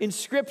here in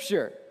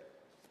Scripture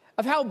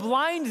of how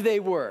blind they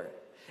were,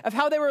 of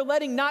how they were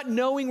letting not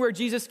knowing where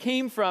Jesus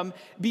came from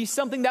be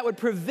something that would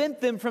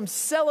prevent them from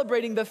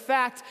celebrating the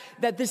fact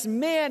that this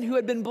man who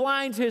had been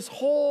blind his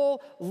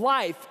whole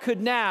life could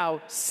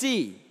now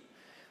see.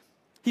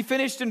 He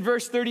finished in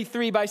verse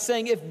 33 by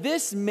saying, if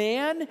this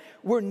man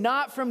were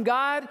not from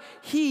God,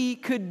 he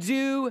could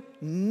do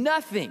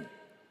nothing.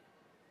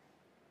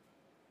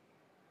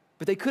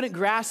 But they couldn't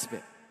grasp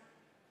it.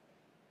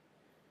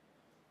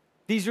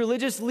 These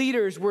religious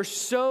leaders were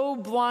so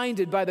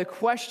blinded by the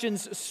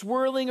questions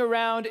swirling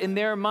around in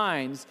their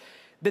minds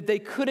that they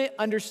couldn't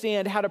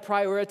understand how to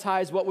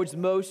prioritize what was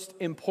most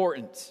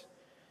important.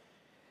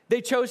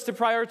 They chose to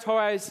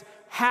prioritize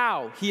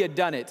how he had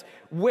done it,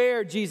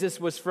 where Jesus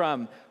was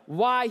from,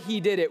 why he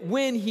did it,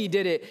 when he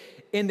did it.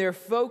 And their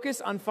focus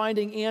on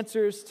finding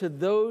answers to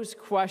those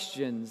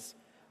questions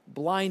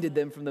blinded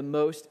them from the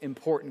most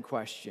important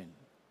question.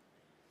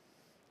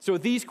 So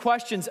with these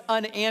questions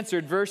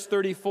unanswered, verse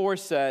 34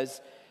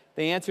 says,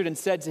 they answered and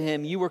said to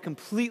him, "You were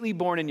completely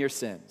born in your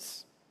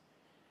sins.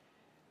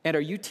 And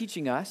are you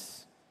teaching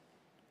us?"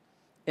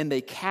 And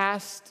they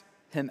cast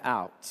him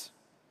out.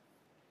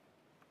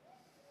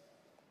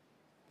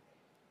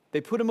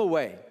 They put him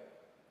away.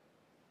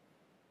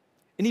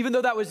 And even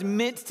though that was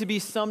meant to be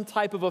some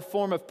type of a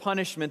form of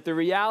punishment, the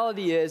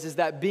reality is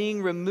that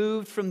being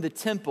removed from the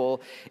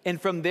temple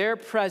and from their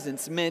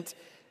presence meant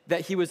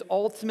that he was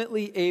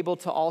ultimately able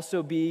to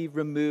also be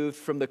removed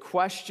from the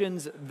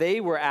questions they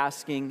were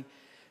asking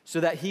so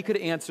that he could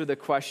answer the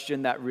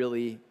question that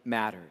really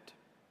mattered.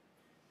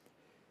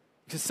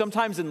 Because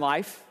sometimes in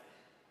life,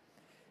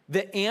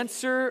 the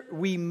answer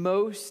we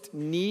most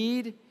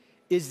need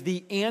is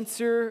the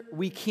answer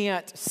we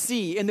can't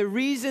see. And the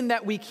reason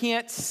that we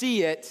can't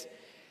see it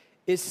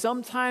is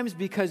sometimes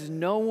because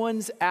no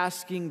one's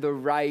asking the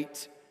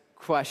right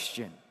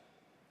question.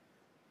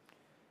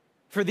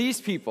 For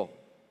these people,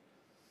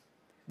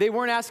 they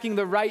weren't asking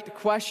the right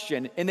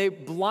question, and they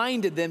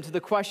blinded them to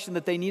the question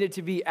that they needed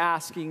to be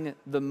asking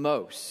the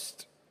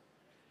most.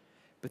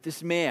 But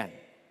this man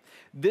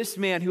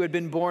who had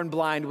been born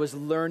blind was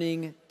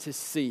learning to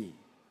see.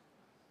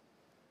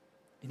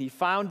 And he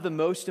found the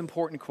most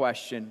important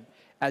question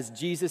as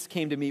Jesus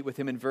came to meet with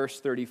him in verse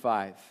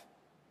 35.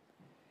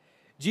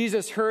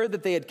 Jesus heard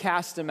that they had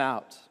cast him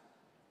out.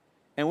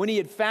 And when he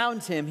had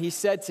found him, he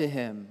said to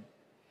him,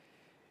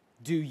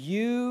 "Do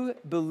you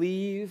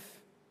believe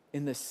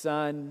in the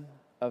Son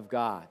of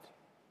God?"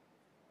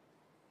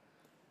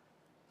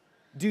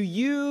 Do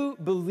you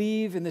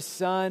believe in the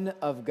Son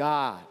of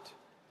God?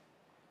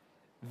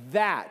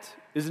 That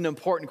is an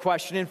important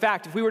question. In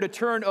fact, if we were to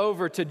turn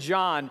over to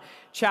John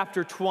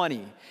chapter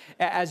 20,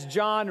 as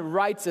John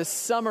writes a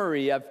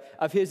summary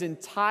of his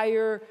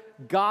entire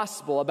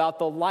gospel about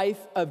the life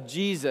of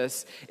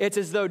Jesus, it's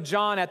as though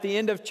John at the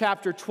end of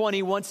chapter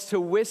 20 wants to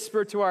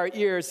whisper to our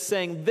ears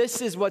saying,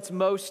 this is what's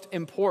most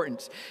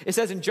important. It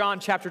says in John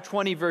chapter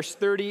 20, verse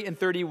 30 and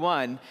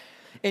 31,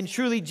 "And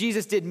truly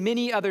Jesus did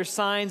many other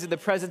signs in the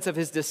presence of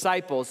his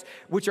disciples,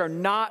 which are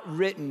not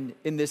written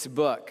in this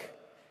book.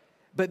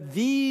 But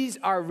these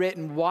are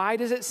written," why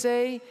does it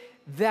say?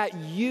 "That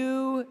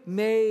you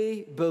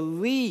may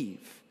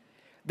believe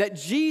that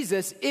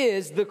Jesus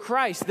is the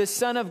Christ, the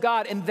Son of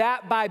God, and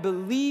that by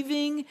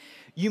believing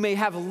you may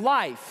have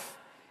life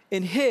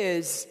in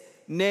his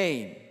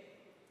name."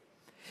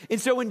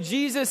 And so when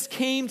Jesus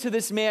came to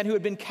this man who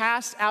had been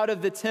cast out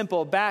of the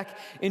temple back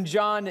in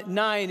John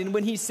 9, and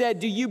when he said,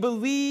 "Do you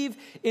believe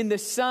in the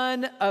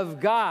Son of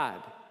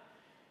God?"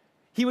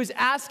 he was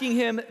asking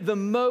him the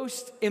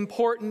most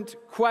important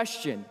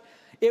question.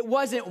 It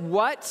wasn't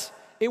what,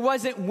 it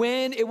wasn't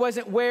when, it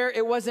wasn't where,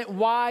 it wasn't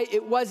why,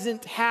 it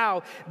wasn't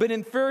how. But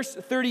in verse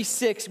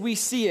 36, we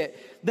see it.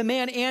 The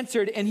man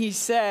answered and he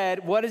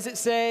said, what does it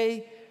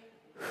say?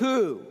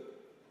 "Who?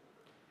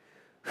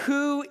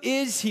 Who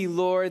is he,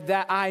 Lord,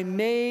 that I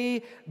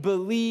may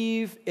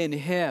believe in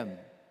him?"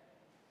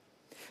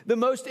 The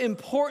most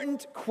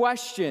important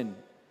question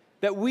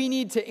that we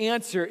need to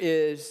answer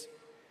is,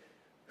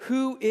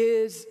 who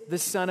is the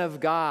Son of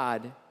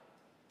God,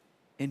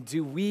 and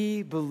do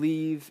we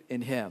believe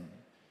in him?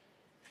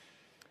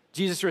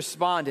 Jesus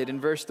responded in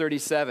verse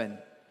 37.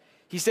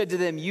 He said to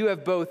them, "You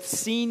have both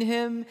seen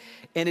him,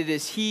 and it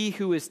is he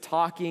who is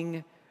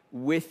talking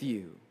with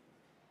you."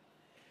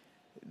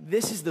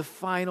 This is the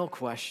final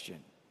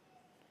question.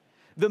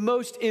 The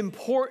most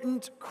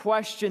important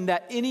question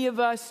that any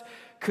of us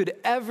could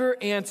ever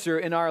answer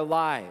in our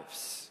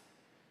lives.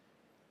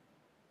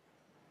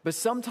 But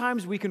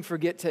sometimes we can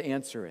forget to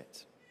answer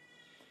it.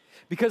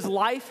 Because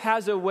life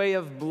has a way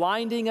of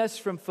blinding us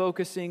from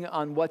focusing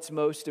on what's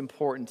most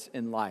important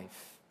in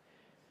life.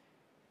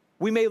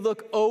 We may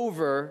look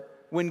over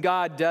when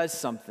God does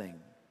something.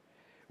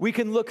 We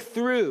can look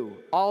through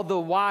all the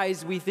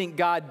whys we think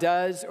God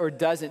does or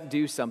doesn't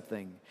do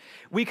something.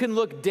 We can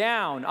look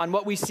down on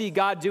what we see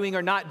God doing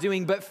or not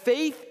doing, but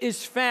faith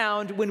is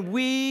found when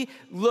we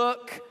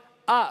look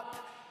up.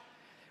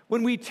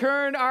 When we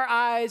turn our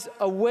eyes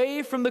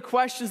away from the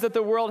questions that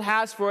the world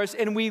has for us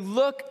and we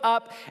look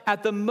up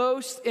at the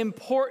most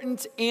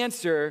important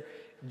answer,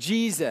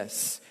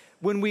 Jesus.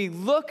 When we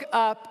look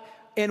up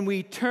and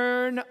we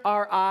turn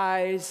our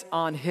eyes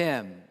on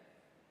him.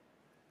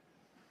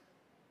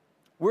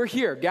 We're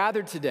here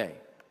gathered today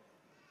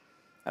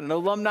at an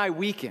alumni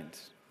weekend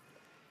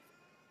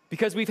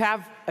because we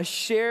have a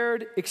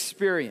shared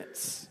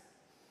experience.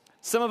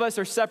 Some of us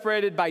are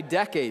separated by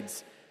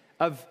decades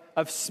of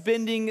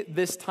spending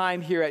this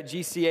time here at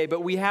GCA,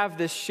 but we have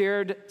this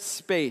shared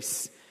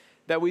space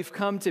that we've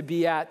come to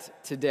be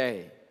at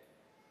today.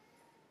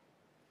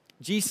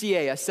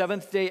 GCA, a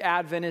Seventh-day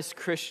Adventist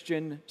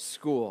Christian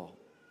school.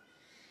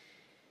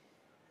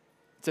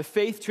 It's a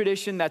faith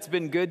tradition that's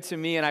been good to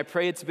me, and I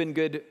pray it's been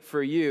good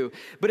for you.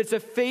 But it's a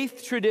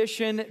faith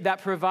tradition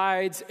that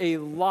provides a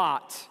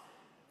lot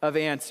of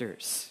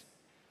answers.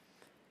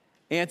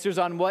 Answers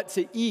on what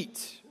to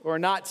eat or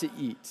not to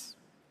eat.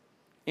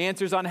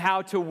 Answers on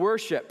how to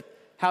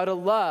worship, how to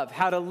love,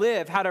 how to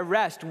live, how to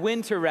rest,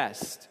 when to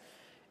rest.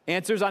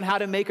 Answers on how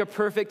to make a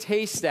perfect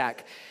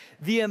haystack.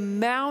 The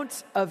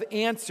amount of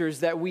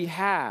answers that we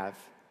have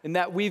and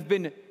that we've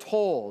been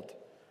told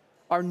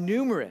are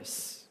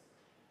numerous.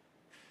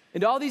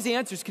 And all these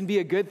answers can be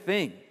a good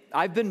thing.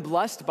 I've been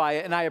blessed by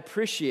it and I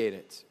appreciate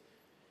it.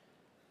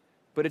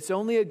 But it's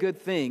only a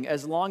good thing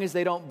as long as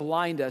they don't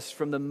blind us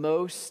from the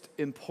most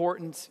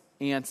important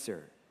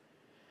answer.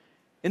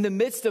 In the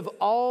midst of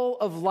all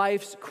of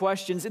life's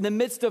questions, in the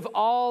midst of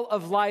all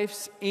of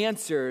life's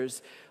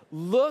answers,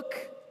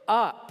 look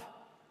up.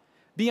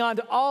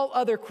 Beyond all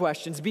other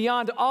questions,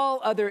 beyond all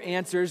other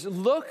answers,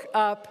 look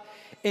up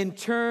and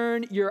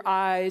turn your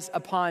eyes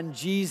upon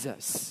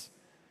Jesus,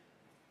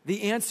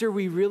 the answer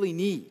we really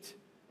need.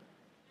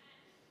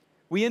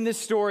 We end this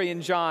story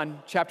in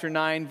John chapter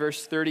 9,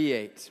 verse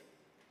 38.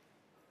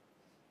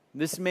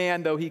 This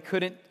man, though he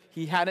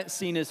hadn't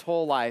seen his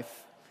whole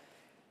life,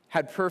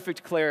 had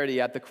perfect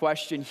clarity at the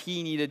question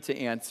he needed to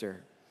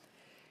answer.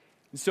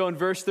 And so in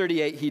verse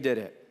 38, he did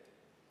it.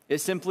 It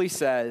simply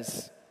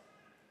says,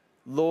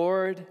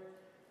 "Lord,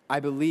 I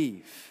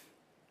believe."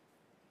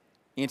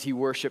 And he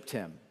worshiped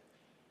him.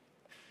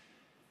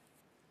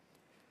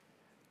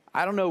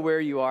 I don't know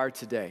where you are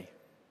today.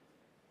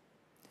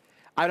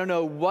 I don't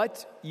know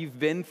what you've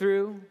been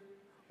through,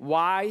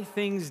 why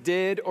things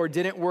did or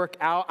didn't work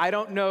out. I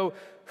don't know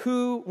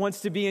who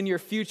wants to be in your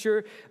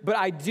future, but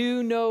I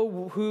do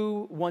know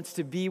who wants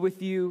to be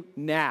with you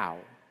now.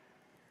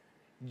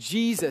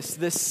 Jesus,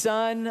 the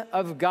Son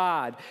of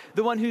God,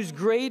 the one whose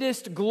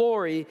greatest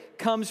glory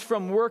comes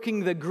from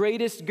working the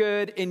greatest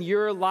good in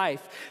your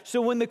life.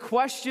 So when the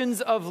questions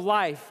of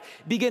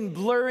life begin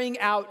blurring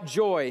out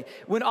joy,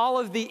 when all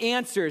of the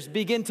answers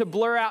begin to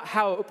blur out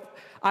hope,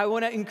 I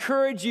want to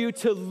encourage you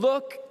to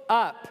look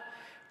up.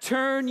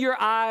 Turn your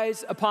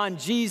eyes upon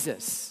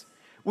Jesus.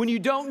 When you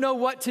don't know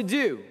what to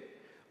do,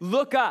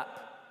 look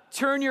up.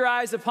 Turn your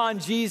eyes upon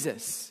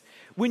Jesus.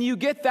 When you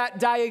get that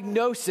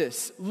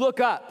diagnosis, look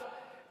up.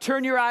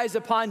 Turn your eyes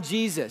upon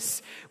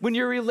Jesus. When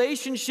your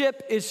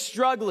relationship is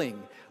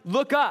struggling,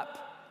 look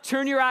up.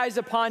 Turn your eyes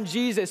upon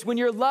Jesus. When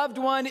your loved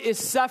one is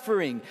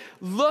suffering,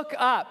 look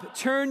up.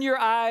 Turn your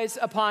eyes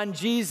upon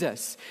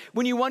Jesus.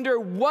 When you wonder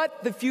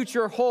what the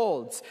future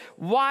holds,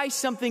 why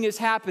something is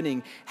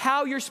happening,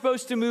 how you're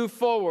supposed to move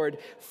forward,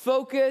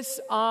 focus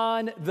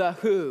on the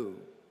who.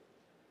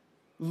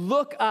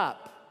 Look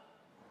up.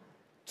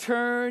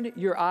 Turn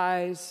your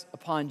eyes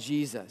upon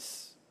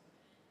Jesus.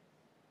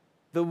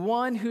 The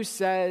one who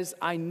says,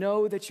 I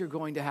know that you're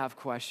going to have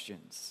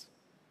questions.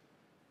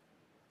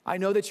 I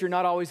know that you're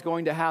not always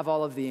going to have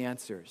all of the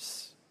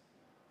answers.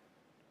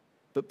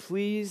 But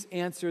please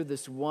answer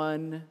this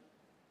one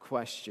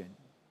question.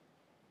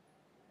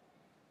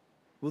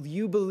 Will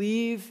you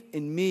believe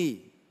in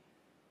me?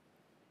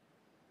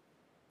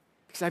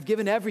 Because I've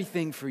given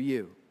everything for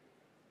you.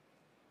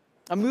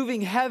 I'm moving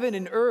heaven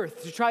and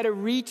earth to try to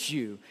reach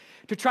you,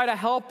 to try to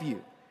help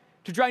you,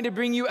 to try to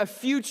bring you a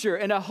future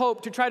and a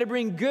hope, to try to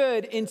bring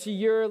good into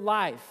your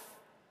life.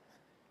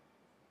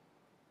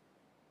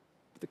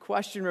 But the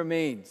question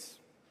remains,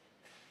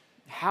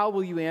 how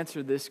will you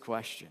answer this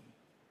question?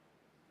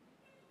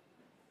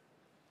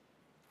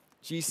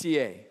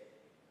 GCA,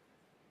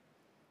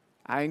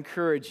 I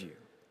encourage you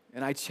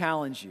and I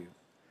challenge you,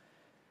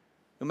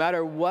 no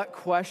matter what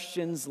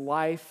questions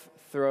life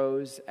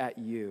throws at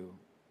you,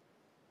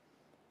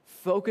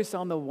 focus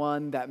on the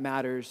one that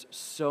matters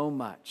so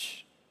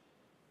much.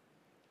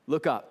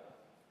 Look up.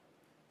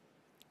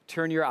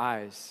 Turn your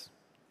eyes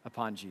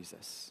upon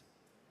Jesus.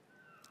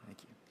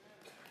 Thank you.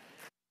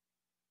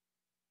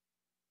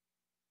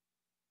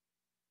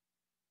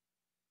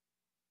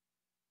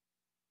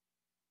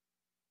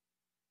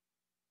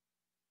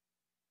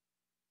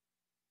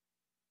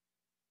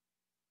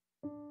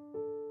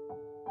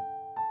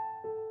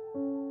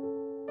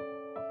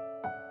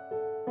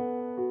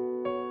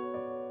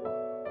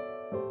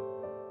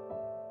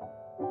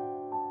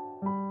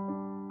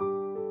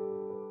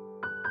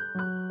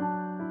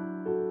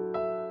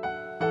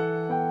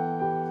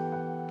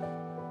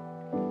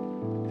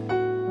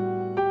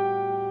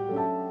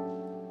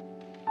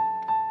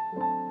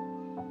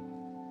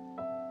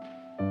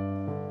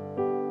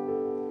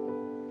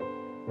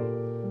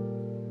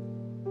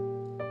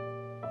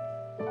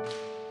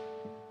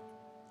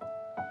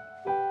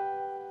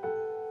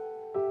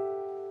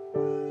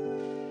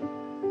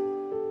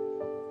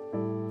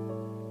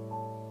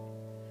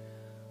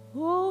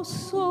 Oh,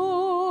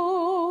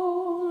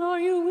 soul, are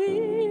you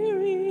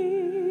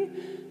weary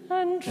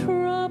and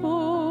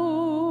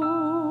troubled?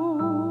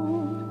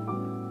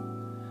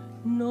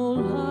 No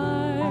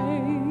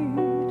light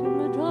in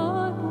the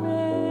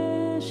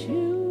darkness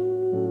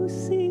you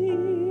see.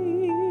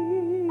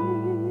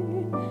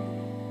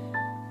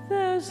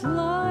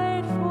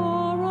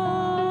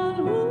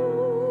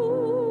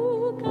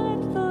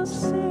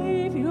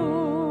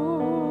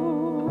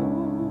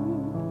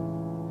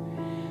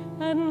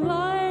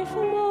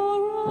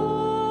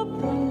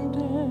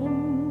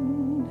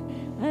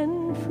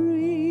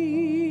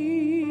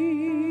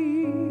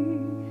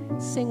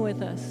 Sing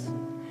with us.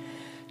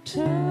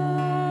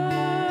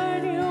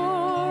 Turn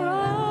your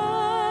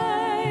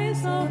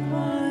eyes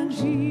upon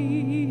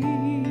Jesus.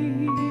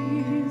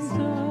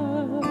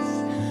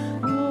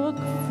 Look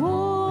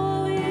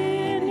full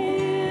in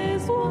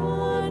his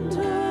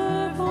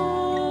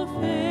wonderful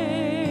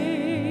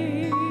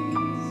face,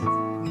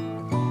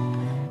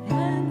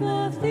 and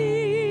the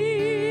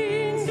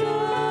things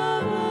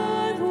of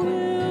earth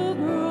will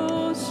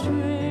grow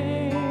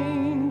strangely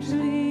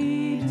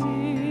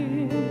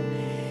dim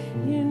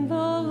in the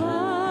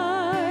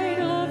light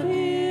of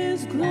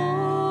his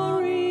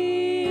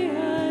glory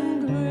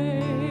and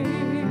grace.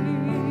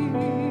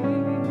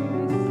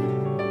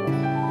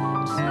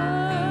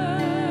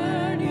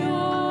 Turn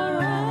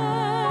your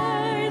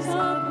eyes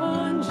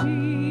upon Jesus.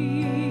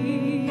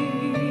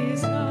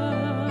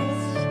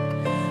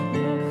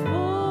 Look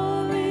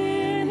full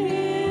in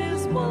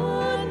his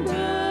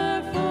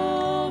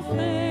wonderful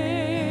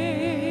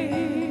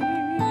face,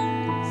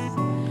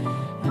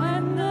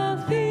 and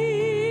the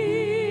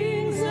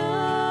things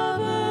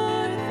of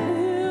earth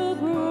will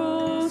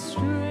grow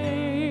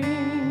strangely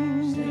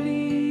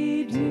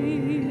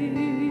dim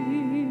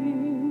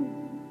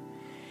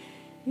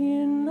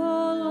in the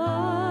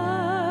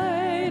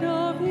light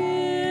of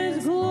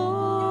his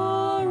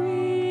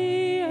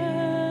glory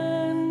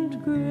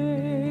and grace.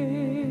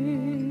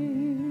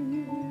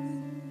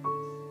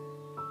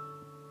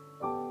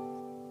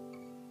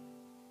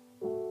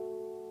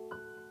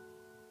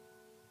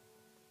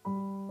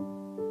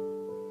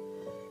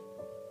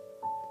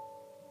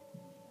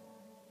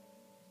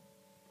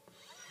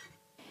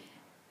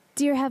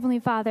 Dear Heavenly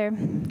Father,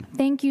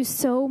 thank you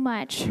so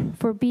much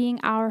for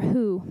being our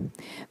who,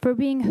 for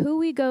being who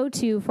we go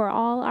to for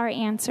all our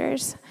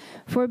answers,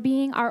 for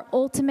being our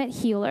ultimate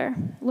healer.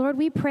 Lord,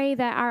 we pray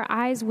that our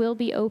eyes will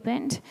be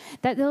opened,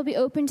 that they'll be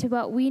open to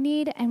what we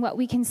need and what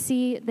we can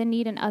see the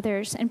need in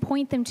others, and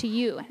point them to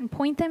you, and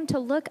point them to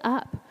look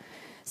up.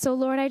 So,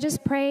 Lord, I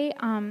just pray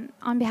on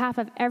behalf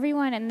of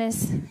everyone in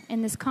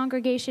this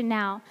congregation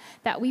now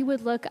that we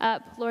would look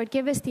up. Lord,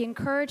 give us the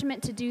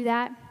encouragement to do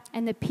that,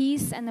 and the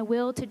peace and the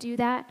will to do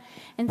that.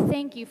 And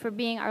thank you for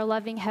being our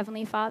loving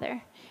Heavenly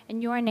Father.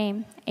 In your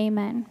name,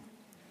 amen.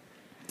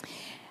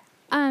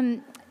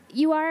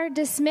 You are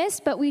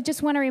dismissed, but we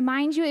just want to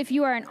remind you, if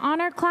you are an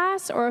honor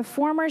class or a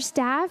former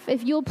staff,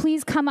 if you'll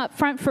please come up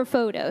front for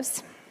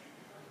photos.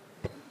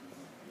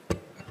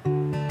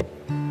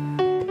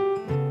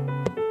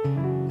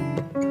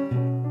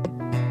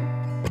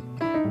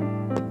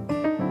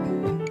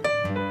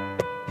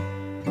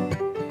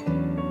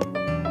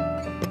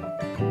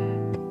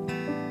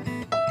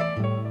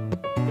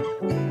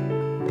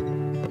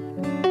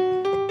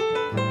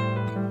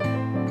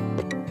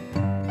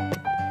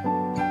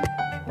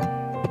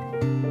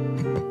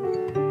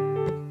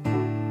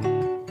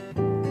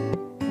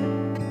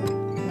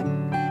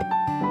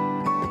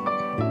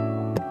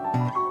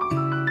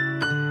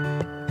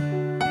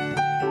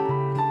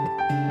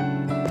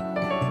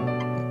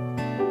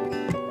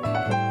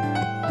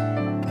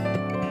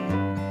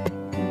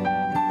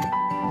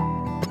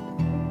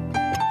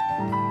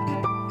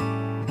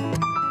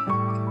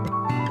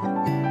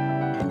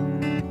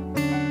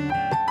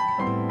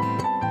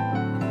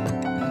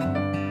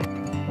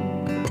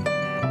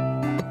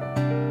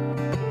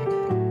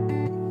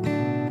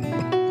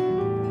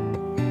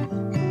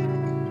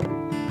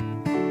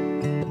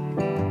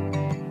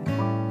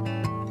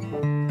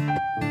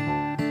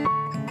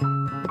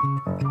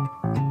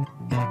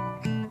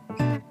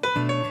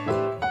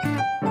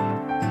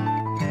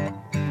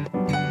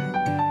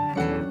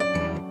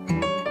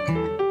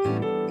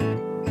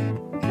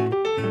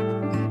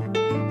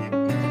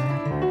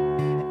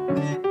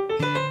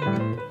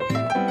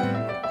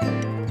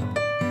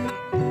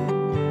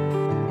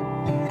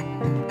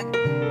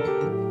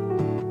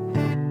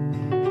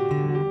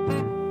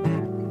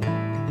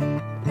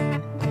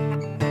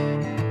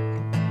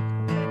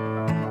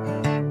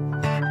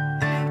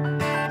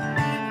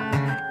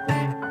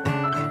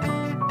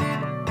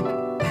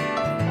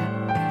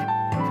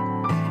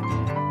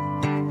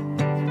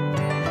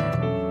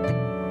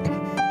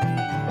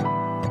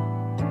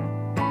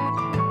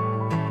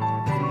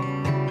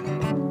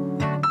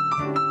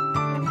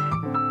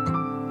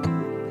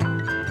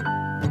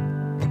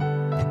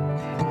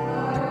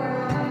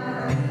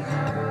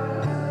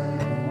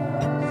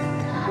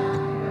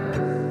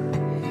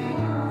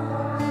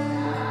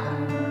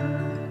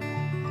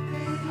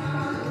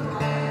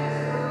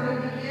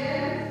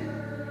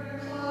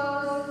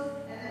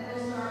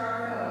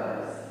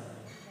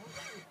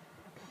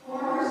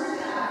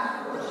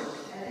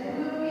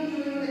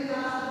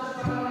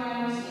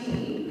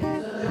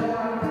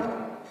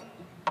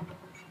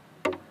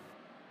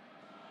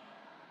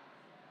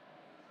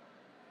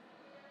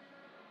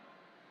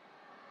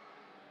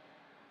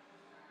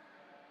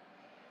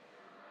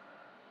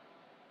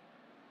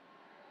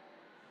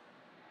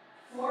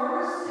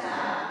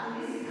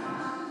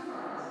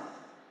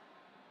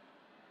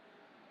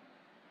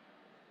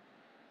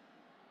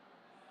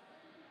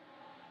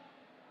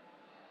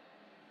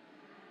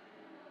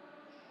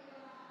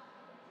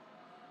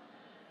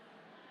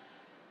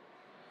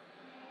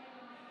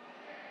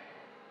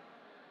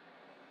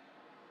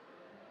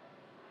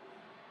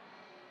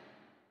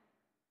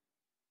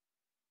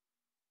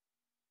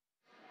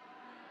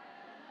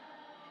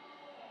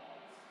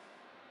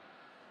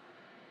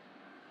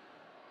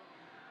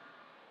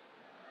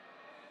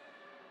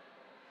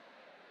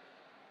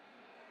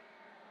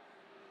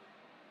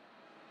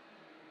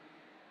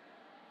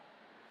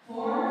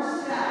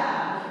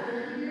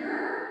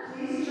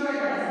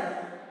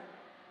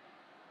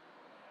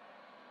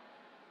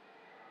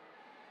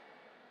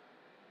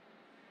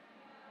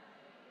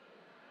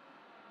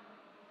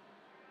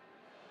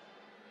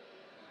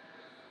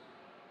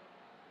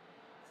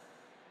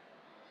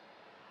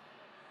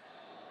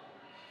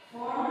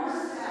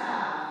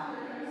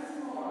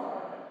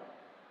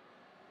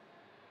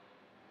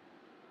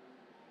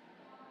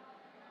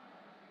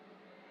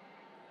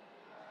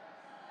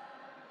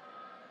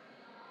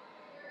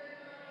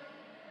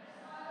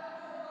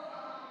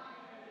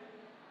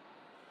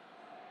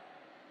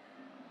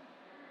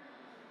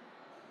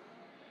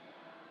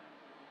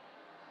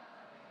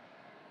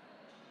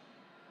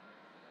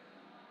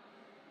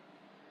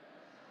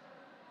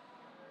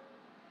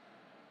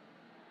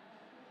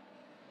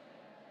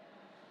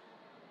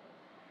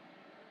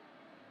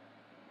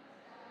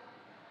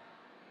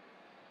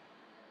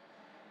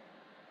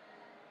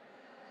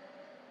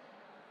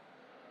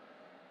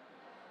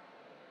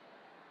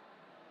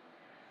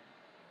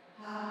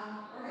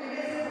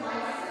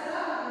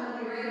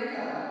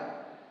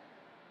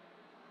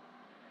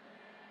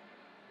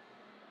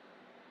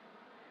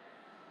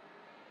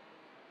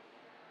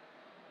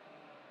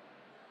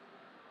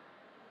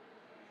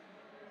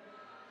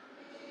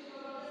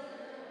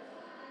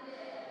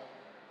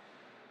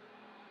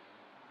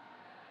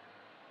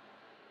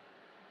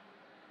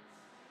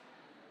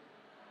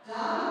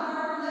 Donna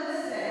Barber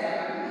Lipstead,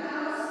 are you in the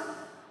house?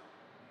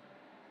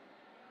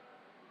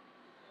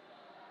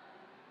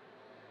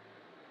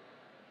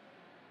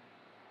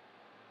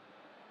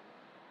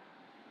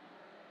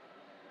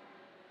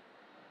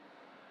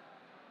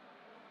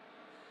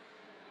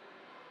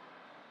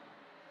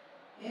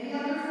 Any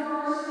other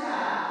former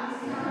staff,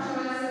 please come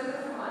join us at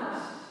the front.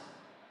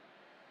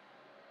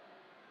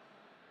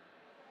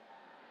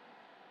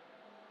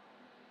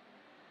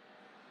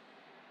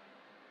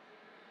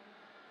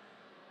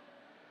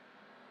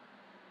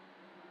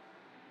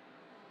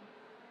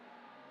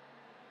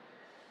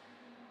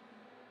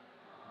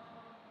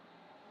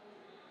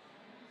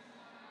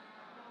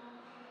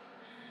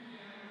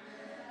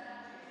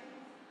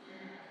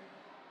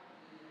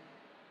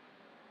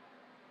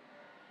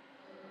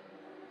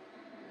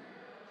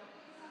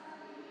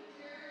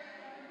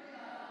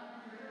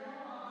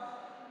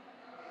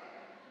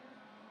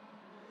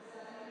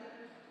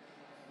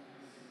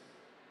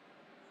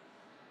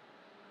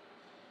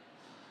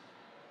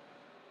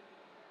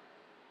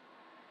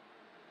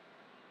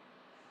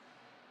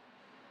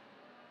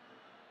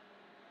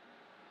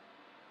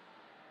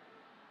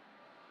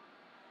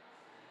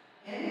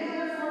 Any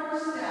other former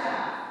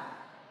staff?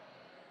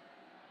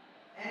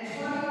 And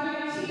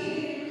 2019,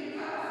 if you could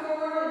come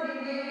forward and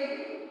be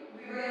waving,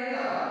 we'll be ready to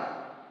go.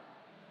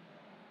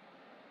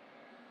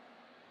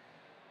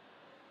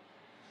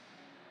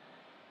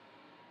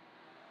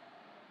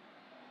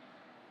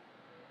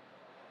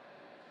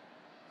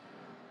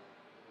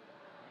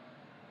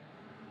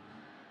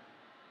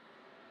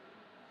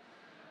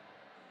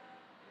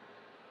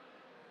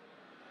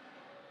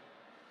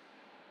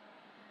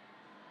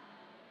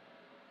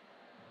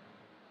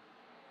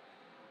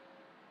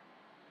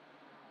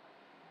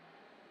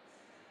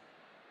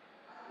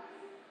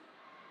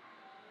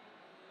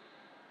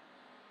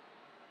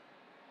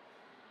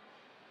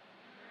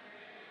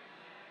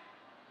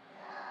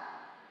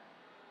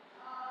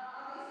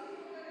 Are these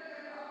people going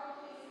to give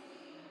up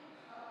Casey?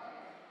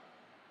 Okay.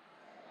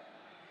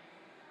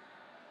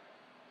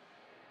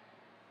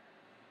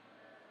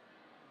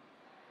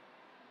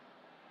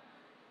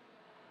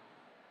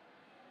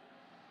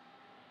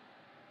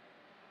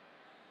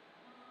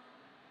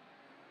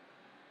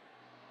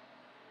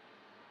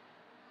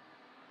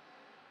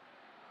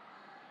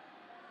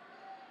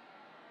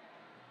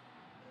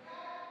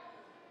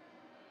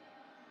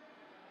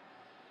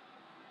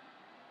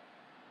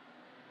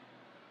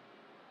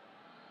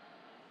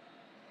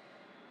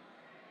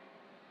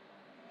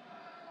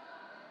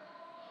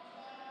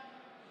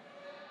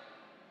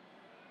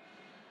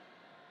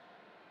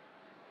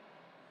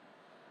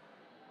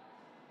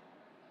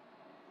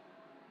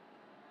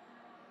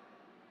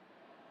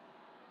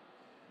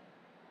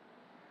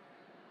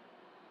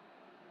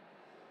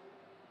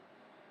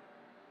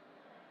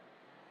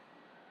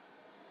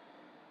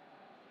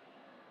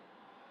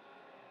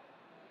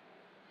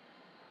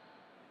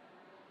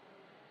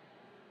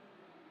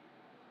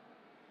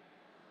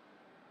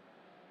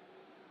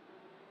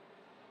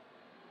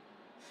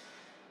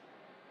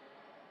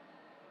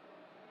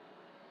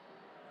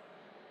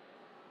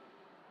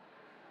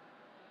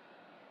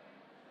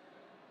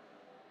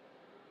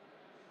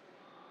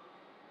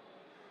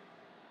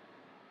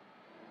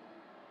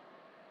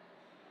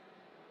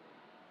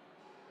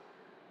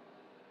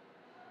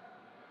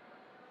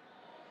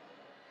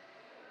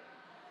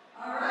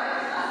 All right,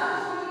 class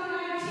of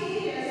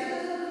 2019, as soon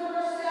as the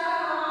former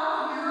staff are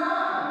off, you're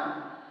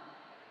on.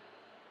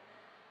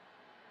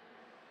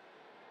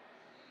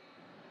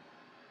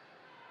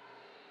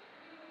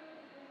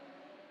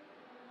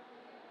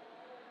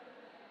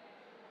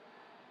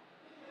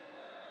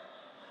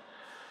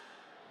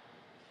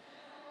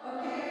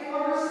 Okay,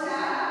 former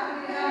staff, if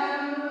we could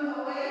have you move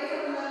away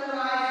from the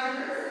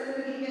risers, and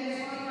then we can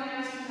get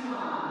 2019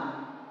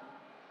 on.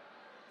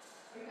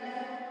 You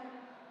guys,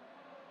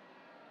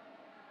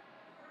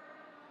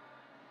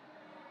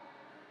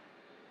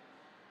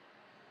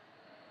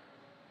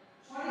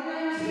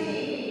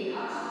 2019,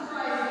 up to the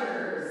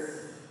risers.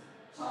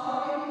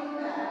 Taller people in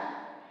the back.